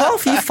Hot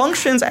Coffee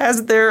functions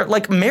as their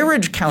like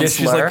marriage counselor.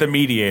 Yeah, she's like the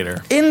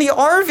mediator. In the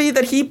RV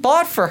that he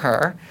bought for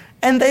her.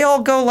 And they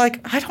all go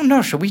like, I don't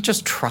know, should we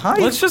just try?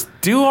 Let's just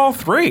do all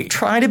three.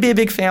 Try to be a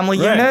big family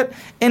unit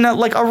in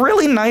a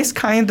really nice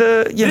kind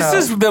of, This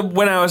is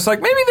when I was like,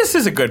 maybe this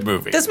is a good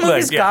movie. This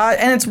movie's got,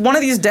 and it's one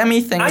of these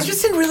demi things. I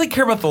just didn't really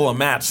care about the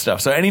Lamat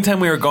stuff. So anytime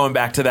we were going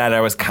back to that,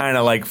 I was kind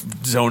of like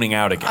zoning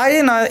out again. I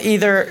didn't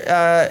either.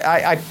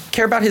 I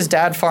care about his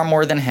dad far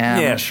more than him.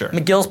 Yeah, sure.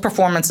 McGill's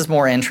performance is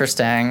more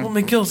interesting. Well,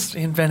 McGill's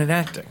invented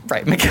acting.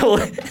 Right,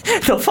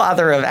 McGill, the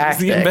father of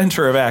acting. He's the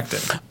inventor of acting.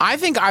 I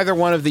think either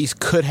one of these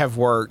could have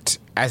worked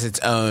as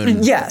its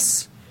own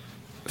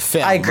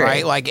film. I agree.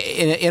 Right? Like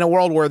in a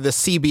world where the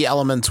CB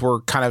elements were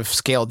kind of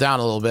scaled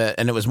down a little bit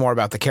and it was more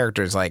about the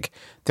characters, like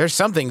there's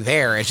something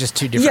there. It's just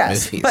two different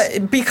movies.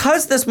 But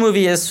because this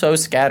movie is so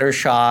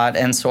scattershot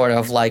and sort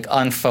of like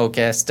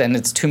unfocused and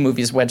it's two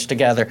movies wedged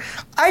together,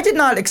 I did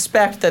not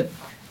expect that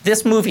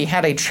this movie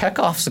had a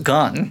Chekhov's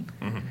gun.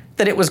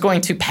 That it was going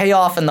to pay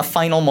off in the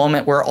final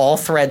moment where all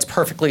threads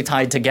perfectly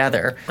tied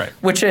together. Right.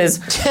 Which is,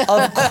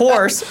 of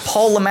course,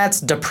 Paul Le Mat's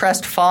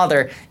depressed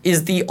father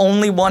is the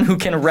only one who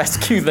can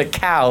rescue the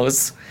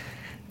cows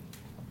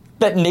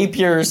that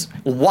Napier's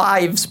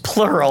wives,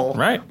 plural,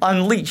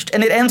 unleashed.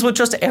 And it ends with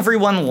just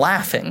everyone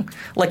laughing.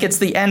 Like it's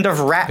the end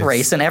of Rat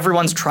Race and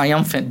everyone's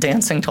triumphant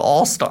dancing to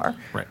All-Star.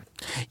 Right.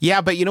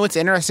 Yeah, but you know what's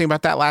interesting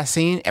about that last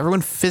scene?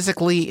 Everyone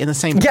physically in the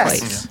same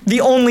place.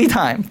 The only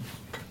time.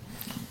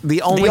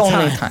 The only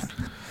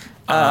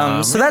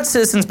time. So that's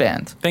Citizens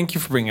Band. Thank you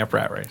for bringing up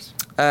Rat Race.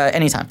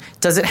 Anytime.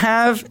 Does it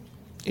have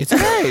It's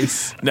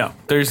nice. No,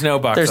 there's no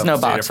box There's office no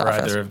data box for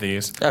office. either of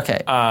these.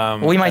 Okay. I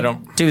We might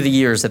don't- do the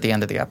years at the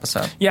end of the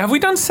episode. Yeah, have we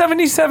done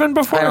 77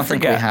 before? I don't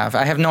think we forget. have.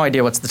 I have no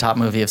idea what's the top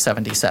movie of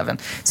 77.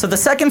 So the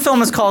second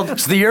film is called...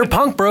 It's the year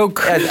punk broke.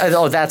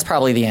 oh, that's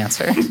probably the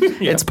answer.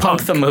 It's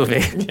Punk the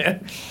movie.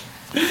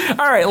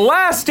 All right,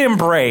 Last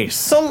Embrace.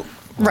 So,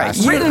 right.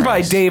 Written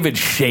by David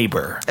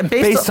Shaber.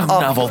 Based on the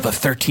off- novel The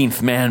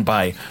 13th Man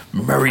by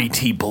Murray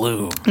T.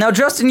 Bloom. Now,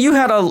 Justin, you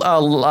had a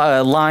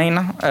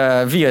line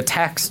via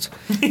text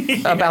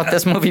about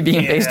this movie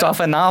being based off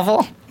a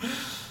novel.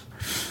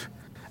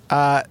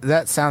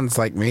 That sounds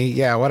like me.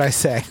 Yeah, what'd I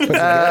say?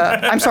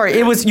 I'm sorry.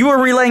 It was you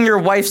were relaying your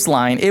wife's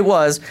line. It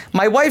was,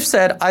 my wife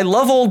said, I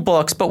love old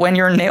books, but when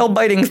your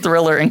nail-biting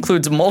thriller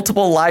includes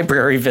multiple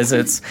library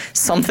visits,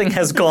 something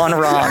has gone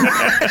wrong.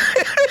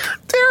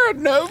 There are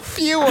no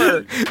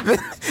fewer.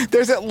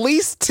 There's at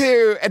least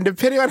 2, and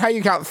depending on how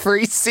you count,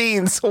 3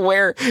 scenes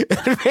where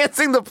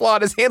advancing the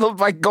plot is handled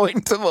by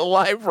going to the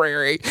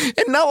library,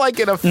 and not like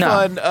in a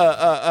fun,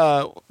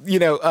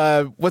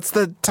 what's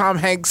the Tom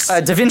Hanks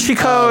Da Vinci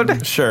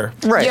Code. Sure.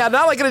 Right. Yeah,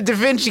 not like in a Da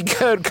Vinci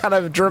Code kind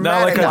of Not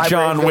dramatic. like a library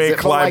John visit, Wick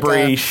but like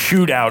library a-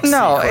 shootout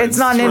No, sequence. it's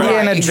not an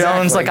Indiana Right,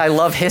 Jones, exactly. like I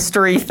love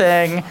history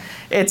thing.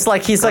 It's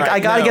like he's like, Right, I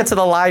gotta no. get to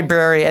the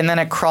library, and then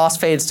it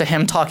crossfades to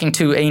him talking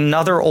to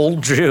another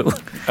old Jew.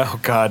 Oh,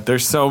 God,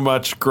 there's so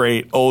much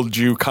great old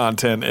Jew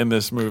content in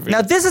this movie.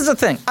 Now, this is the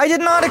thing. I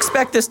did not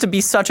expect this to be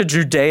such a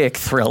Judaic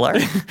thriller.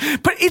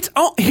 But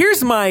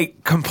here's my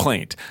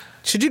complaint.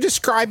 Should you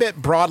describe it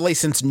broadly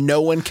since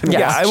no one can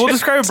Yeah, watch I will it?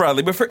 describe it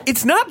broadly, but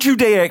it's not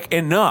Judaic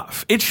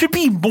enough. It should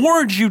be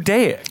more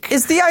Judaic.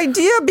 Is the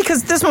idea,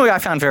 because this movie I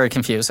found very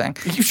confusing.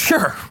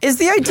 Sure. Is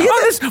the idea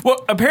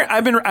that...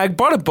 Apparently, I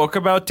bought a book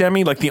about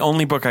Demi, like the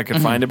only book I could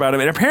find about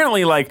him, and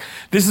apparently, like,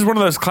 this is one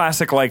of those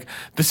classic, like,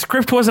 the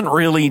script wasn't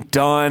really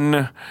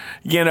done,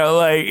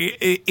 like,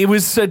 it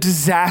was a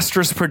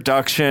disastrous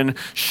production.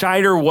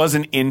 Scheider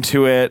wasn't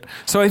into it,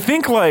 so I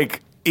think,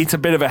 like, it's a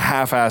bit of a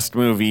half-assed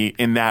movie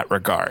in that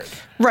regard.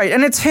 Right,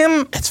 and it's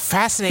him... It's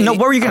fascinating. No,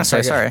 what were you going to say?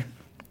 go ahead. Sorry.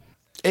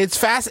 It's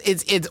fast.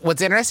 It's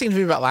what's interesting to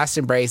me about Last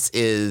Embrace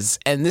is,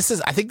 and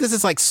I think this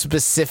is like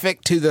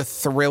specific to the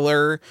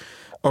thriller,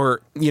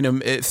 or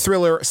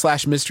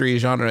thriller/mystery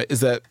genre,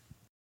 is that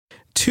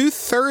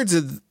 2/3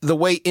 of the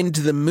way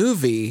into the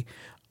movie,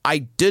 I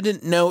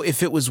didn't know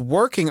if it was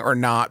working or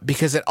not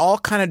because it all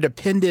kind of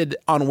depended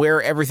on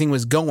where everything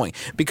was going.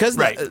 Because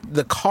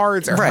the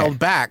cards are held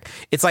back,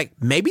 it's like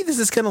maybe this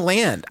is going to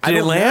land. I Did it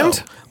don't land?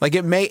 know. Like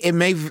it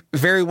may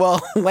very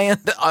well land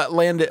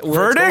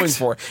where it's going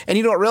for, and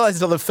you don't realize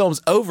until the film's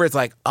over. It's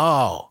like,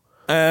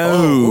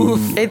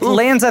 It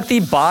lands at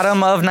the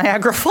bottom of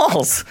Niagara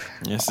Falls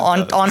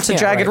onto Yeah,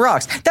 Jagged right.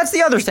 Rocks. That's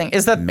the other thing,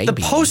 is that the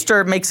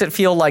poster makes it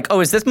feel like,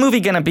 is this movie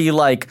going to be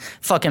like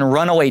fucking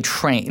Runaway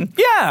Train?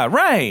 Yeah,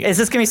 right. Is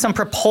this going to be some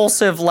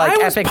propulsive, like,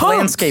 I was epic pumped.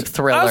 landscape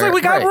thriller? I was like,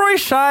 we got Right. Roy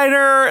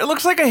Scheider. It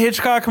looks like a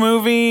Hitchcock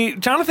movie.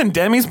 Jonathan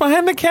Demme's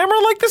behind the camera.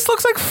 Like, this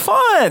looks like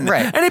fun.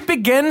 Right. And it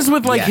begins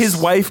with, like, Yes. his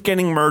wife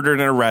getting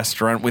murdered in a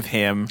restaurant with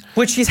him.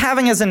 Which he's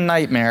having as a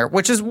nightmare,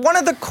 which is one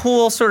of the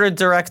cool sort of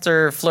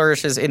director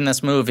flourishes in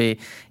this movie,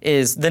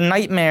 is the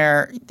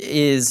nightmare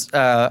is...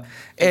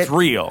 It's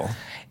real.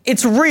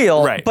 It's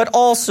real, Right. but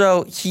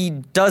also he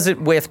does it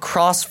with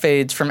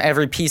crossfades from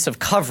every piece of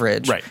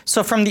coverage. Right.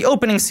 So from the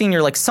opening scene,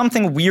 you're like,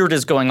 something weird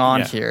is going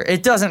on here.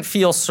 It doesn't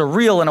feel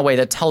surreal in a way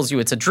that tells you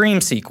it's a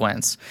dream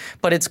sequence,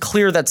 but it's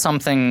clear that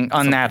something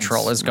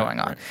unnatural is going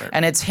on. right.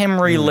 And it's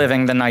him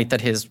reliving the night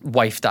that his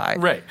wife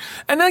died. Right.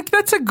 And, like,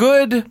 that's a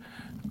good...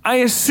 I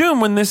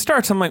assume when this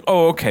starts, I'm like,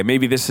 oh, okay,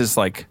 maybe this is,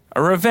 like,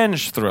 a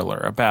revenge thriller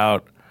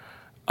about...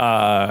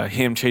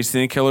 him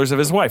chasing the killers of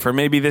his wife, or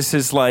maybe this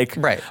is like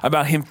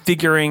about him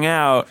figuring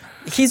out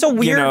He's a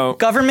weird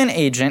government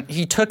agent.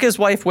 He took his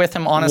wife with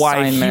him on why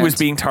assignment. he was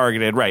being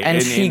targeted, right?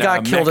 And she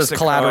got killed as Mexico,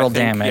 collateral I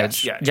think.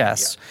 damage.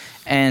 Yes.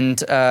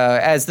 And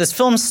as this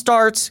film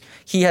starts,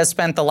 he has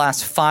spent the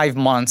last 5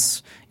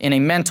 months in a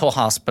mental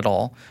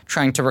hospital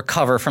trying to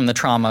recover from the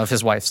trauma of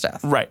his wife's death.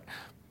 Right.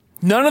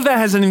 None of that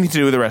has anything to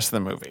do with the rest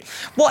of the movie.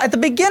 Well, at the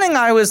beginning,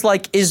 I was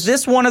like, is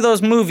this one of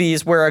those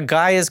movies where a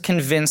guy is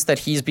convinced that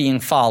he's being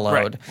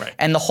followed, Right.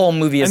 and the whole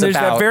movie is And there's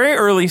about... that very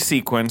early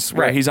sequence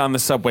where Right. he's on the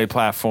subway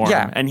platform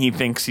Yeah. and he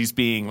thinks he's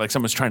being, like,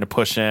 someone's trying to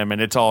push him and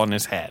it's all in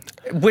his head.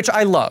 Which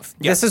I love.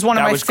 Yeah, This is one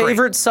of that my was great.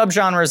 favorite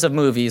subgenres of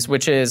movies,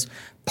 which is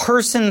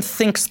person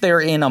thinks they're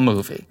in a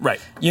movie. Right.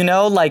 You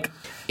know, like...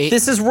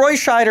 this is Roy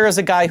Scheider as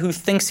a guy who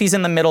thinks he's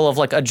in the middle of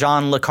like a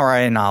John le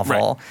Carre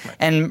novel,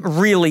 and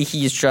really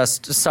he's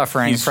just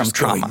suffering He's from just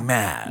trauma. going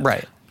mad.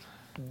 Right.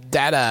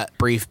 That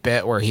brief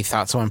bit where he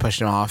thought someone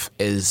pushed him off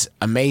is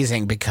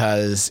amazing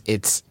because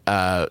it's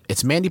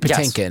Mandy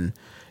Patinkin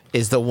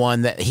is the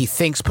one that he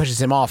thinks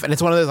pushes him off. And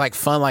it's one of those like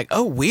fun, like,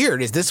 oh,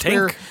 weird. Is this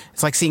where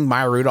it's like seeing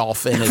Maya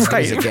Rudolph in his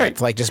music again.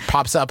 Like just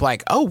pops up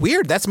like, oh,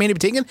 weird. That's Mandy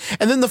Patinkin.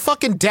 And then the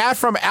fucking dad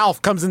from Alf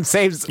comes and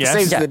saves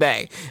the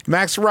day.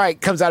 Max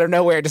Wright comes out of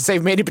nowhere to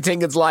save Mandy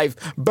Patinkin's life.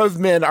 Both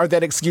men are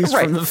then excused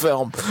from the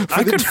film.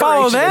 I could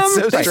follow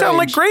them. They sound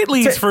like great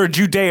leads for a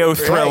Judeo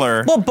thriller.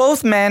 Right. Well,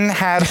 both men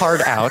had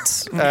hard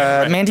outs.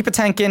 Mandy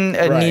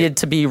Patinkin needed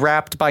to be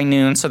wrapped by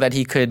noon so that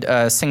he could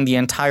sing the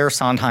entire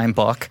Sondheim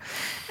book.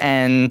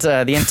 And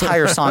the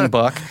entire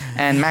songbook,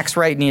 and Max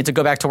Wright needed to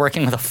go back to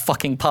working with a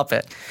fucking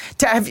puppet.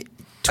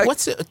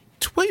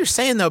 What you're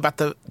saying though about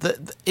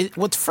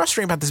what's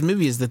frustrating about this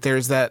movie is that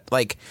there's that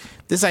like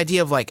this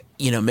idea of like,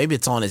 you know, maybe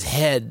it's on his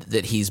head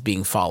that he's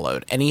being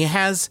followed, and he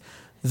has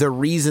the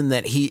reason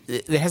that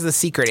it has the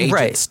secret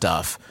agent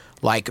stuff.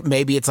 Like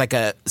maybe it's like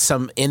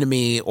some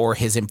enemy or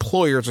his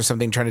employers or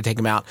something trying to take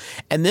him out.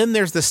 And then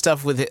there's the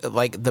stuff with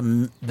like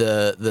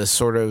the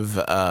sort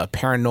of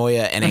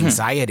paranoia and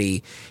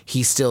anxiety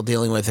he's still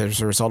dealing with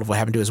as a result of what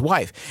happened to his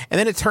wife. And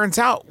then it turns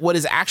out what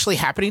is actually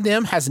happening to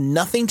him has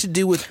nothing to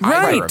do with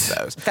either of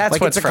those. That's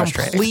like what's it's a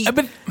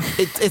frustrating.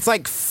 it's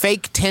like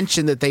fake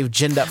tension that they've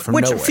ginned up from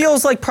nowhere. Which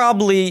feels like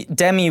probably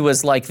Demi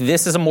was like,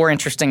 this is a more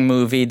interesting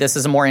movie. This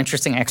is a more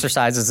interesting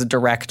exercise as a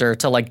director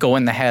to like go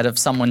in the head of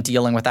someone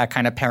dealing with that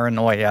kind of paranoia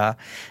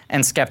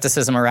and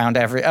skepticism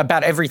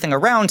about everything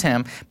around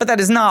him. But that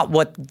is not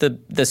what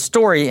the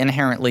story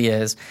inherently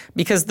is,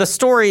 because the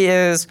story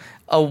is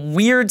a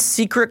weird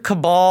secret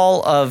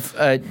cabal of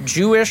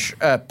Jewish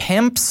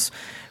pimps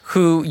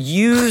who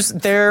use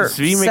their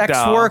sex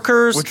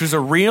workers, which was a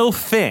real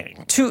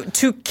thing,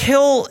 to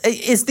kill.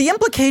 Is the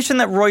implication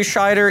that Roy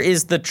Scheider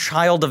is the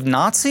child of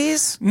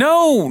Nazis?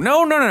 No.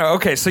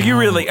 Okay, so you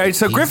really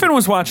so Griffin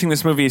was watching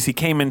this movie as he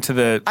came into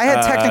the. I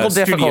had technical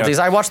difficulties.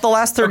 Studio. I watched the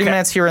last 30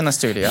 minutes here in the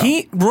studio.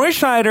 Roy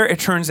Scheider, it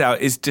turns out,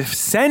 is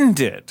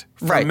descended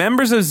from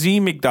members of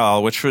Z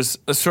Migdal, which was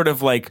a sort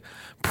of like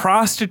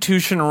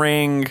prostitution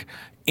ring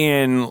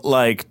in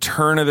like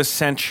turn of the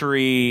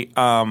century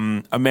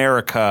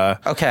America.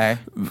 Okay.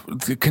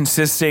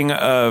 Consisting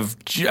of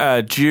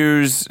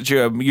Jews,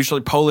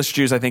 usually Polish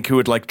Jews, I think, who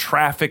would like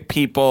traffic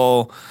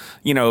people,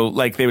 you know,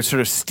 like they would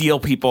sort of steal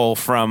people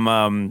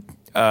from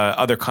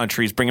other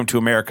countries, bring them to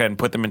America and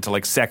put them into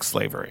like sex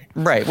slavery.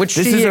 Right. Which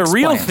this is a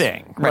real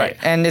thing. Right.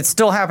 And it's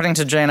still happening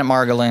to Janet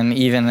Margolin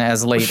even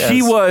as late as...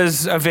 She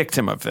was a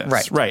victim of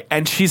this. Right.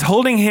 And she's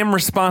holding him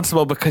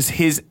responsible because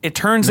it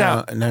turns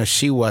out... No,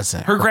 she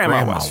wasn't. Her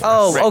grandma was.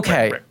 Oh,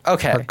 okay.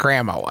 Okay. Her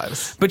grandma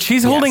was. But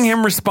she's holding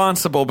him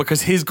responsible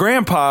because his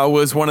grandpa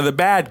was one of the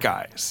bad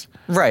guys.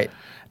 Right.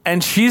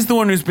 And she's the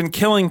one who's been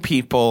killing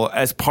people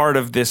as part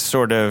of this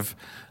sort of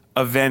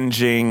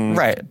avenging...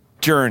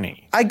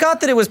 journey. I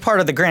got that it was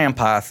part of the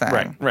grandpa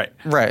thing.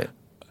 Right.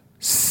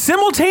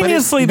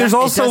 Simultaneously, there's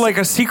also like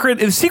the secret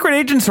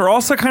agents are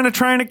also kind of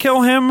trying to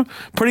kill him,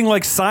 putting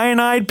like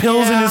cyanide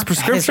pills in his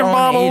prescription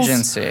bottles.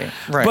 Agency.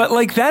 Right. But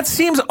like that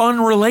seems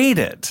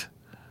unrelated.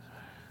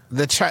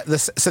 So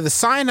the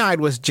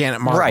cyanide was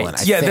Janet Margolin. Right. I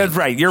think. That's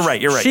right. You're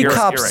right. She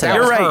cups it.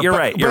 You're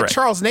right. But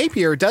Charles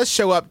Napier does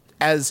show up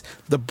as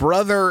the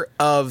brother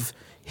of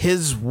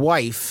his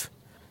wife.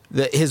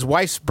 His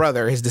wife's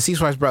brother, his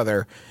deceased wife's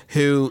brother,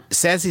 who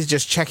says he's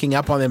just checking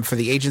up on them for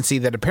the agency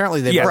that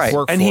apparently they both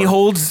work for. And he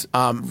holds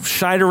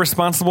Scheider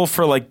responsible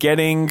for like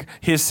getting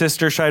his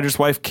sister, Scheider's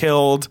wife,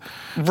 killed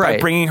by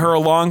bringing her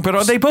along.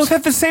 But they both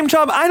have the same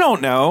job? I don't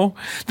know.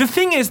 The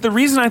thing is, the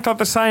reason I thought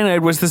the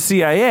cyanide was the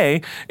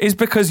CIA is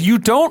because you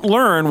don't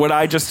learn what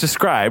I just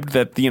described,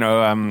 that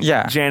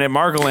Janet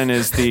Margolin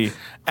is the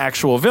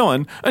actual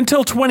villain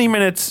until 20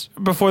 minutes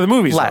before the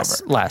movie's over.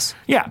 Less.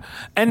 Yeah.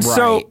 And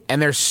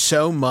and there's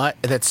so much,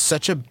 that's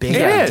such a big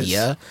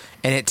idea,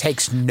 and it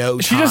takes no time.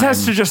 She just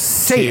has to just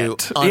say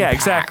it. Unpack. Yeah,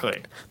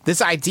 exactly.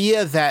 This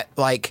idea that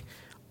like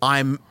I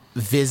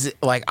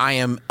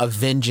am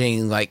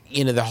avenging like,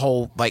 you know, the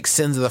whole like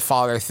sins of the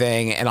father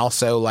thing, and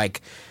also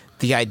like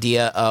the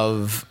idea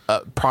of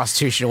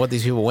prostitution and what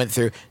these people went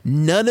through.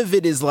 None of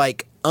it is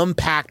like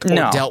unpacked or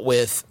dealt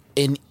with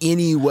in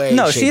any way.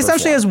 No, she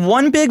essentially has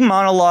one big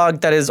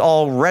monologue that is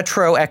all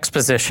retro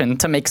exposition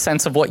to make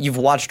sense of what you've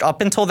watched up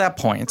until that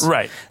point.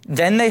 Right.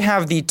 Then they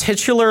have the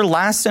titular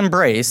last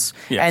embrace,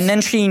 and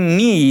then she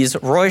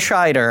knees Roy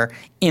Scheider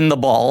in the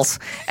balls,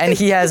 and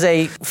he has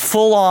a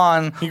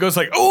full-on... He goes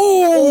like,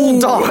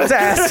 ooh! Dog's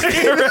ass.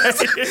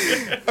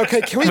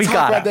 Okay, can we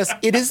talk about this?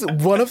 It is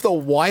one of the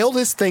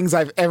wildest things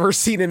I've ever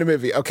seen in a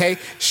movie, okay?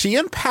 She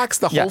unpacks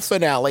the whole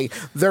finale.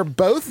 They're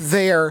both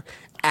there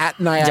at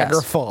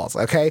Niagara Falls,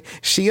 okay?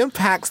 She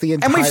unpacks the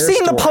entire And we've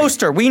seen the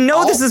poster. We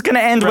know this is going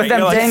to end with them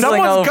dangling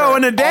someone's over.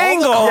 Going to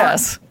dangle.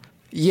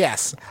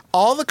 Yes.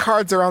 All the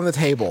cards are on the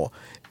table.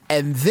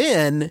 And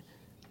then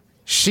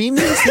She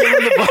meets him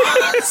in the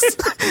bus.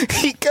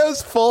 He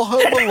goes full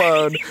Home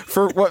Alone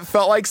for what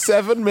felt like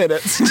 7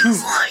 minutes,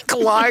 just like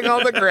lying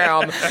on the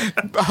ground,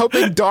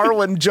 hoping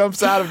Darwin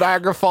jumps out of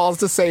Niagara Falls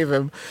to save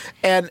him.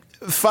 And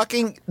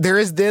fucking, there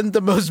is then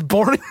the most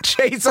boring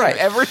chase I've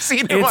ever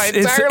seen in my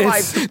entire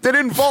life that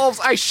involves,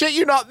 I shit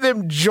you not,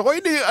 them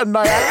joining a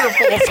Niagara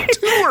Falls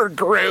tour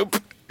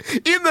group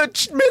in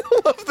the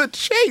middle of the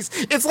chase.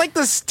 It's like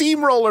the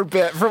steamroller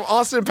bit from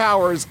Austin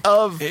Powers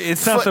of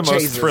It's not the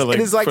most thrilling.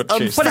 It is like foot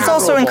chase. But it's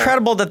also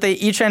incredible that they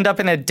each end up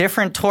in a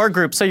different tour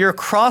group. So you're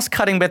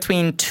cross-cutting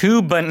between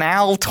two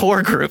banal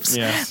tour groups.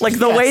 Yes. Like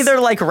the way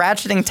they're like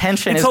ratcheting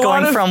tension It's is a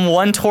lot going of- from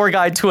one tour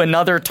guide to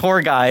another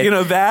tour guide.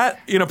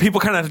 People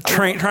kind of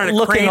trying to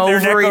Looking crane their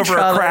neck over each over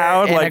a other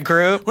crowd. in a Like,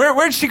 group.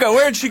 Where'd she go?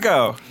 Where'd she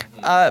go?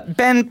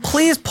 Ben,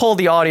 please pull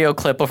the audio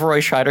clip of Roy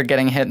Scheider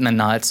getting hit in the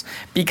nuts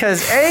because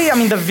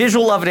the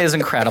visual of it is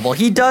incredible.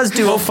 He does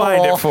do We'll a full,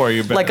 find it for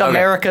you, Ben. like Okay.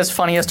 America's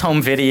Funniest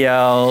Home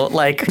Video,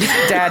 like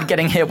dad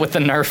getting hit with the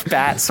Nerf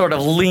bat, sort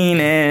of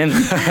lean in,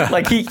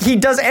 like he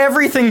does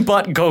everything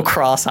but go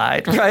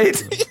cross-eyed,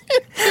 right?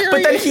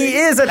 But then he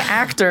is an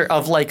actor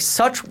of like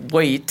such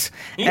weight.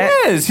 He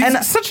is.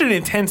 He's such an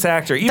intense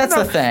actor. Even That's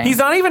the though thing. He's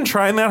not even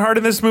trying that hard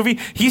in this movie.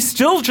 He's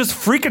still just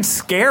freaking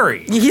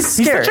scary. He's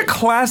scary. He's such a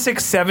classic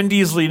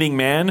 70s leading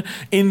man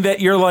in that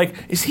you're like,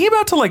 is he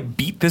about to like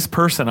beat this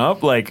person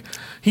up? Like,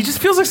 he just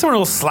feels like someone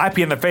will slap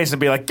you in the face and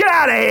be like, get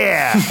out of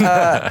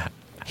here.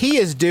 He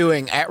is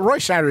doing, Roy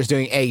Schneider is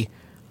doing a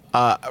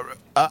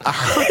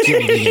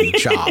Herculean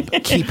job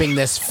keeping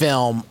this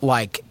film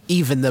like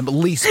even the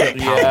least bit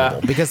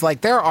palatable. Because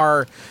like there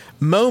are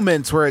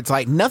moments where it's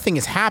like nothing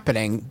is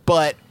happening,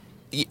 but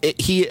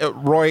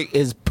Roy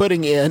is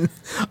putting in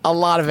a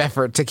lot of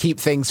effort to keep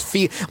things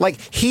like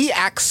he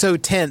acts so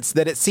tense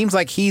that it seems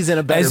like he's in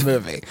a better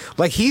movie.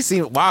 Like he's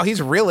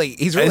really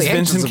As anxious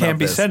Vincent about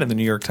Canby this. said in the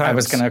New York Times, I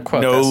was gonna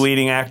quote no this.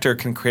 leading actor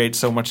can create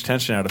so much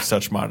tension out of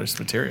such modest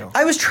material.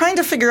 I was trying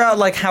to figure out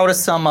like how to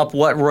sum up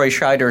what Roy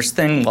Scheider's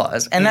thing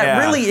was, and that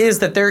Yeah. really is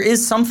that there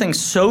is something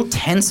so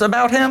tense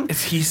about him.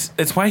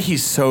 It's why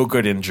he's so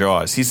good in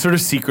Jaws. He's sort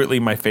of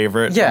secretly my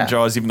favorite Yeah. in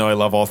Jaws, even though I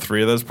love all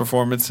three of those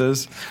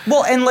performances.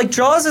 Well, and like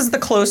Jaws is the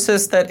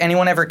closest that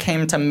anyone ever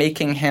came to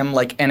making him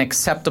like an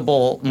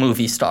acceptable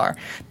movie star.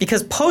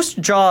 Because post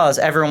Jaws,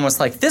 everyone was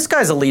like, this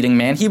guy's a leading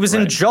man. He was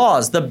in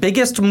Jaws, the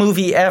biggest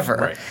movie ever.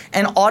 Right.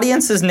 And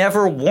audiences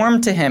never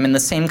warmed to him in the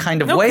same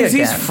kind of No, way because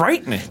again. he's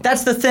frightening.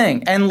 That's the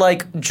thing. And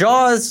like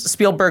Jaws,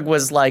 Spielberg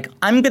was like,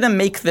 I'm going to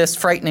make this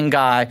frightening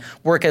guy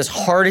work as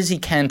hard as he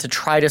can to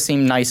try to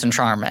seem nice and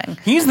charming.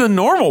 He's the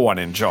normal one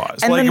in Jaws,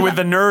 And like then- with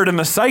the nerd and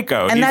the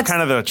psycho. and He's that's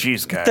kind of the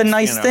cheese guy. The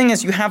nice thing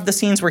is you have the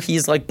scenes where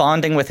he's like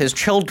bonding with his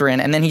children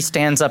and then he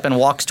stands up and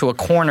walks to a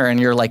corner and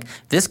you're like,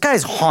 this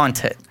guy's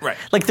haunted. Right.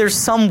 Like there's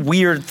some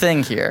weird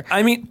thing here.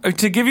 I mean,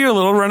 to give you a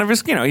little run of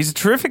his, he's a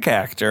terrific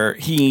actor.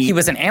 He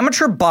was an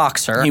amateur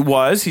boxer. He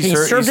was. He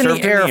served in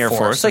the Air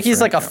Force. So That's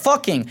he's right, like a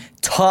fucking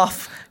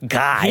tough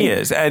guy. He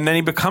is. And then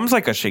he becomes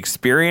like a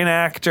Shakespearean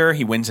actor.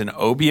 He wins an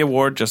Obie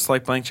Award, just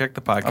like Blank Check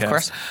the podcast. Of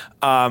course.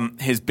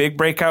 His big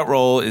breakout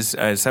role is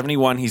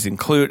 71. He's in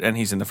Clute and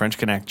he's in The French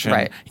Connection.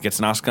 Right. He gets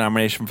an Oscar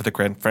nomination for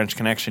The French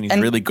Connection. He's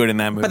And- really good in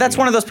that movie. But that's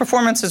one of those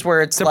performances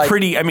where it's It's like a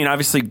pretty,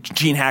 obviously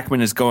Gene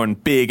Hackman is going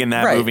big in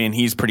that Right. movie and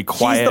he's pretty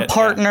quiet. he's the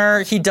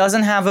partner. He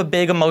doesn't have a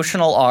big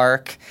emotional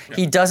arc.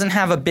 He doesn't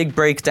have a big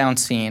breakdown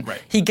scene.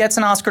 Right. He gets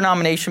an Oscar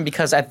nomination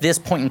because at this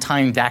point in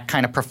time, that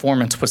kind of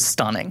performance was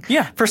stunning.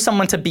 Yeah. For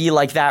someone to be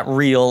like that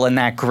real and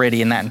that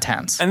gritty and that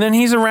intense. And then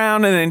he's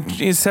around, and then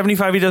he's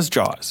 75, he does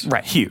Jaws.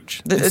 Right.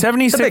 Huge. The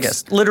 76. The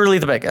biggest. Literally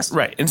the biggest.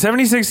 Right. In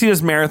 76, he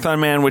does Marathon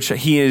Man, which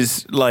he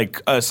is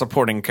like a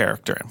supporting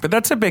character in. But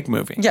that's a big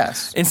movie.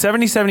 Yes. In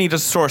 77, he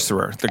does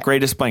Sorcerer, the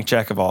greatest blank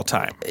check of all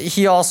time.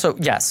 He also,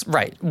 yes,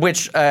 right.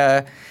 Which, he's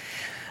the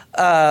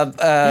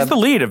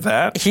lead of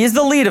that. He's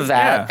the lead of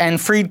that, Yeah. and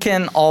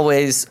Friedkin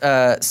always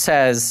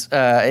says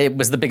it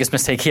was the biggest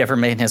mistake he ever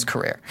made in his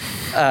career.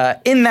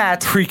 In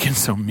that, Friedkin's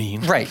so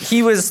mean. Right,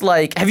 he was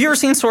like, have you ever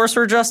seen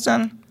Sorcerer,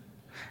 Justin?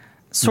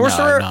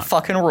 Sorcerer not.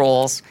 fucking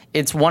rules.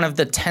 It's one of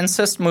the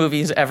tensest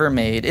movies ever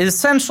made. It is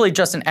essentially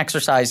just an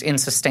exercise in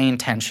sustained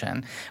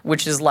tension,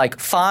 which is like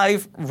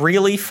 5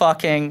 really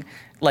fucking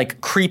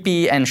like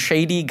creepy and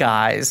shady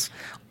guys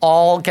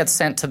all get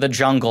sent to the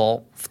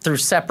jungle through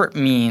separate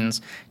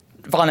means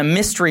on a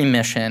mystery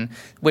mission,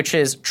 which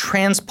is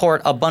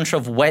transport a bunch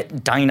of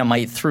wet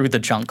dynamite through the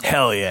jungle.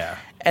 Hell yeah.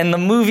 And the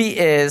movie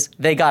is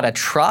they got a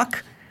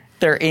truck.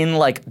 They're in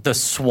like the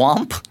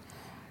swamp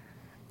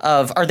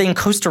are they in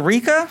Costa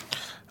Rica?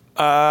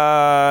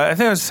 I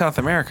think it was South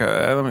America.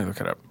 Let me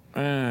look it up.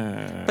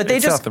 But they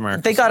it's just South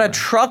America they got a somewhere.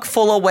 truck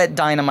full of wet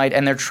dynamite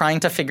and they're trying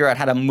to figure out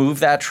how to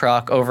move that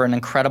truck over an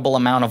incredible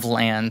amount of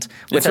land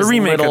with It's a as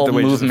remake of little The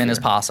Wages of movement Fear. as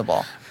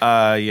possible.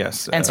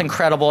 Yes. And it's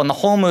incredible. And the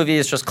whole movie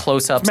is just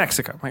close-ups.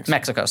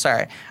 Mexico,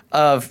 sorry.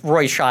 Of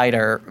Roy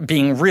Scheider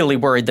being really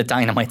worried that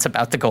dynamite's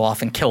about to go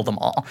off and kill them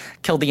all.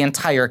 Kill the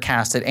entire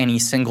cast at any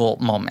single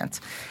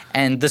moment.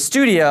 And the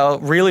studio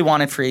really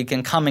wanted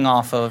Friedkin coming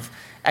off of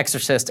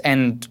Exorcist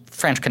and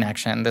French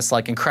Connection, this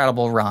like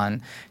incredible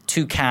run,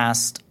 to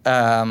cast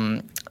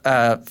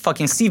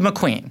fucking Steve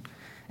McQueen.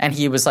 And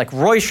he was like,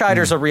 Roy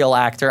Scheider's a real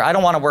actor. I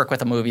don't want to work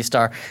with a movie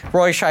star.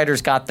 Roy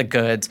Scheider's got the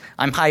goods.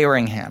 I'm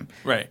hiring him.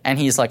 Right. And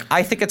he's like,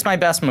 I think it's my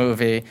best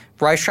movie.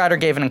 Roy Scheider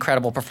gave an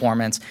incredible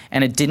performance,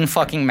 and it didn't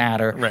fucking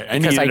matter. Right.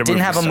 Because I didn't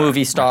have a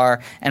movie star.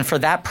 Right. And for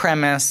that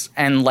premise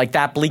and like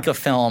that bleak of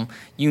film,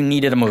 you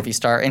needed a movie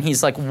star. And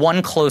he's like,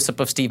 one close-up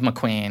of Steve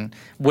McQueen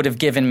would have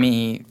given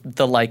me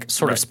the like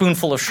sort of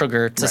spoonful of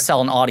sugar to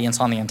sell an audience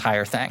on the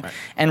entire thing. Right.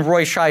 And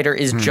Roy Scheider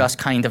is just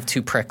kind of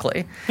too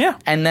prickly. Yeah.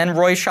 And then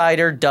Roy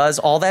Scheider does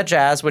All That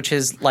Jazz, which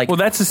is like... Well,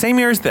 that's the same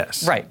year as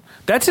this. Right.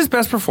 That's his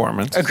best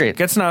performance. Agreed.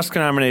 Gets an Oscar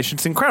nomination.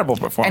 It's an incredible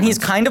performance. And he's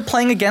kind of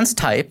playing against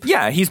type.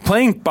 Yeah, he's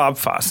playing Bob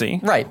Fosse.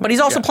 Right, but he's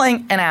also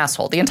playing an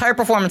asshole. The entire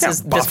performance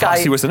is Bob this guy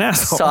Fosse was an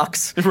asshole.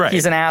 Sucks. Right.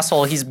 He's an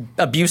asshole. He's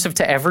abusive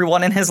to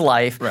everyone in his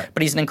life. Right.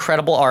 But he's an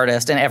incredible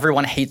artist, and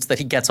everyone hates that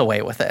he gets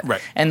away with it. Right.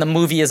 And the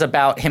movie is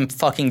about him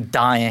fucking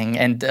dying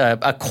and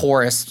a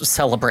chorus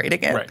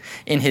celebrating it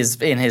in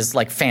his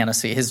like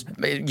fantasy, his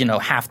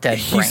half dead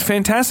brain. He's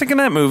fantastic in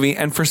that movie,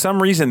 and for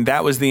some reason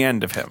that was the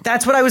end of him.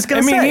 That's what I was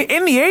going to say. I mean,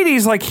 in the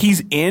 80s, like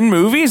he's in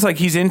movies, like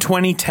he's in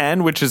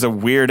 2010, which is a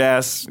weird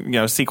ass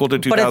sequel to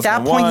 2001. But at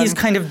that point, he's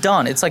kind of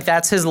done. It's like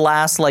that's his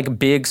last like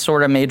big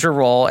sort of major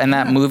role, and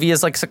that movie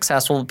is like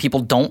successful. People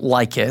don't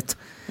like it.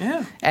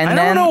 Yeah, and I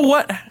don't know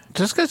what.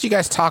 Just because you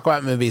guys talk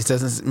about movies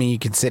doesn't mean you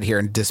can sit here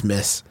and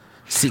dismiss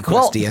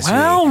Sequest DSV.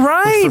 Well,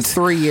 right. For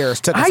 3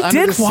 years, took us I under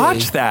did the sea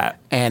watch that.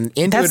 And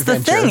into That's adventure.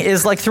 the thing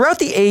is like throughout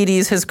the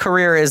 80s, his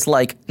career is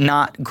like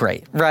not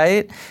great,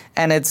 right?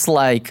 And it's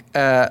like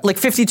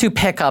 52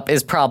 Pickup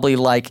is probably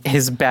like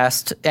his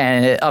best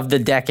of the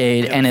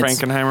decade. Yeah, and the it's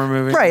Frankenheimer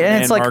movie. Right. And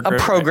Anne it's like Margaret,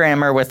 a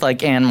programmer with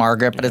like Anne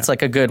Margaret, but it's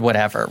like a good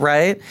whatever,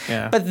 right?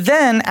 Yeah. But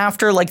then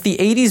after like the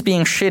 80s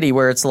being shitty,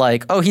 where it's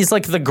like, oh, he's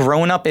like the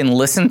grown up in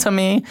Listen to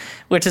Me,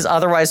 which is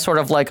otherwise sort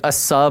of like a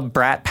sub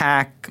Brat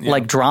Pack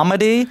like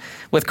dramedy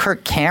with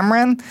Kirk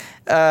Cameron.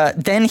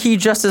 Then he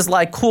just is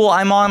like, cool,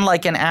 I'm on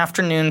like an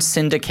afternoon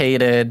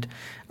syndicated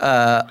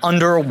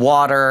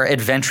underwater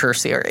adventure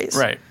series.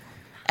 Right.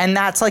 And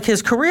that's like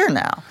his career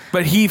now.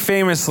 But he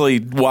famously,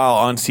 while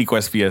on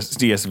Sequest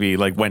DSV,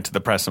 like went to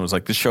the press and was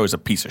like, this show is a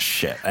piece of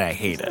shit and I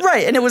hate it.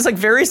 Right. And it was like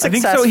very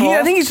successful.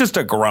 I think he's just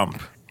a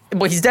grump.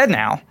 Well, he's dead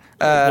now.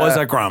 Was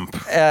a grump.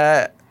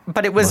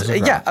 But it was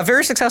a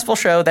very successful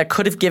show that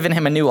could have given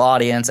him a new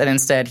audience, and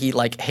instead he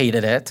like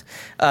hated it.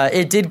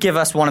 It did give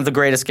us one of the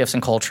greatest gifts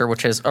in culture,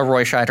 which is a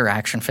Roy Scheider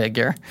action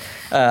figure,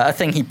 a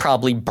thing he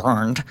probably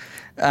burned.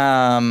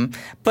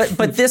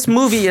 But this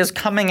movie is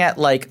coming at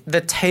like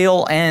the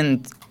tail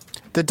end.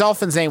 The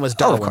dolphin's name was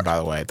Darwin, by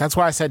the way. That's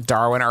why I said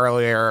Darwin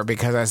earlier,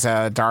 because I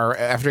said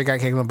after he got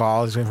kicked in the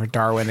ball, he was waiting for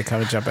Darwin to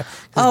come and jump in.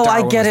 Oh,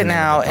 Darwin I get was it the name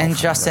now. of the And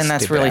dolphin. Justin,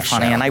 that's stupid really ass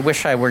funny. show. And I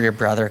wish I were your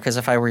brother, because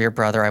if I were your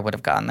brother, I would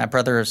have gotten that.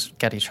 Brothers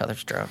get each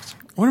other's jokes.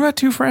 What about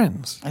Two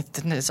Friends?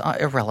 It's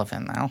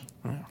irrelevant now.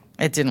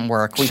 It didn't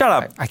work. Shut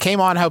up. I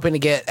came on hoping to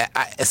get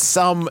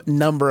some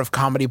number of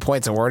comedy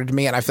points awarded to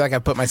me, and I feel like I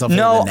put myself in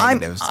the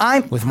negatives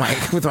with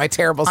my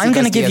terrible. I'm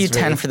going to give you CSV.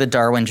 10 for the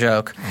Darwin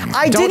joke.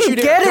 I Don't didn't you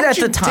get dare. it at Don't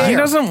the you time. He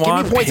doesn't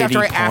want Give me points after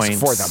I pity ask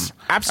for points. them.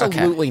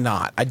 Absolutely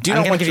not. I do I'm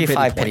not going want to give you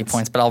your 5 pity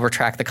points, but I'll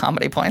retract the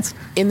comedy points.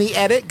 In the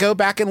edit, go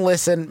back and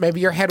listen. Maybe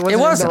your head wasn't in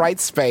wasn't. the right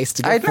space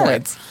to I get admit it.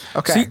 points.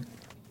 Okay.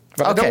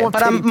 But I don't Okay, want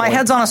but pity my points.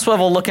 head's on a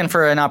swivel looking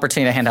for an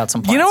opportunity to hand out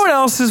some points. You know what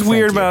else is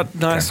weird you. about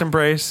Honest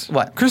Embrace?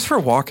 What? Christopher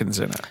Walken's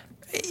in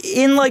it.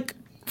 In like...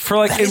 For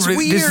like, That is this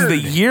is the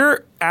weird.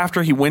 year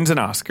after he wins an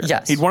Oscar.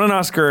 Yes. He'd won an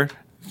Oscar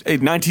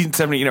in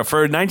 1970, for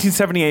a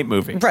 1978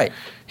 movie. Right.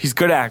 He's a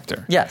good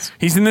actor. Yes.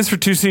 He's in this for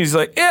 2 scenes. He's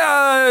like,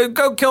 yeah,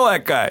 go kill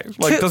that guy.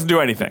 Like, doesn't do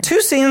anything.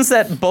 2 scenes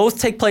that both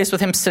take place with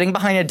him sitting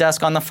behind a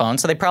desk on the phone,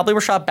 so they probably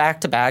were shot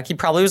back to back. He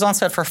probably was on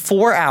set for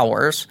 4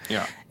 hours.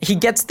 Yeah. He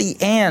gets the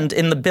 "and"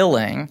 in the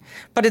billing,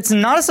 but it's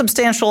not a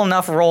substantial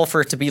enough role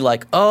for it to be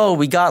like, oh,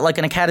 we got like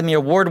an Academy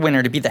Award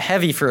winner to be the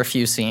heavy for a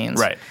few scenes.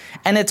 Right.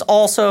 And it's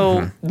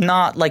also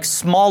not like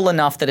small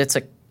enough that it's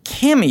a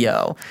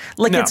cameo.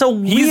 Like No, it's a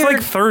weird... he's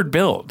like third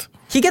build.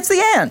 He gets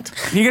the "and."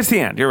 He gets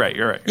the end. You're right.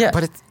 Yeah.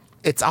 But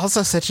it's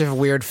also such a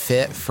weird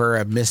fit for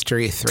a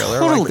mystery thriller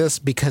Totally. like this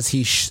because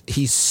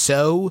he's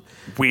so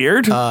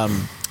Weird.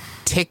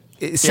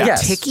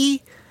 Yes.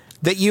 ticky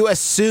that you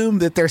assume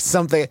that there's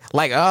something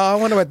like, oh, I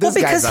wonder what this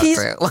guy's up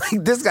because to.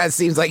 Like this guy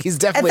seems like he's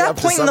At definitely that up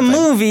point to in something.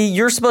 the movie,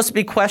 you're supposed to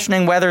be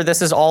questioning whether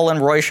this is all in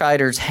Roy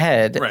Scheider's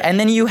head. Right. And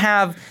then you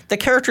have the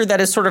character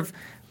that is sort of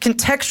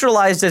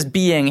contextualized as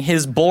being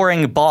his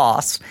boring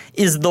boss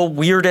is the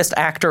weirdest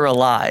actor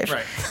alive.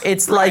 Right.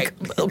 It's like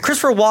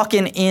Christopher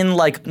Walken in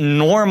like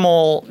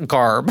normal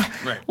garb.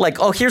 Right. Like,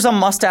 oh, here's a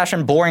mustache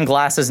and boring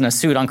glasses and a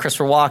suit on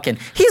Christopher Walken.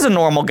 He's a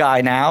normal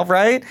guy now,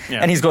 right? Yeah.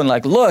 And he's going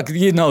like, look,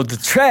 the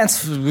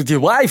trance with your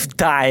wife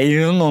died,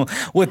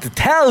 what to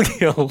tell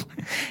you.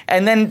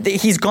 And then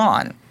he's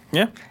gone.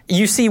 yeah.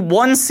 You see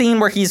one scene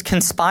where he's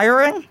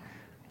conspiring.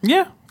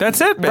 Yeah. That's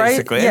it,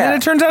 basically. Right? And then Yeah.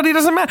 it turns out he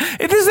doesn't matter.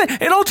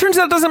 It all turns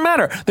out it doesn't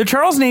matter. The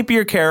Charles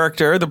Napier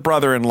character, the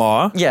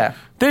brother-in-law, Yeah.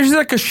 there's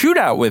like a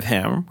shootout with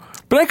him,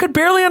 but I could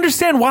barely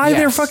understand why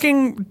they're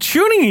fucking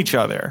shooting each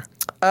other.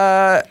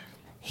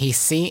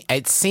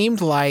 It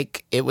seemed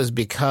like it was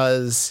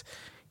because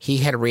he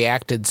had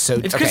reacted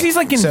so. It's because he's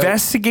like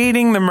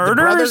investigating the murders.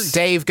 The brother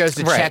Dave goes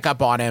to check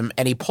up on him,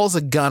 and he pulls a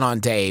gun on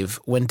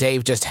Dave when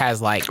Dave just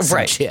has like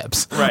some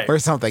chips or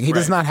something. He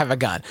does not have a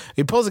gun.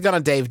 He pulls a gun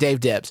on Dave. Dave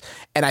dips,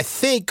 and I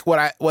think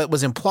what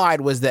was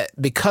implied was that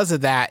because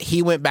of that,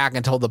 he went back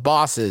and told the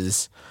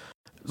bosses,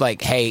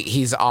 like, "Hey,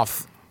 he's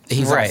off.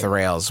 He's off the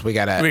rails. We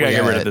gotta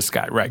get rid of this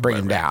guy. Right, bring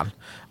him down."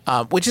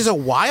 Which is a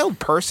wild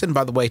person,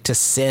 by the way, to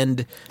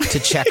send to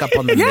check up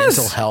on the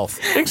mental health.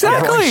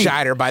 Exactly. Roy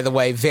Scheider, by the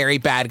way, very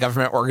bad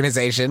government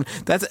organization.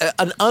 That's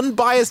an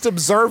unbiased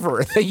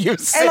observer that you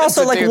send. And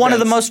also, to like, do one of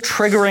this. the most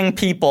triggering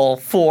people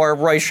for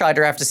Roy Scheider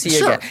to have to see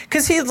again.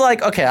 Because he's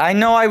like, okay, I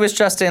know I was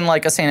just in,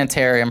 like, a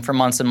sanitarium for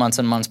months and months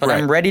and months, but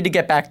I'm ready to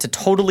get back to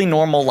totally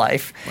normal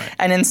life. Right.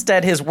 And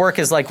instead, his work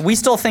is like, we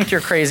still think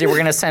you're crazy. We're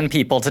going to send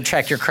people to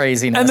check your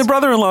craziness. And the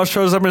brother-in-law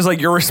shows up and is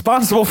like, you're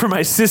responsible for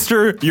my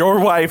sister,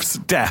 your wife's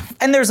death.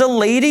 And there's a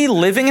lady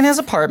living in his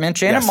apartment,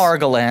 Janet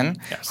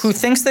Margolin, who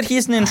thinks that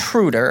he's an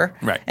intruder.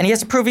 Right. And he has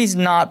to prove he's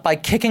not by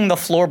kicking the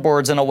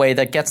floorboards in a way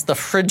that gets the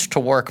fridge to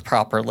work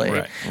properly.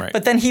 Right.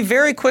 But then he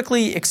very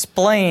quickly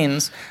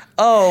explains,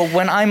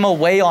 when I'm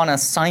away on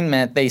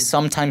assignment, they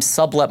sometimes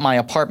sublet my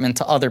apartment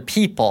to other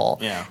people.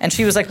 Yeah. And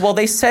she was like, well,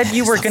 they said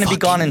you were going to be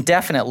gone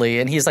indefinitely.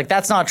 And he's like,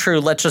 that's not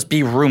true. Let's just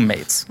be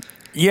roommates.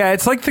 Yeah,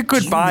 it's like the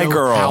Goodbye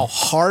Girl.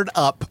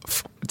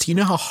 Do you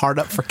know how hard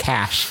up for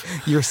cash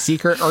your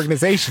secret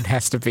organization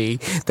has to be?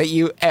 That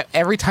you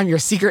every time your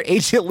secret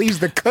agent leaves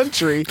the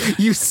country,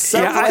 you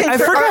I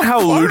forgot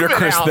how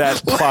ludicrous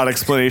that plot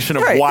explanation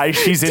of why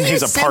she's in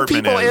his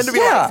apartment is.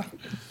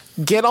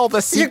 Get all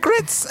the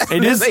secrets.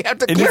 It is. They have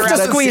to you have to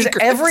squeeze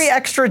every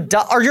extra.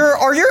 Are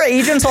your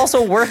agents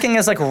also working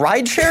as like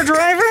rideshare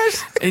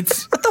drivers?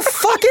 What the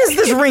fuck is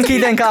this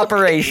rinky-dink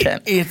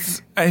operation?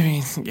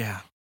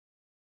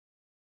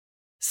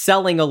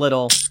 Selling a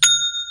little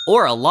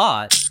or a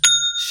lot,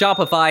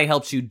 Shopify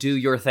helps you do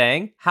your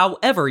thing,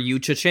 however you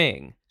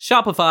cha-ching.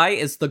 Shopify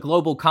is the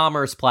global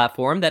commerce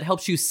platform that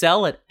helps you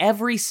sell at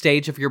every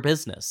stage of your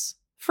business.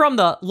 From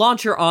the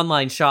launch your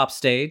online shop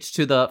stage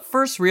to the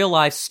first real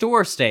life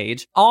store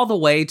stage, all the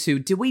way to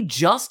did we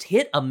just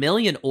hit 1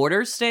 million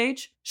orders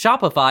stage?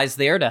 Shopify's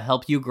there to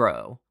help you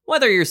grow.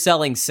 Whether you're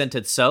selling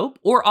scented soap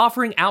or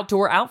offering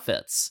outdoor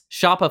outfits,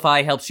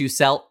 Shopify helps you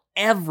sell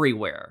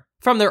everywhere.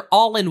 From their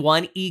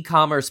all-in-one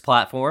e-commerce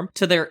platform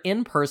to their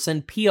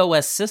in-person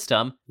POS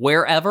system,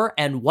 wherever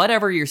and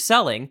whatever you're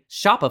selling,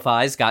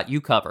 Shopify's got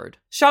you covered.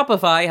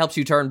 Shopify helps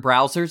you turn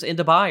browsers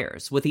into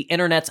buyers with the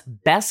internet's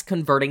best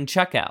converting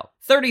checkout,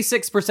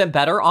 36%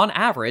 better on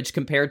average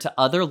compared to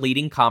other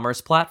leading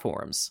commerce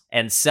platforms.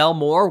 And sell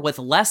more with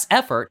less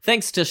effort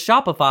thanks to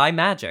Shopify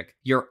Magic,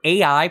 your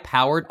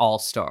AI-powered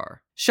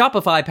all-star.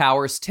 Shopify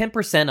powers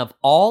 10% of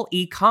all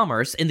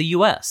e-commerce in the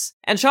US,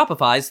 and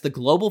Shopify's the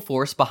global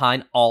force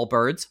behind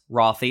Allbirds,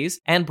 Rothy's,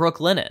 and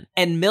Brooklinen,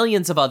 and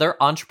millions of other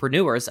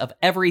entrepreneurs of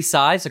every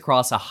size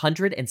across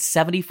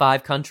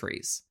 175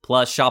 countries.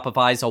 Plus,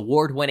 Shopify's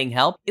award-winning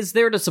help is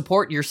there to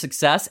support your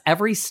success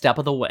every step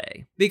of the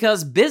way.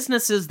 Because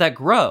businesses that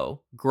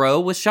grow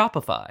with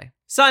Shopify.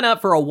 Sign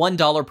up for a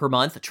 $1 per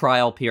month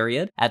trial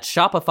period at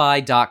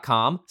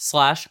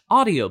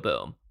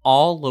shopify.com/audioboom,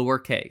 all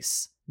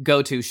lowercase.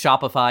 Go to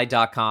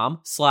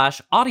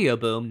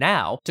shopify.com/audioboom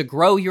now to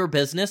grow your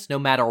business no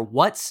matter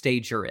what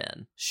stage you're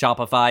in.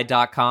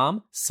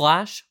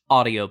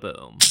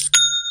 Shopify.com/audioboom.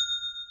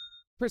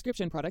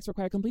 Prescription products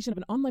require completion of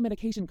an online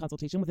medication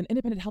consultation with an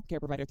independent healthcare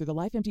provider through the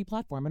LifeMD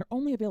platform and are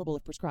only available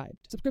if prescribed.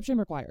 Subscription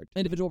required.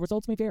 Individual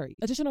results may vary.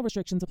 Additional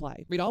restrictions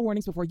apply. Read all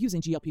warnings before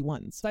using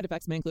GLP-1s. Side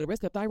effects may include a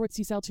risk of thyroid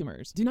C-cell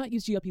tumors. Do not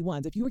use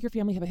GLP-1s if you or your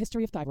family have a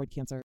history of thyroid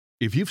cancer.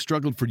 If you've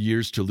struggled for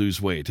years to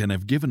lose weight and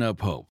have given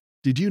up hope,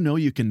 did you know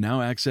you can now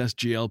access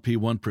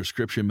GLP-1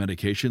 prescription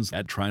medications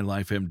at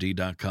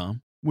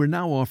TryLifeMD.com? We're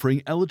now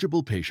offering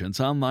eligible patients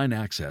online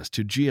access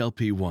to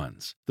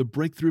GLP-1s, the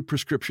breakthrough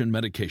prescription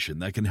medication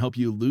that can help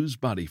you lose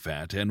body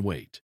fat and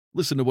weight.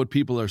 Listen to what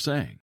people are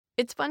saying.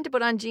 It's fun to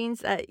put on jeans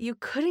that you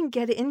couldn't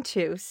get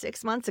into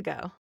 6 months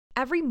ago.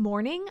 Every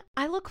morning,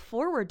 I look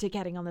forward to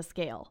getting on the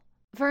scale.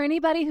 For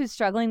anybody who's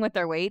struggling with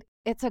their weight,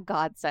 it's a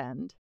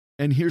godsend.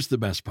 And here's the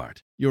best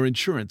part. Your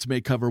insurance may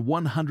cover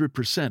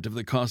 100% of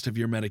the cost of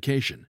your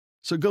medication.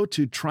 So go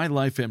to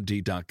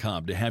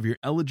TryLifeMD.com to have your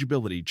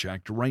eligibility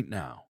checked right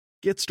now.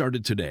 Get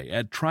started today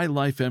at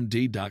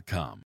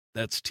TryLifeMD.com.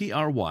 That's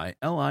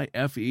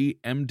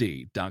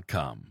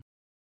TryLifeMD.com.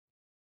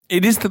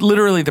 It is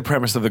literally the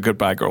premise of The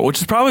Goodbye Girl,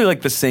 which is probably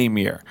like the same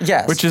year.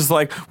 Yes. Which is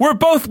like, we're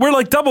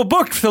like double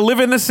booked to live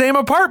in the same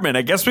apartment.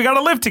 I guess we got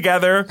to live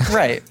together.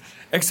 Right.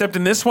 Except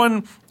in this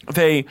one,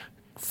 they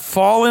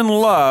fall in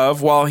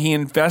love while he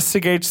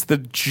investigates the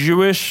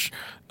Jewish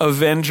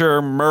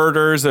Avenger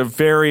murders of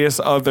various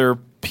other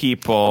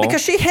people.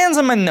 Because she hands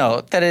him a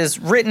note that is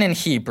written in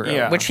Hebrew,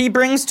 Yeah. which he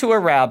brings to a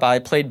rabbi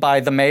played by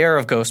the mayor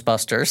of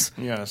Ghostbusters,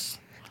 Yes.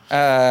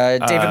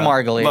 David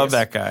Margulies. Love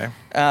that guy.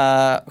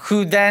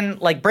 Who then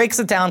like breaks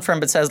it down for him,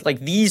 but says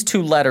like these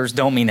two letters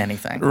don't mean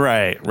anything.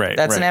 Right.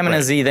 That's an M and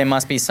a Z. They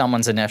must be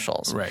someone's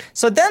initials. Right.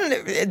 So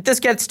then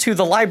this gets to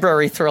the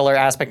library thriller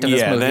aspect of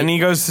this movie. Then he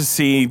goes to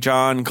see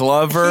John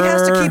Glover. He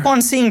has to keep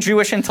on seeing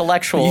Jewish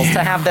intellectuals to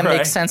have them make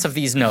right. sense of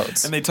these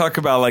notes. And they talk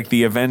about like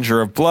the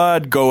Avenger of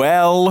Blood,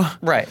 Goel,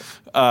 Right.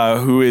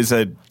 Who is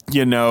a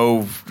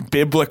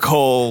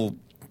biblical,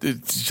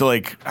 it's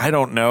like I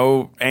don't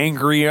know,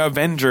 angry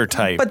Avenger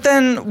type. But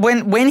then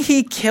when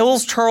he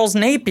kills Charles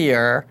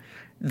Napier,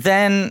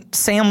 then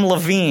Sam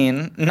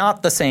Levine,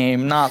 not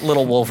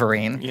Little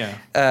Wolverine,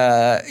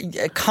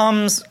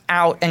 comes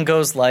out and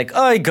goes like,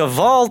 "Oy,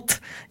 Gewalt,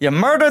 you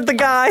murdered the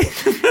guy."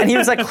 And he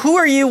was like, "Who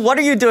are you? What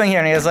are you doing here?"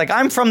 And he was like,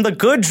 "I'm from the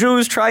good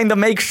Jews trying to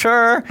make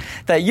sure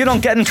that you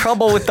don't get in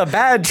trouble with the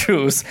bad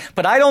Jews,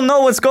 but I don't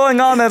know what's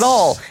going on at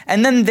all."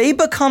 And then they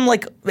become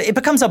like, it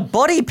becomes a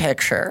buddy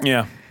picture.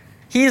 Yeah.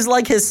 He's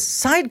like his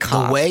side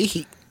cop.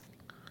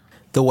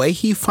 The way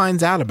he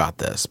finds out about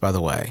this, by the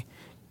way,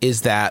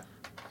 is that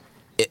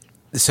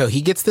so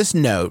he gets this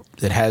note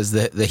that has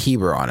the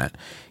Hebrew on it.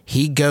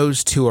 He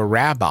goes to a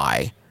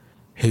rabbi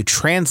who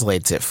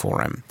translates it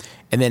for him.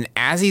 And then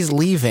as he's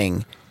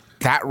leaving,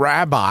 that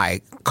rabbi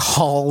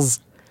calls,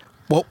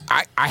 well,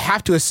 I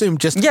have to assume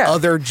just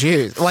other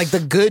Jews, like the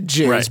good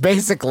Jews,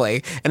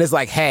 basically. And it's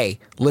like, hey,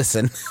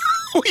 listen.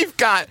 We've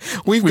got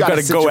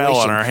a Goel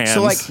on our hands.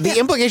 So like the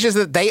implication is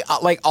that they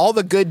like all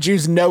the good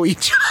Jews know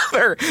each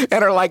other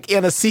and are like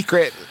in a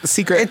secret. It's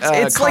like the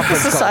conference call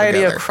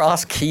Society of together.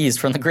 Cross Keys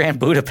from the Grand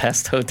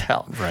Budapest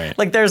Hotel. Right.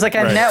 Like there's like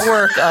a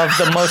network of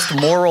the most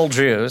moral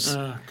Jews,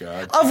 Oh,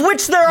 God. of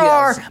which there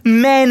are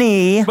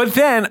many. But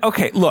then,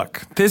 okay,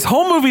 look, this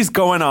whole movie's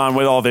going on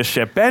with all this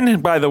shit.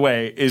 Ben, by the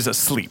way, is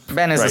asleep.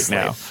 Ben is right asleep.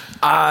 now.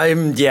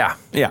 Yeah.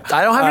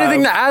 I don't have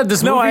anything to add.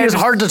 This movie is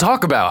hard to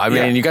talk about. I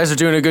mean, you guys are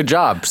doing a good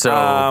job,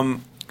 so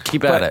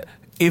keep at it.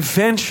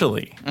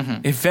 Eventually,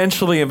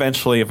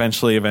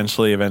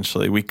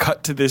 we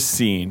cut to this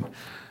scene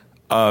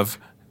of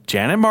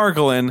Janet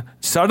Margolin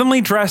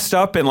suddenly dressed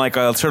up in like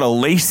a sort of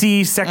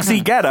lacy, sexy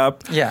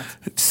getup,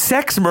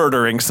 sex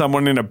murdering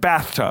someone in a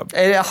bathtub.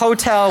 A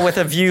hotel with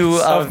a view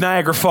of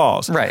Niagara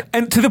Falls. Right.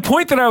 And to the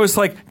point that I was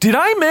like, did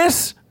I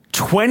miss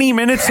 20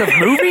 minutes of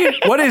movie?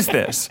 What is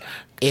this?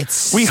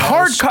 We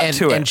hard cut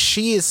to it. And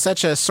she is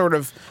such a sort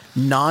of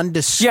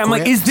nondescript. Yeah, I'm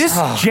like, is this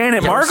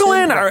Janet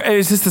Margolin? Or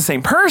is this the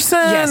same person?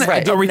 Yes,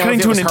 right. Are we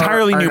cutting to an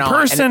entirely new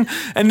person?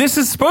 And this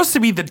is supposed to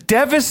be the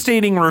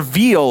devastating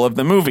reveal of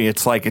the movie.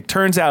 It's like, it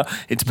turns out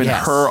it's been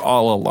her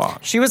all along.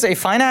 She was a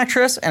fine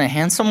actress and a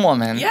handsome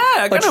woman. Yeah,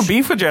 I got no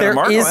beef with Janet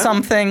Margolin. There is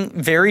something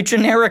very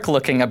generic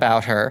looking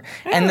about her.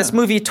 Yeah. And this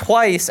movie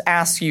twice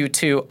asks you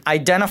to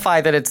identify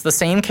that it's the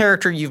same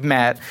character you've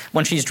met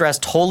when she's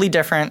dressed totally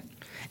different,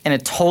 in a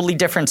totally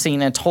different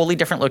scene, in a totally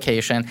different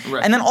location.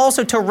 Right. And then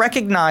also to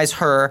recognize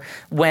her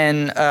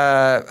when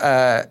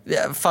Scheider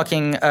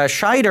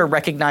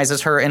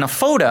recognizes her in a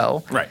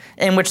photo,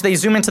 in which they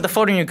zoom into the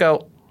photo and you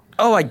go,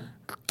 oh, I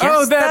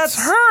guess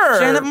that's her.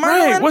 Janet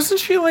Margolin. Right. Wasn't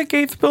she like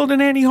 8th Build in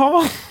Annie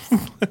Hall?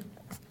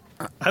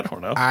 I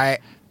don't know. I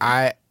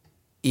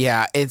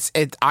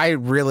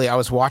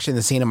was watching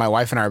the scene and my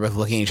wife and I were both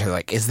looking at each other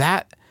like, is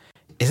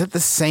it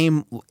the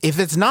same? If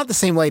it's not the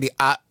same lady,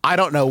 I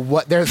don't know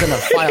what there's going to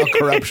file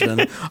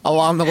corruption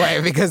along the way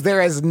because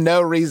there is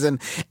no reason.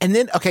 And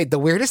then, okay, the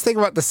weirdest thing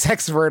about the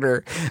sex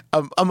murder,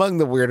 among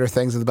the weirder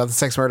things about the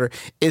sex murder,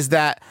 is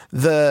that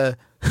the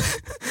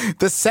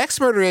sex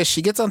murder is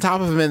she gets on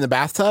top of him in the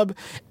bathtub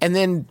and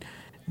then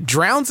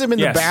drowns him in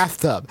the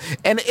bathtub,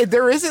 and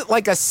there isn't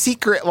like a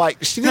secret like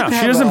she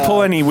doesn't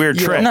pull any weird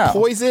trick.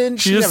 Poison.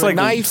 She just like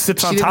knife.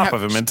 sits on top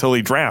of him until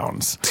he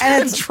drowns.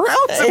 And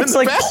it's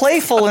like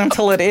playful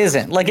until it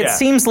isn't. Like it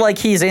seems like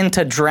he's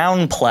into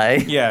drown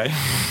play. Yeah.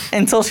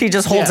 Until she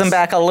just holds him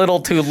back a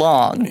little too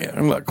long. Yeah.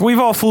 Look, we've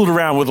all fooled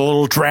around with a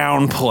little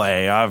drown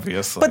play,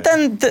 obviously. But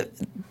then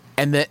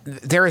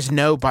there is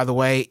no, by the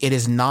way, it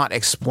is not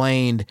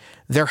explained.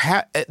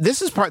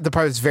 This is the part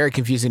that's very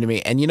confusing to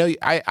me. And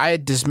I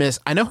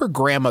know her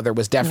grandmother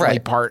was definitely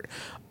part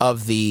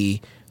of the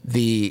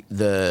they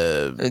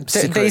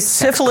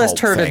syphilised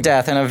her to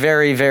death in a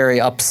very, very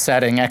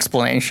upsetting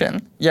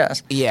explanation.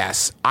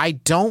 Yes. I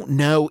don't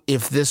know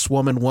if this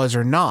woman was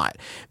or not,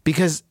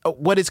 because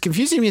what is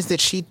confusing me is that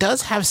she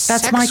does have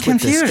sex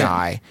with this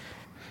guy.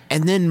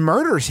 And then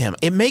murders him.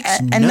 It makes no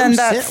sense. And then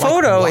that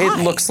photo, like,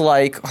 it looks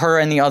like her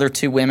and the other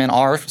two women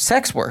are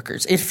sex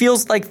workers. It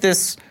feels like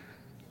this.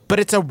 But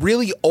it's a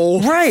really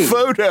old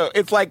photo.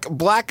 It's like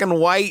black and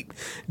white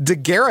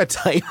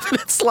daguerreotype.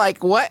 It's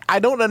like, what? I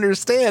don't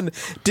understand.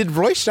 Did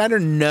Roy Schneider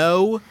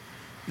know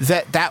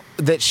that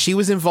she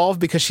was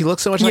involved because she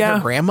looks so much like her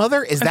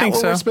grandmother? Is that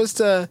what we're supposed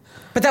to?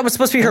 But that was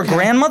supposed to be her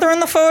grandmother in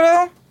the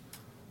photo?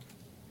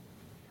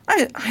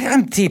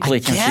 I'm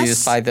deeply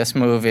confused by this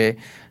movie.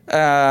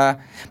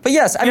 But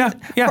yes, I mean,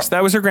 yes,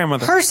 that was her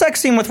grandmother. Her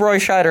sex scene with Roy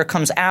Scheider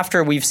comes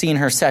after we've seen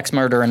her sex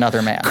murder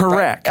another man.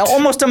 Correct. Right?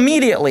 Almost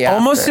immediately after.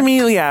 Almost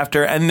immediately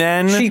after, and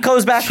then she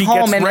goes back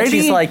home and ready.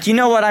 She's like, you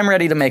know what? I'm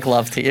ready to make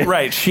love to you.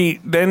 Right. She's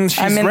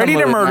ready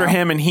to murder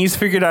him, and he's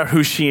figured out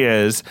who she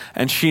is,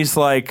 and she's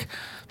like,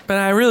 but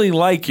I really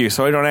like you,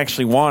 so I don't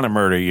actually want to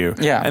murder you.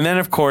 Yeah. And then,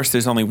 of course,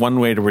 there's only one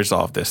way to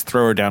resolve this.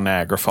 Throw her down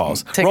Niagara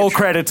Falls. Roll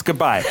credits,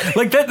 goodbye.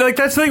 Like that's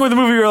the thing with the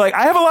movie. You're like,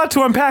 I have a lot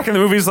to unpack, and the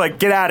movie's like,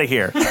 get out of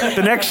here.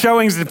 The next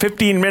showing's in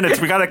 15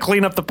 minutes. We got to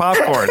clean up the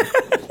popcorn.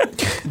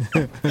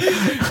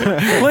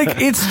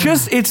 Like,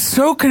 it's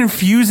so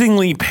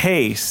confusingly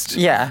paced.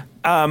 Yeah.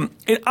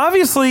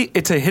 Obviously,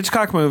 it's a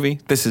Hitchcock movie.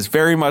 This is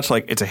very much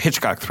like it's a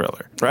Hitchcock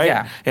thriller, right?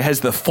 Yeah. It has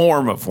the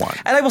form of one.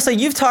 And I will say,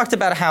 you've talked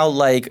about how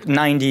like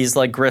 90s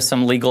like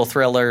grissom legal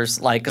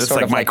thrillers like It's sort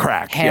like of my like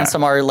crack.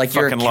 handsome Yeah. are like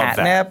your Fucking love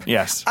that. catnip.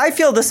 Yes. I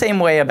feel the same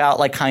way about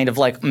like kind of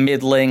like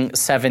middling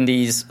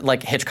 70s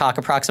like Hitchcock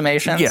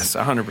approximations. Yes,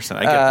 100%.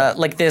 I get that.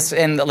 Like this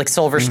and like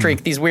Silver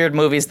Streak, these weird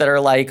movies that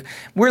are like,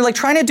 we're like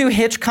trying to do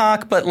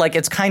Hitchcock, but like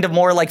it's kind of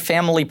more like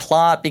family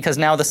plot because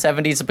now the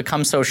 70s have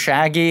become so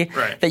shaggy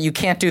that you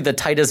can't do the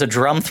tight as a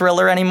drum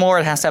thriller anymore.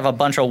 It has to have a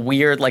bunch of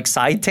weird like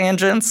side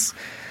tangents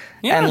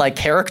and like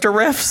character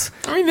riffs.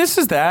 I mean, this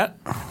is that.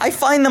 I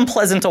find them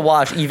pleasant to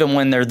watch even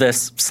when they're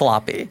this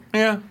sloppy.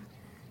 Yeah.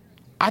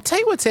 I'll tell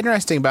you what's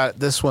interesting about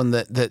this one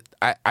that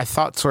I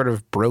thought sort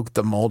of broke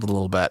the mold a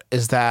little bit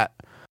is that,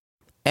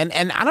 and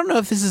I don't know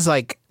if this is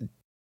like,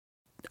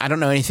 I don't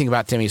know anything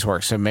about Demi's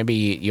work, so maybe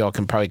y'all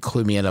can probably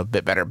clue me in a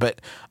bit better, but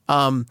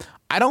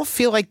I don't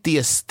feel like the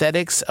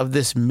aesthetics of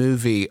this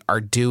movie are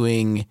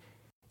doing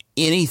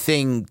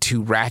anything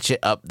to ratchet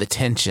up the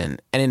tension.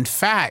 And in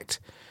fact,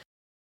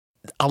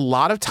 a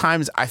lot of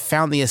times I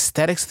found the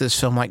aesthetics of this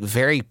film like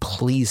very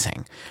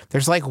pleasing.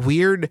 There's like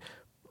weird,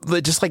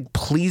 just like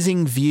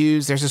pleasing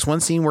views. There's this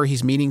one scene where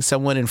he's meeting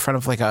someone in front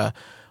of like a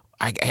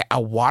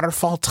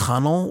waterfall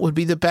tunnel would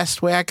be the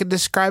best way I could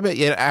describe it.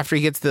 After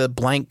he gets the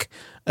blank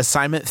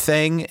assignment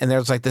thing, and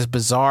there's like this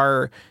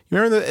bizarre. You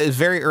remember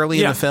very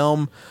early in the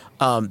film.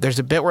 There's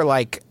a bit where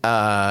like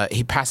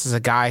he passes a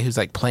guy who's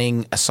like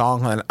playing a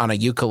song on a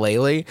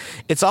ukulele.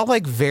 It's all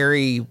like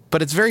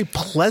but it's very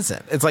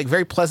pleasant. It's like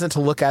very pleasant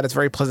to look at. It's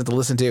very pleasant to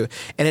listen to,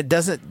 and it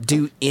doesn't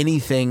do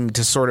anything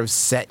to sort of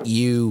set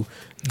you,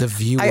 the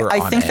viewer.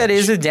 I think edge. that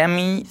is a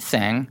Demi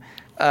thing.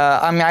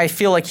 I mean, I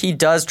feel like he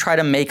does try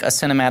to make a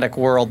cinematic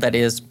world that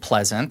is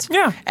pleasant.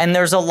 Yeah. And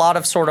there's a lot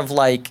of sort of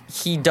like,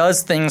 he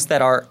does things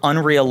that are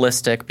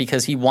unrealistic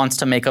because he wants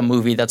to make a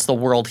movie that's the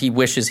world he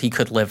wishes he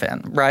could live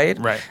in, right?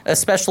 Right.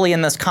 Especially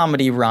in this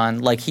comedy run.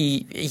 Like,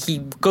 he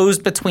goes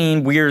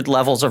between weird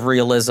levels of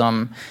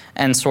realism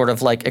and sort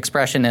of like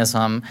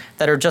expressionism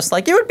that are just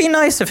like, it would be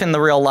nice if in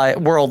the real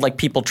world, like,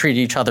 people treated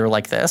each other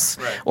like this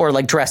or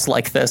like dressed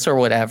like this or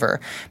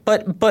whatever.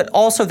 But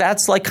also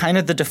that's like kind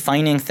of the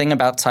defining thing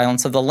about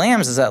Silence of the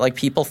Lambs is that like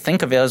people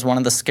think of it as one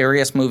of the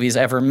scariest movies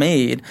ever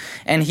made,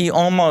 and he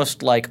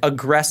almost like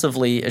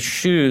aggressively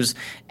eschews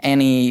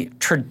any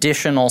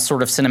traditional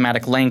sort of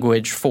cinematic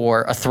language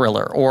for a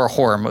thriller or a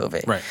horror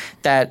movie. Right.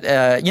 That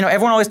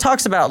everyone always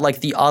talks about like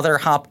the other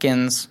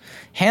Hopkins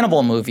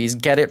Hannibal movies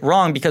get it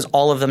wrong because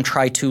all of them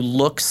try to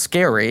look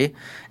scary,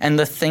 and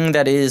the thing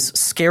that is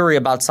scary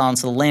about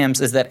Silence of the Lambs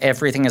is that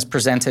everything is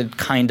presented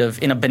kind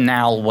of in a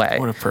banal way.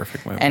 What a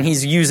perfect movie. And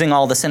he's using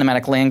all the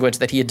cinematic language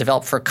that he had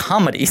developed for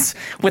comedies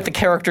with the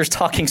characters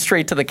talking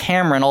straight to the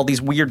camera and all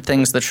these weird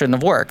things that shouldn't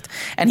have worked.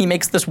 And he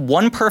makes this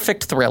one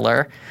perfect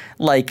thriller,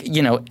 like,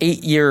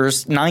 8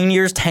 years, 9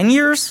 years, 10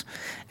 years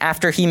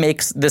after he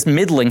makes this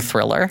middling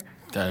thriller.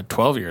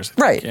 12 years.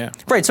 Right. Yeah.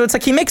 Right. So it's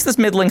like he makes this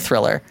middling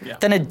thriller. Yeah.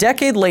 Then a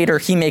decade later,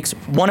 he makes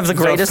one of the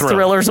greatest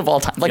thrillers of all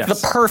time. Like the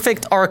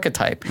perfect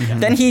archetype. Mm-hmm.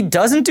 Then he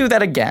doesn't do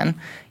that again.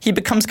 He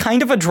becomes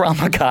kind of a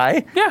drama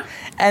guy. Yeah.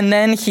 And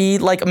then he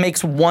like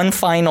makes one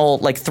final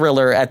like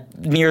thriller at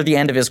near the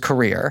end of his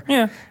career.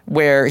 Yeah.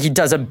 Where he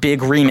does a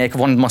big remake of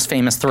one of the most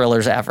famous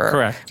thrillers ever.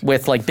 Correct.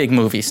 With like big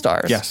movie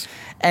stars. Yes.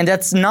 And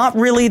that's not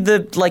really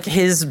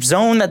his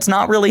zone. That's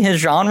not really his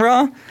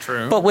genre.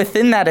 True. But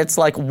within that, it's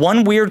like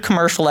one weird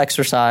commercial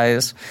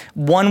exercise,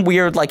 one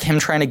weird like him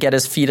trying to get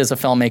his feet as a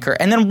filmmaker,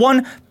 and then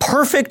one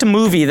perfect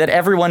movie that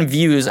everyone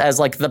views as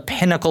like the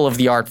pinnacle of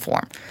the art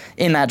form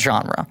in that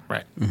genre.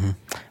 Right. Mm-hmm.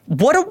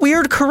 What a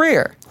weird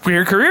career.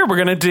 Weird career. We're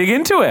going to dig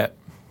into it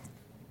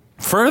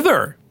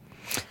further.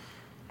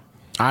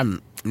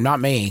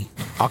 Not me.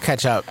 I'll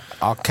catch up.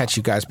 I'll catch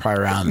you guys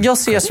probably around. You'll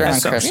see us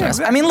around Christmas.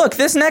 Yeah. I mean, look,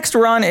 this next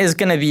run is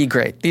going to be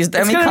great. These It's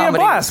going to be a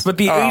blast, but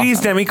the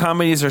 80s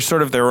demi-comedies are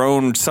sort of their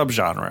own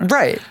subgenre.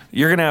 Right.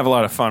 You're going to have a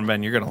lot of fun,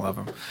 Ben. You're going to love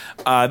them.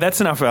 That's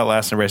enough about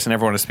Last Embrace. I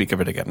never want to speak of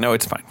it again. No,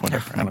 it's fine.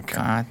 Whatever. I don't care.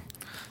 God.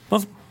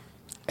 Well,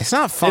 It's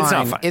not fine. It's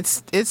not fine.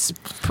 It's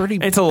pretty.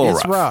 It's a little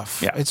rough.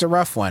 rough. Yeah. It's a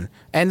rough one.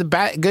 And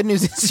the good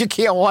news is you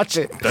can't watch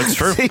it. That's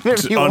true. Even if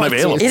It's you want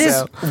unavailable. to, It is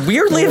so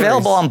weirdly no worries.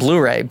 available on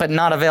Blu-ray, but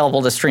not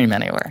available to stream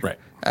anywhere.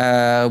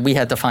 Right. We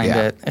had to find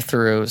it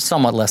through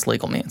somewhat less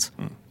legal means.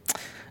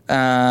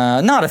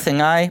 Not a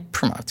thing I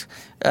promote.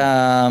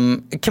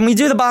 Can we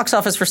do the box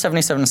office for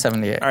 77 and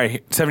 78? All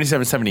right,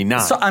 77, 79.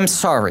 So, I'm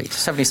sorry,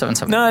 77,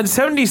 78. No, it's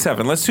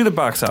 77. Let's do the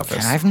box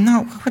office.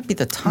 What would be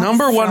the top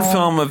Number one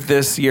film of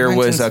this year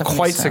was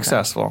quite 1977.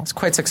 successful. It's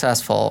quite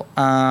successful.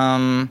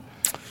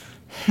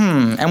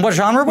 And what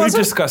genre was We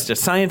it? discussed it.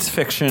 Science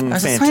fiction, It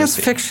was a fantasy. science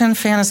fiction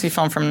fantasy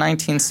film from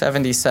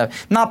 1977.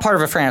 Not part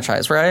of a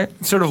franchise, right?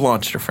 Sort of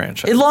launched a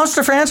franchise. It launched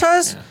a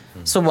franchise?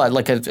 So what,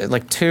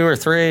 like 2 or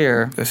 3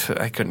 or?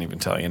 I couldn't even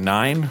tell you.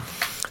 9?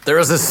 There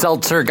was a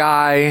seltzer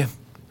guy.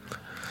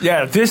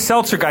 Yeah, this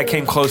seltzer guy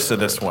came close to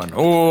this one.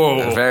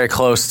 Oh, Very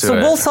close to So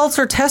it. Will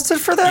Seltzer tested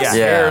for this?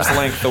 yeah, hair's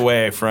length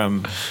away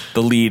from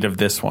the lead of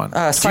this one.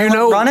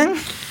 Silent Running?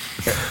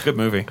 Good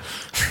movie.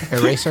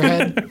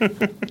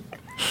 Eraserhead?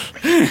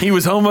 I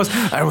was almost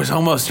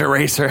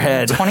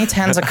Eraserhead.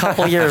 2010's a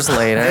couple years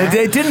later.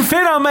 It didn't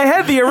fit on my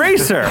head, the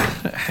eraser.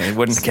 It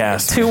wouldn't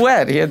cast. Too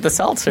wet. He had the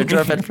seltzer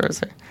dripping for his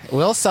hair.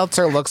 Will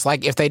Seltzer looks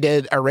like if they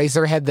did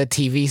Eraserhead, the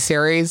TV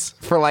series,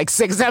 for like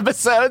 6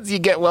 episodes, you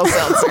get Will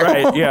Seltzer.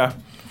 Right, yeah.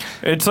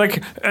 It's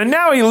like, and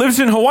now he lives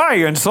in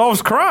Hawaii and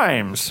solves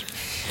crimes.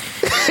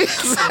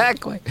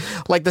 Exactly.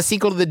 Like the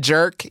sequel to The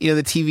Jerk, the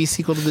TV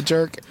sequel to The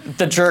Jerk.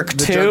 The Jerk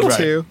 2? Jerk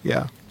 2,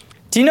 yeah.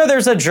 Do you know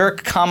there's a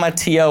Jerk,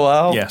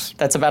 TOO? Yes.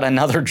 That's about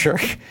another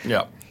jerk.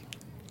 Yeah.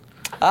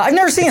 I've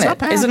never seen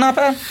it. Is it not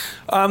bad?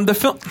 The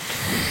film.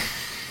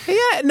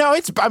 Yeah, no,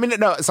 it's bad,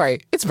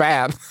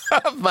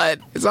 but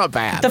it's not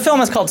bad. The film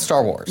is called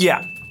Star Wars.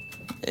 Yeah.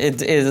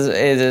 It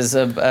is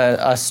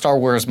a Star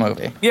Wars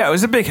movie. Yeah, it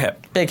was a big hit.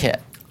 Big hit.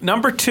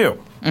 Number 2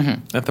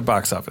 at the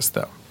box office,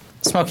 though.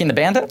 Smoking the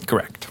Bandit?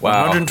 Correct.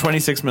 Wow.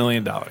 $126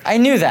 million. I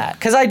knew that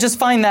because I just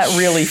find that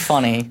really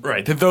funny.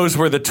 Right. Those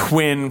were the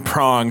twin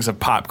prongs of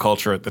pop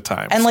culture at the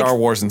time. And, Star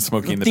Wars and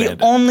Smoking the Bandit.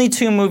 The only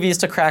 2 movies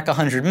to crack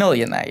 100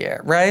 million that year,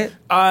 right?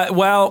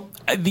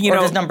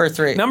 Does number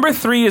 3? Number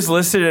 3 is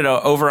listed at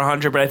over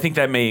 100, but I think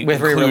that may With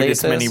include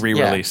its re-releases? many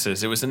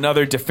re-releases. Yeah. It was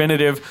another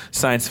definitive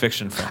science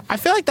fiction film. I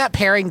feel like that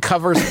pairing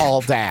covers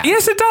all dads.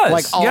 Yes, it does.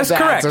 Like all yes, dads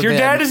correct. are Your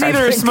then, dad is I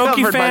either a think,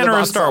 Smokey covered by fan the or a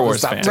box Star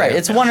Wars office fan. Right,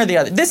 it's one or the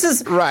other. This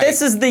is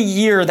the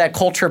year that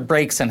culture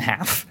breaks in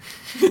half.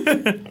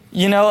 And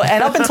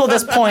up until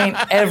this point,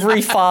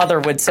 every father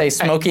would say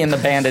Smokey and the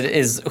Bandit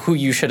is who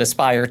you should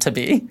aspire to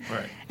be.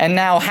 Right. And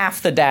now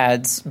half the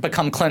dads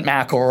become Clint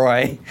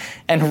McElroy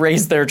and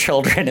raise their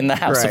children in the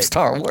house of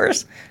Star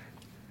Wars.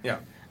 Yeah.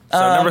 So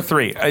number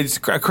 3. It's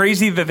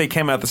crazy that they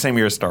came out the same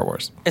year as Star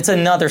Wars. It's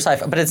another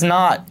sci-fi, but it's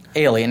not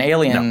Alien.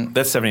 Alien. No,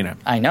 that's 79.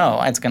 I know.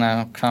 It's going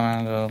to come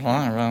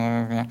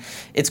out.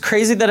 It's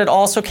crazy that it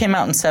also came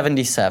out in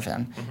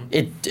 77.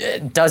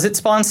 Does it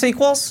spawn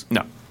sequels?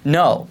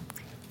 No.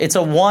 It's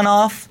a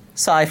one-off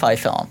sci-fi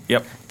film.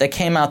 Yep. That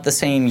came out the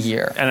same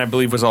year. And I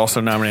believe was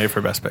also nominated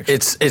for Best Picture.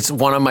 It's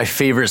one of my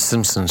favorite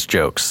Simpsons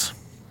jokes.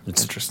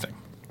 It's interesting.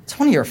 It's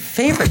one of your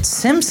favorite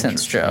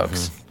Simpsons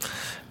jokes.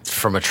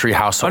 From a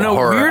Treehouse of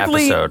Horror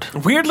episode.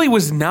 Weirdly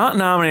was not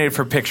nominated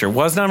for picture.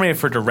 Was nominated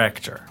for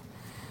director.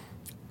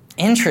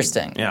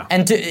 Interesting. Yeah.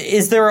 And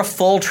is there a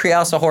full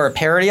Treehouse of Horror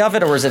parody of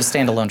it, or is it a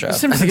standalone joke?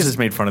 Simpsons has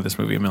made fun of this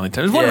movie a million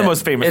times. It's one of the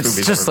most famous movies.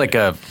 It's just like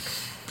I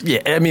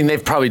mean,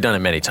 they've probably done it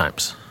many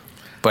times.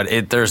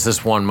 But there's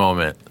this one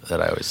moment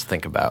that I always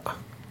think about.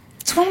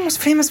 It's one of the most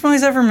famous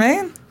movies ever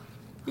made?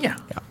 Yeah.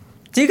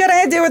 Do you got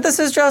any idea what this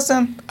is,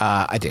 Justin?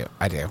 I do.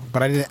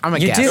 But I'm a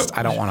You guest. do?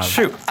 I don't want to.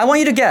 Shoot. I want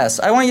you to guess.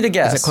 Is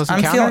it Close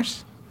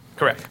Encounters?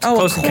 Correct. Oh,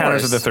 Close of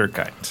Encounters course. of the Third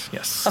Kind.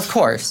 Yes. Of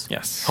course.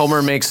 Yes.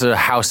 Homer makes a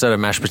house out of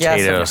mashed Yes,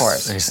 of potatoes.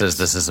 course. And he says,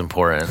 this is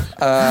important.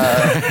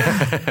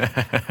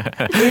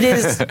 It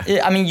is.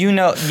 I mean, you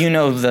know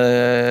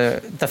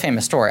the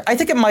famous story. I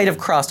think it might have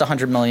crossed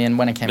 100 million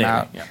when it came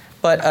out. Yeah.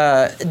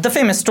 But the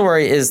famous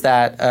story is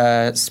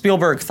that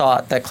Spielberg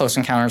thought that Close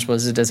Encounters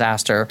was a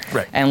disaster,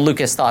 Right. and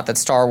Lucas thought that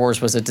Star Wars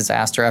was a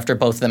disaster after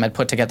both of them had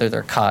put together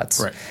their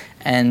cuts. Right.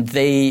 And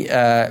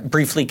they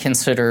briefly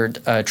considered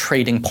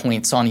trading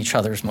points on each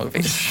other's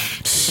movies.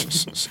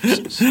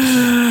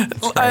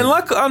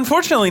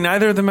 Unfortunately,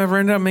 neither of them ever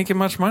ended up making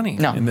much money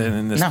No. in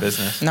this No.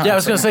 business. No, Yeah, I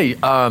was going to say,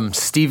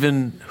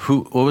 Steven,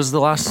 what was the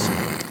last?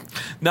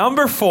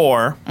 Number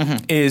 4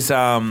 is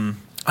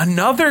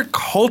another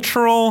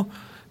cultural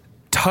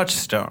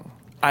touchstone.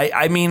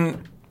 I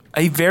mean,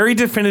 a very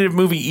definitive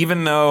movie,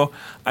 even though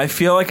I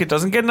feel like it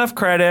doesn't get enough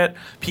credit.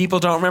 People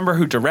don't remember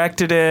who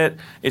directed it.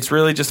 It's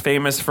really just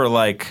famous for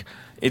like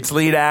its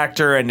lead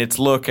actor and its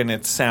look and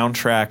its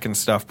soundtrack and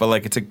stuff. But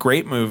like, it's a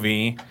great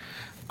movie.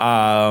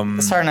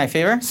 Saturday Night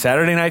Fever?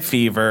 Saturday Night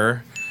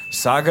Fever,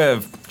 saga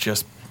of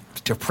just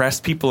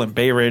depressed people in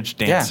Bay Ridge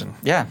dancing.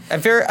 Yeah. A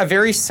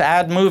very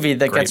sad movie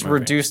that Great gets movie.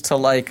 reduced to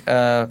like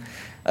a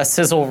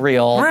sizzle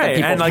reel that Right,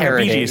 people and like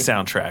parody. a Bee Gees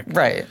soundtrack.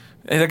 Right.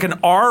 And like an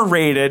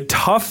R-rated,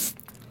 tough,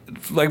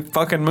 like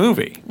fucking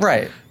movie.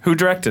 Right. Who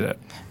directed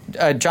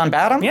it? John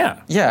Badham?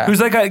 Yeah. Yeah. Who's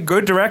like a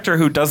good director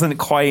who doesn't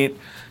quite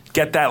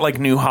get that like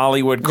new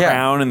Hollywood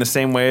crown in the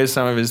same way as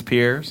some of his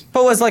peers.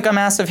 But was like a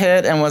massive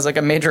hit and was like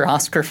a major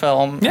Oscar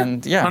film. Yeah,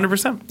 and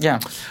 100%. Yeah.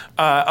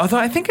 Although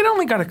I think it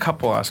only got a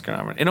couple Oscar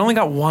nominations. It only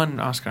got one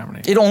Oscar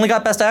nomination. It only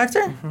got Best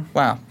Actor?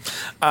 Wow.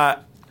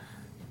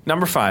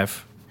 Number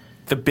 5,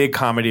 the big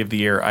comedy of the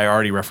year. I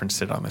already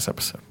referenced it on this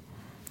episode.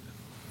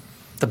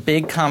 The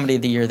big comedy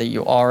of the year that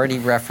you already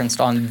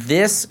referenced on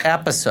this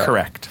episode.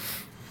 Correct.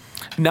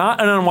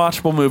 Not an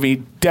unwatchable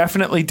movie.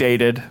 Definitely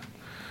dated.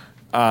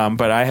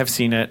 But I have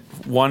seen it.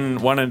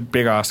 Won a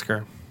big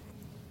Oscar.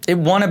 It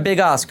won a big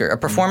Oscar. A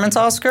performance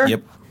Oscar?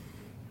 Yep.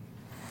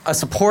 A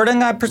supporting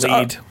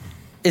Lead.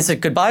 Is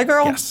it Goodbye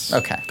Girl? Yes.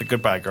 Okay. The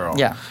Goodbye Girl.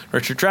 Yeah.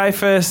 Richard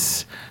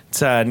Dreyfuss.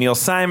 It's a Neil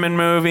Simon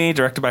movie,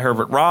 directed by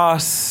Herbert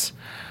Ross.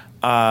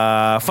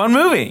 Fun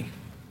movie.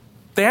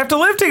 They have to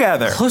live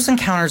together. Close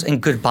Encounters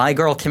and Goodbye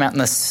Girl came out in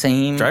the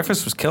same...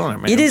 Dreyfuss was killing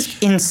it, man. It is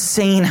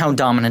insane how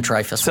dominant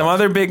Dreyfuss was. Some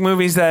other big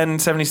movies then in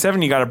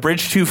 77, you got A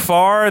Bridge Too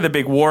Far, the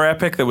big war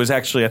epic that was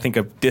actually, I think,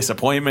 a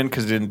disappointment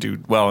because it didn't do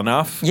well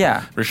enough.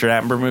 Yeah. Richard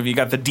Attenborough movie. You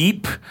got The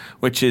Deep,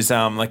 which is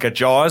like a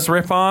Jaws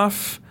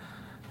ripoff.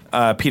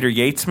 Peter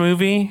Yates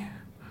movie.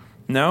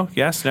 No?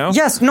 Yes? No?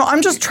 Yes. No,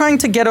 I'm just trying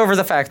to get over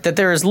the fact that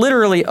there is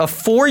literally a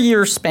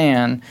 4-year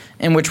span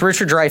in which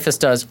Richard Dreyfuss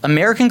does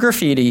American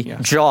Graffiti,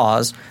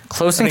 Jaws,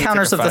 Close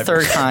Encounters of the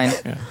Third Kind.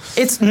 Yeah.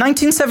 It's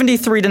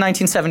 1973 to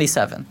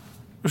 1977.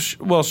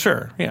 Well,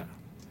 sure. Yeah.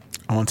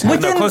 On No,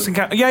 Within- Close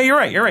Encounters. Yeah, you're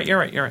right.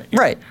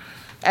 Right.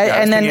 I was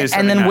And thinking of then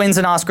 79. wins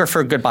an Oscar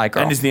for Goodbye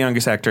Girl. And is the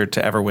youngest actor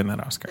to ever win that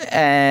Oscar.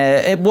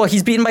 Well,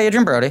 he's beaten by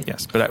Adrian Brody.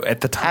 Yes, but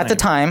at the time. At the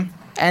time.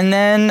 And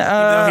then...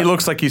 No, he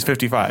looks like he's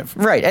 55.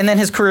 right. And then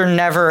his career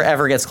never,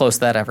 ever gets close to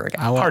that ever again.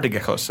 Hard to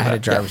get close to I that. had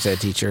a driver's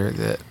ed teacher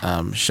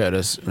that showed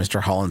us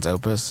Mr. Holland's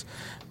Opus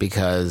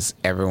because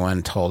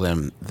everyone told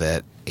him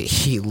that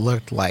he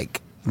looked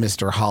like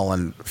Mr.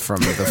 Holland from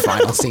the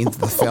final scenes of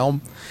the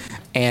film.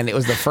 And it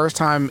was the first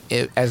time,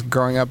 as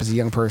growing up as a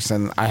young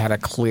person, I had a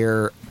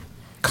clear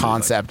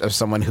concept of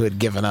someone who had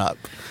given up.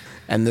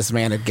 And this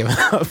man had given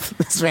up.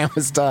 This man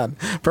was done.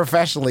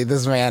 Professionally,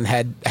 this man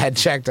had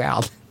checked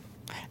out.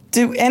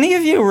 Do any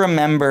of you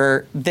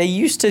remember they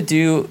used to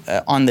do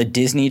on the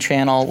Disney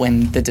Channel,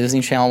 when the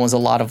Disney Channel was a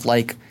lot of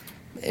like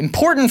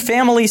important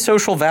family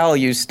social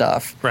values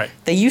stuff? Right.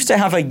 They used to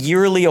have a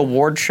yearly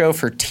award show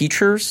for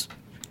teachers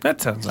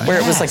That sounds nice.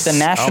 where it was like the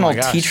National Oh my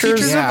gosh. Teachers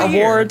Teachers of the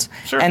Year. Awards.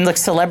 Sure. And like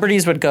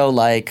celebrities would go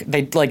like,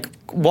 they'd like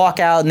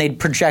walk out and they'd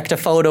project a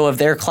photo of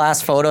their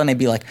class photo and they'd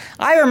be like,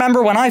 I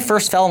remember when I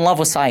first fell in love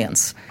with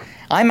science.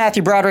 I'm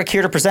Matthew Broderick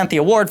here to present the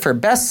award for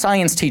Best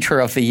Science Teacher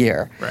of the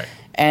Year. Right.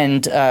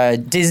 And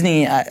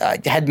Disney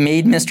had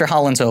made Mr.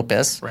 Holland's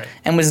Opus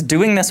and was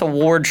doing this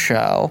award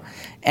show.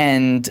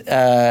 And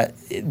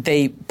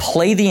they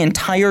play the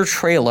entire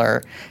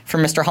trailer for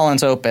Mr.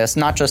 Holland's Opus,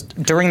 not just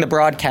during the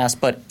broadcast,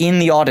 but in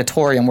the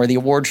auditorium where the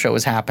award show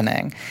is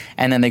happening.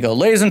 And then they go,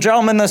 ladies and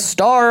gentlemen, the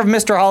star of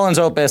Mr. Holland's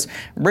Opus,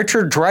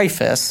 Richard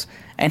Dreyfuss.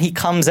 And he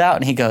comes out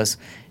and he goes,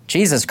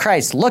 Jesus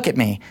Christ, look at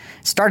me.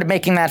 Started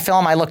making that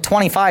film, I look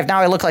 25, now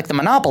I look like the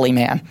Monopoly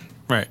Man.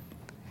 Right.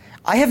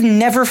 I have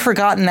never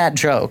forgotten that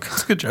joke.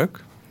 It's a good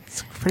joke.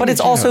 But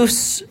it's also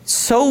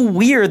so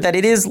weird that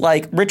it is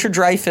like Richard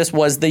Dreyfuss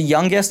was the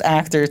youngest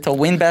actor to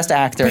win Best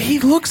Actor. But he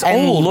looks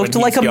and old looked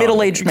when like he's a young.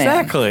 middle-aged man.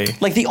 Exactly.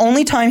 Like the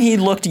only time he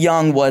looked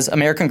young was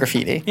American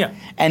Graffiti. Yeah.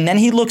 And then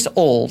he looks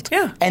old.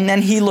 Yeah. And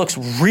then he looks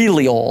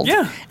really old.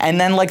 Yeah. And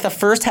then like the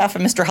first half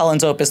of Mr.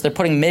 Holland's Opus, they're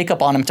putting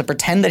makeup on him to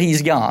pretend that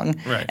he's young.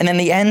 Right. And then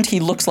the end, he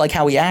looks like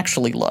how he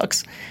actually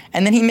looks.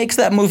 And then he makes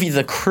that movie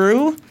The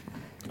Crew,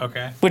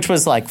 Okay. which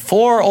was like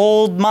 4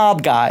 old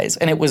mob guys,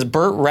 and it was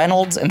Burt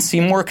Reynolds and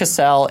Seymour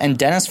Cassell and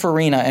Dennis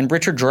Farina and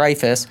Richard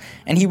Dreyfuss,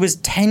 and he was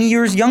 10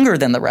 years younger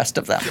than the rest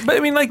of them. But I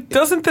mean, like,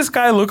 doesn't this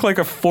guy look like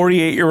a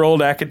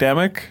 48-year-old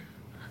academic?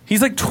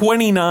 He's like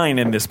 29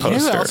 in this You know who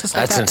poster. else is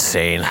like That's that?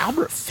 insane.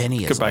 Albert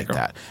Finney is Goodbye, like girl.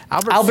 that.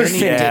 Albert Finney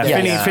Yeah, did,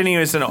 Finney, yes. Finney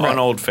was an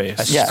old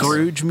face. a Yes.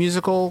 Scrooge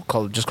musical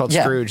called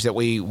Yeah. Scrooge that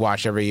we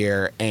watch every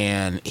year,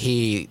 and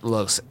he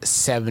looks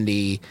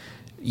 70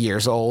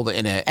 years old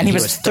in it. And he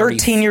was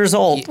 13 years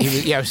old.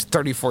 He was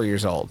 34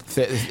 years old.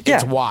 It's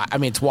Yeah. wild. I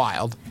mean, it's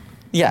wild.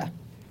 Yeah.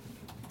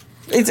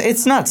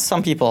 It's nuts.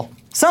 Some people.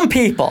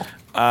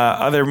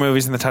 Other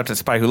movies in the top 10: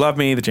 Spy Who Loved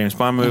Me, the James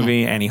Bond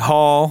movie, Annie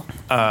Hall,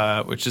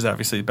 which is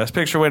obviously the Best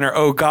Picture winner.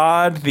 Oh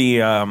God,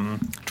 the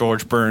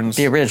George Burns,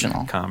 The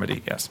original.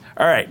 comedy. Yes.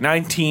 All right,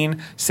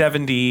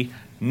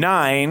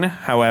 1979.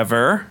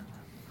 However,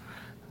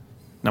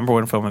 number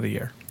one film of the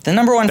year. The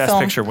number one Best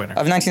film Picture winner.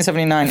 of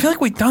 1979 I feel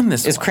like we've done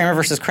this. is one. Kramer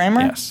versus Kramer.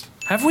 Yes.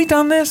 Have we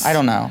done this? I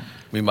don't know.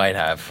 We might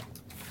have.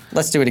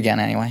 Let's do it again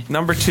anyway.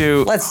 Number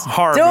 2. Let's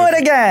horror do movie. it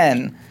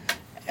again.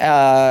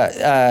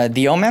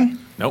 The Omen.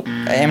 Nope.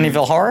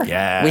 Amityville Horror.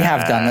 Yes. We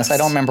have done this. I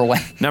don't remember when.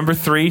 Number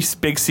 3,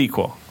 big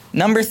sequel.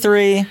 Number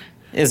 3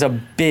 is a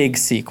big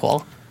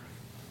sequel.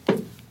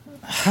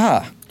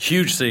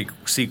 Huge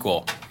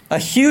sequel. A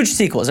huge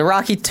sequel. Is a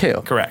Rocky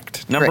 2.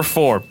 Correct. Number Great.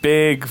 4,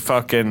 big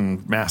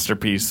fucking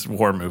masterpiece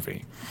war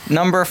movie.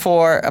 Number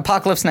 4,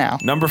 Apocalypse Now.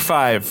 Number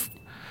 5,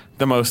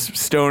 the most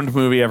stoned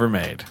movie ever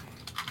made.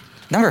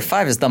 Number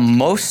 5 is the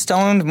most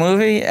stoned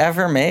movie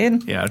ever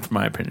made. Yeah, that's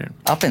my opinion.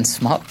 Up in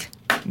Smoke.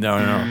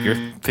 No.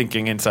 You're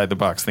thinking inside the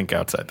box. Think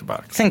outside the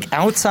box. Think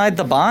outside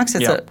the box.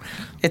 Yep.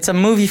 It's a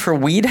movie for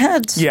weed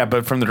heads. Yeah,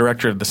 but from the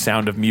director of The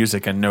Sound of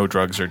Music and No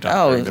Drugs Are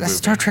Done. during the movie.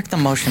 Star Trek: The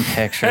Motion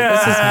Picture.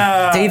 This is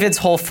David's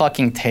whole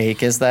fucking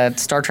take is that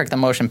Star Trek: The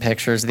Motion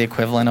Picture is the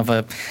equivalent of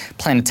a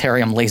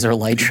planetarium laser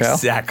light show.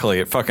 Exactly.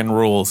 It fucking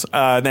rules.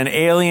 Then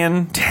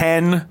Alien,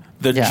 10,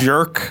 The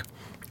Jerk,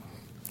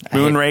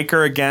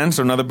 Moonraker again,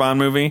 so another Bond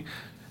movie.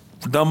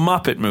 The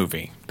Muppet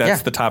Movie.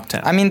 That's the top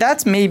 10. I mean,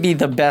 that's maybe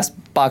the best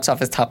box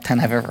office top 10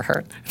 I've ever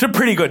heard. It's a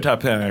pretty good top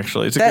 10,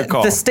 actually. It's a good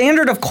call. The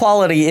standard of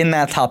quality in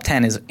that top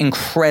 10 is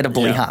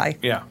incredibly high.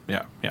 Yeah.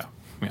 You're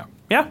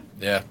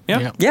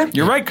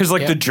right, because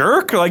The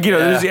Jerk,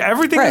 there's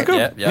everything is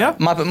good. Yeah.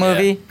 Muppet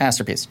Movie,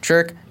 masterpiece.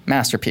 Jerk,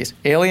 masterpiece.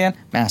 Alien,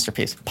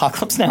 masterpiece.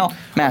 Apocalypse Now,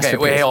 masterpiece. Okay,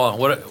 wait,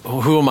 hold on.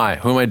 Who am I?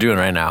 Who am I doing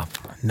right now?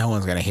 No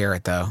one's gonna hear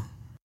it though.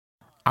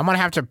 I'm gonna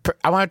have to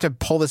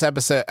pull this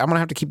episode. I'm gonna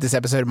have to keep this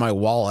episode in my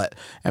wallet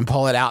and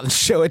pull it out and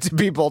show it to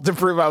people to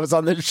prove I was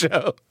on this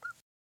show.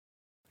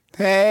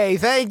 Hey,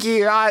 thank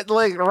you.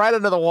 Like right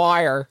under the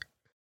wire.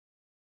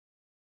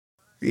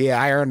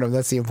 Yeah, I earned them.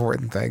 That's the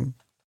important thing.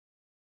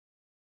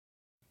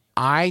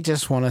 I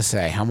just want to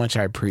say how much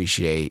I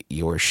appreciate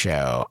your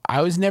show.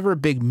 I was never a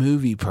big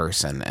movie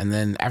person, and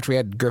then after we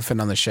had Griffin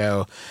on the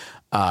show,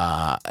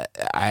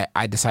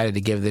 I decided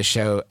to give this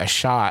show a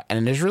shot,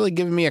 and it's really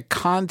given me a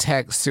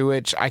context through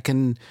which I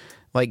can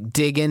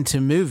dig into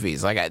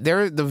movies.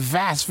 They're the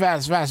vast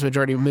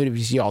majority of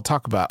movies you all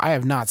talk about I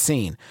have not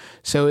seen,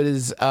 so it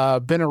has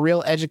been a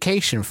real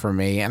education for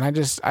me, and I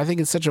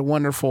think it's such a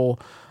wonderful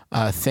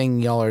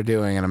thing y'all are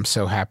doing, and I'm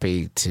so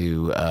happy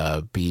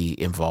to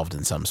be involved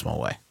in some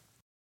small way.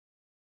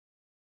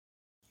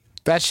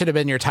 That should have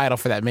been your title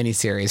for that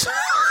miniseries.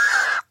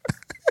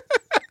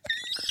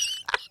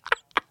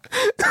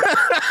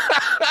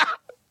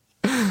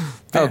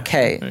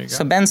 Okay,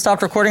 so Ben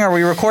stopped recording. Are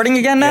we recording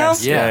again now?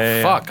 Yes.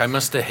 Yeah. Fuck, I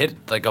must have hit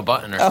a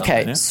button or something.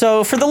 Okay,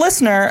 so for the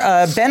listener,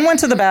 Ben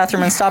went to the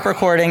bathroom and stopped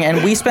recording,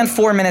 and we spent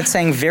 4 minutes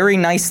saying very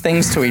nice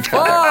things to each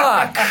other.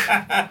 Fuck!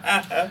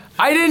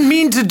 I didn't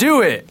mean to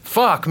do it.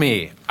 Fuck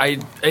me. I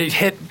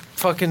hit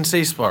fucking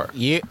spacebar.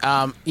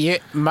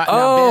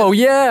 Wow.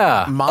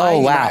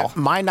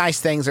 My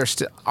nice things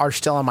are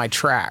still on my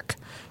track,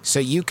 so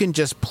you can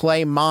just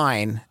play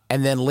mine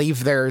and then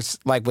leave theirs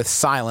with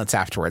silence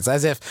afterwards,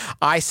 as if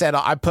I said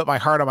I put my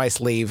heart on my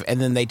sleeve,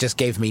 and then they just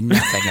gave me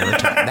nothing in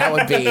return.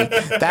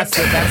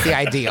 That's the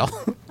ideal.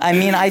 I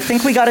mean, I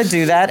think we got to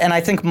do that, and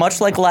I think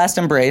much like Last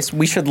Embrace,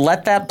 we should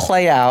let that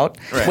play out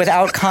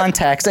without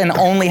context and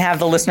only have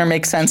the listener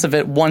make sense of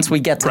it once we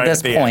get to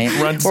this point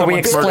where we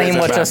explain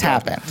what just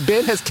happened.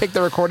 Ben has kicked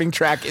the recording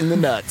track in the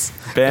nuts.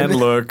 Ben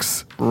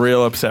looks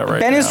real upset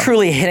right now. Ben is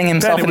truly hitting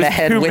himself in the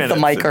head with the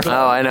microphone.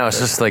 Oh, I know. It's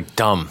just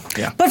dumb.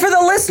 Yeah. But for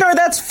the listener,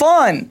 that's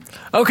fun.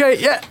 Okay,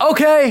 yeah,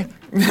 okay.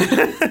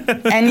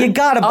 And you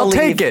gotta believe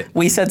take it.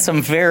 We said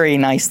some very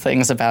nice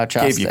things about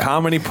Justin. Gave you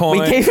comedy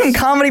points. We gave him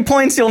comedy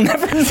points. You'll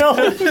never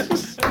know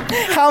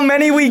how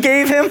many we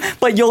gave him,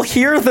 but you'll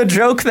hear the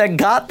joke that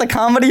got the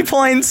comedy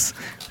points.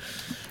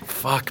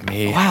 Fuck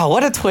me. Wow,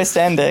 what a twist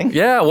ending.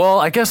 Yeah,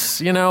 well, I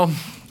guess,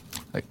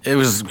 it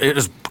was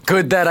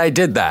good that I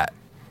did that.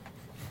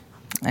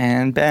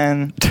 And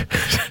Ben,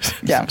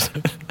 yeah.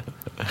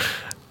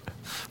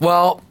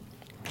 Well,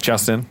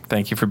 Justin,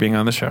 thank you for being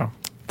on the show.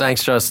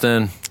 Thanks,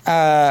 Justin.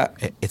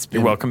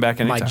 You're welcome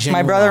back anytime.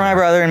 My brother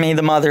and me,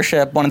 The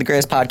Mothership, one of the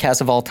greatest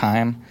podcasts of all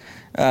time.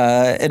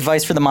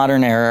 Advice for the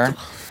Modern Era.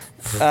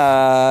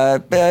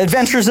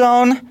 Adventure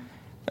Zone,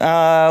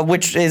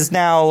 which is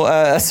now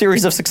a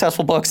series of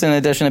successful books in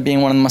addition to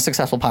being one of the most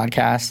successful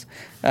podcasts,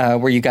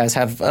 where you guys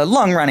have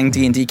long-running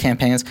D&D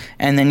campaigns,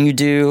 and then you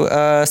do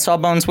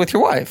Sawbones with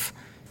your wife.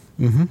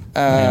 Mm-hmm.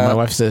 And my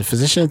wife's a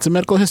physician. It's a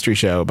medical history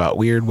show about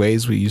weird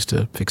ways we used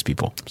to fix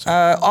people. So.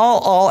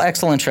 All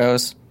excellent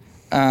shows.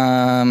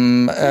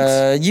 You're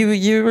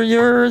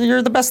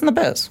the best in the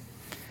biz.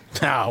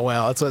 Oh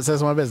well, that's what it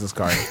says on my business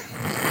card.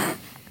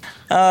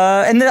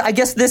 And I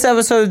guess this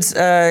episode's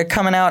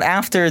coming out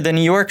after the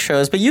New York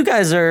shows, but you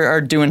guys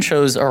are doing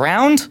shows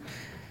around.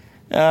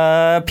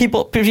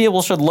 People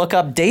should look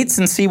up dates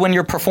and see when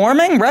you're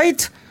performing,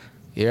 right?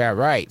 Yeah,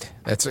 right.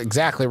 That's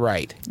exactly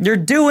right. You're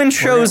doing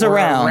shows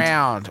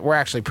around. We're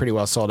actually pretty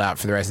well sold out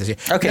for the rest of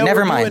this year. Okay,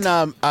 never mind.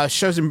 Doing,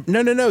 shows in,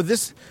 no.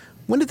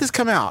 When did this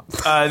come out?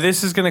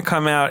 This is going to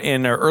come out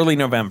in early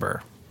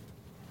November.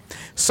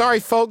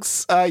 Sorry,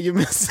 folks. You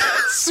missed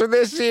us for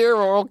this year,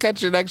 or we'll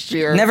catch you next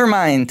year. Never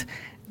mind.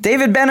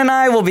 David, Ben, and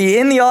I will be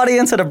in the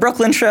audience at a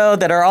Brooklyn show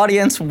that our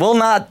audience will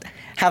not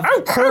have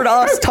heard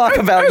us talk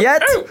about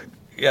yet.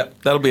 Yeah,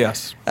 that'll be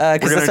us.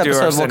 Because this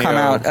episode will come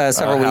out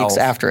several weeks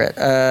after it.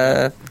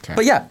 Okay.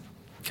 But yeah.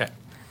 Okay.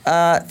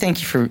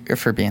 Thank you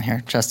for being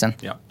here, Justin.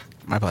 Yeah.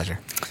 My pleasure.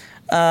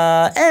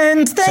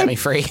 And Set me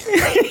free.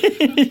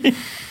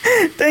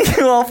 Thank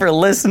you all for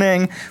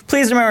listening.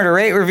 Please remember to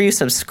rate, review,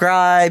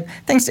 subscribe.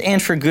 Thanks to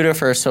Andrew Guda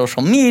for our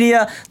social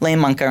media, Lane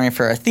Montgomery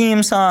for our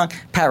theme song,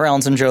 Pat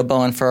Reynolds and Joe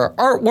Bowen for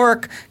our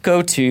artwork.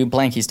 Go to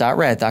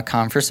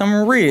blankies.red.com for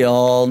some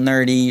real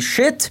nerdy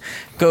shit.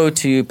 Go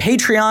to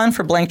Patreon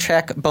for Blank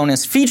Check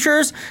bonus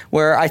features,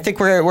 where I think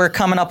we're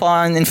coming up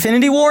on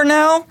Infinity War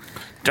now.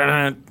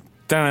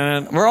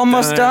 We're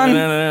almost done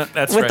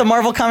That's with right. the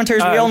Marvel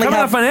commentaries. We only coming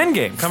have up on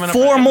Endgame. Coming up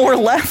 4 on more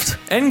left.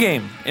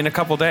 Endgame in a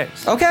couple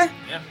days. Okay.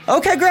 Yeah.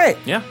 Okay, great.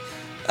 Yeah.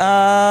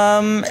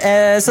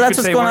 So that's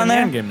what's going on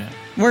there. Endgame now.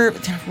 We're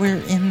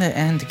in the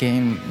end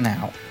game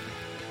now.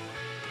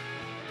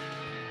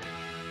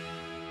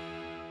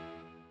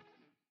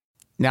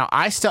 Now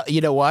I still,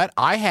 you know what?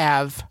 I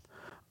have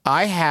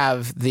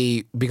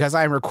because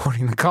I'm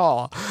recording the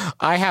call,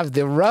 I have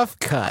the rough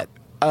cut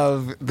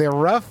of the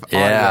rough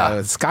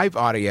audio, Skype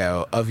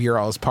audio of your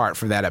all's part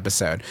from that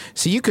episode.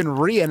 So you can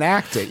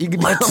reenact it. You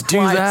can do do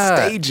that.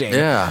 staging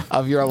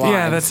of your lines.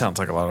 Yeah, that sounds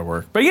like a lot of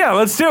work. But yeah,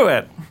 let's do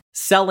it.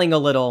 Selling a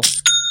little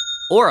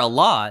or a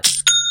lot,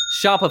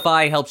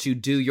 Shopify helps you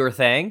do your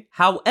thing,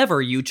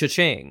 however you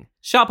cha-ching.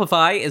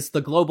 Shopify is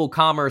the global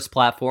commerce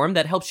platform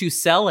that helps you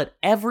sell at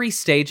every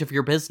stage of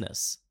your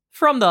business.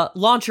 From the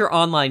launch your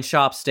online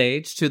shop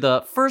stage to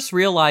the first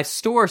real life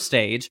store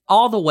stage,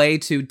 all the way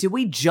to did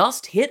we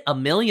just hit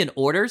 1 million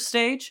orders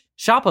stage?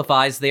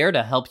 Shopify's there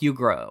to help you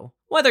grow.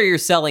 Whether you're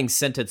selling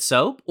scented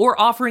soap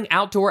or offering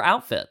outdoor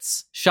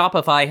outfits,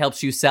 Shopify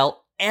helps you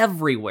sell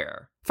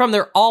everywhere. From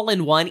their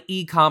all-in-one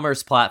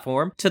e-commerce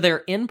platform to their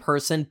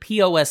in-person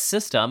POS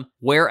system,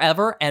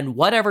 wherever and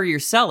whatever you're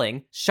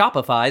selling,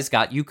 Shopify's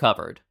got you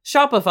covered.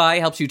 Shopify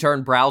helps you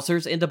turn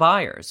browsers into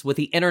buyers with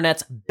the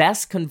internet's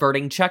best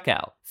converting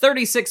checkout,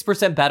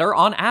 36% better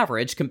on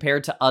average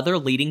compared to other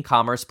leading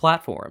commerce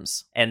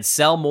platforms. And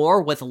sell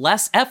more with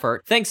less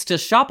effort thanks to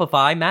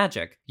Shopify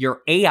Magic,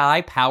 your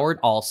AI-powered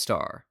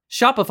all-star.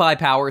 Shopify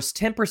powers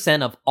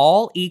 10% of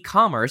all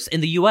e-commerce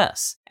in the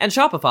US, and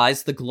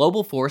Shopify's the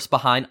global force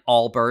behind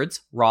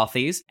Allbirds,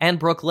 Rothy's, and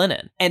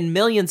Brooklinen, and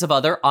millions of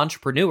other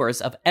entrepreneurs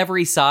of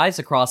every size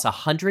across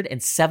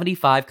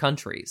 175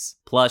 countries.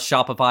 Plus,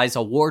 Shopify's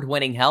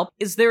award-winning help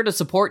is there to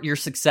support your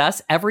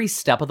success every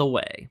step of the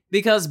way.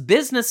 Because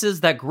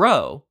businesses that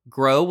grow,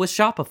 grow with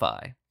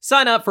Shopify.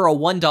 Sign up for a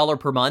 $1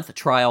 per month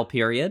trial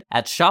period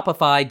at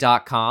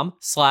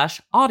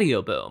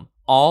shopify.com/audioboom,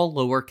 all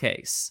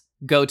lowercase.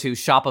 Go to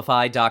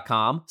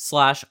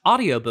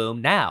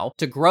shopify.com/audioboom now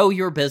to grow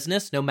your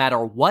business no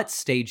matter what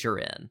stage you're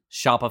in.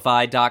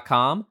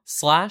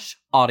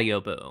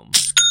 Shopify.com/audioboom.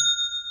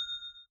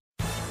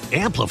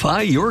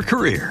 Amplify your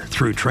career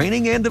through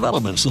training and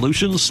development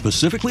solutions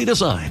specifically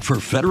designed for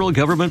federal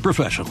government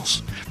professionals.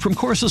 From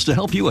courses to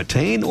help you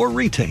attain or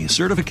retain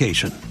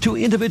certification, to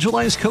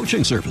individualized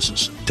coaching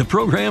services, to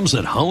programs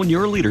that hone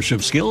your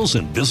leadership skills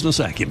and business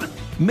acumen,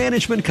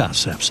 Management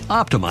Concepts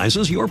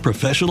optimizes your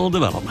professional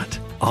development.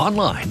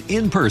 Online,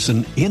 in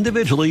person,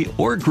 individually,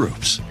 or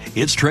groups,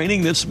 it's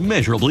training that's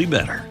measurably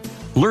better.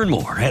 Learn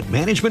more at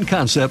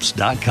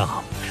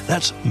managementconcepts.com.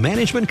 That's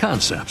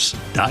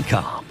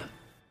managementconcepts.com.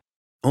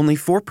 Only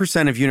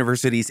 4% of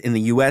universities in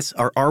the U.S.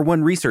 are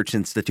R1 research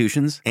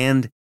institutions,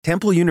 and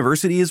Temple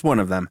University is one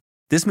of them.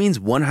 This means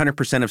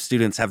 100% of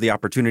students have the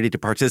opportunity to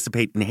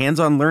participate in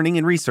hands-on learning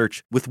and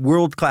research with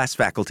world-class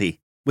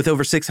faculty. With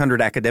over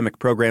 600 academic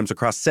programs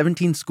across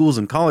 17 schools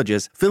and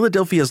colleges,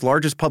 Philadelphia's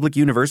largest public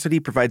university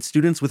provides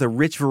students with a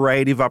rich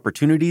variety of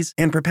opportunities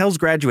and propels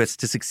graduates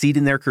to succeed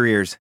in their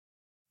careers.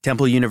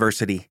 Temple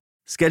University.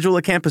 Schedule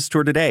a campus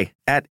tour today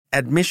at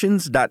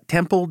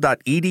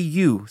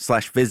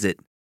admissions.temple.edu/visit.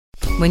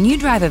 When you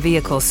drive a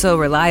vehicle so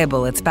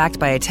reliable it's backed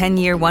by a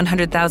 10-year,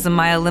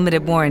 100,000-mile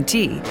limited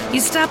warranty,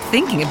 you stop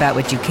thinking about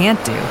what you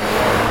can't do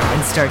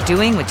and start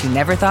doing what you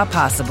never thought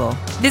possible.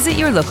 Visit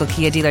your local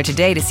Kia dealer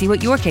today to see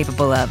what you're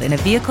capable of in a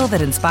vehicle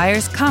that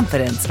inspires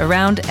confidence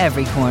around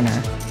every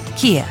corner.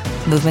 Kia,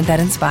 movement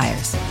that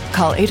inspires.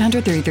 Call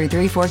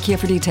 800-333-4KIA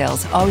for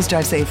details. Always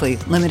drive safely.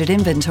 Limited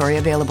inventory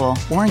available.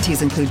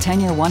 Warranties include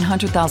 10-year,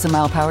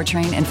 100,000-mile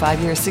powertrain and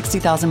 5-year,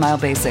 60,000-mile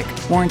basic.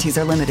 Warranties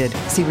are limited.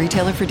 See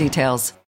retailer for details.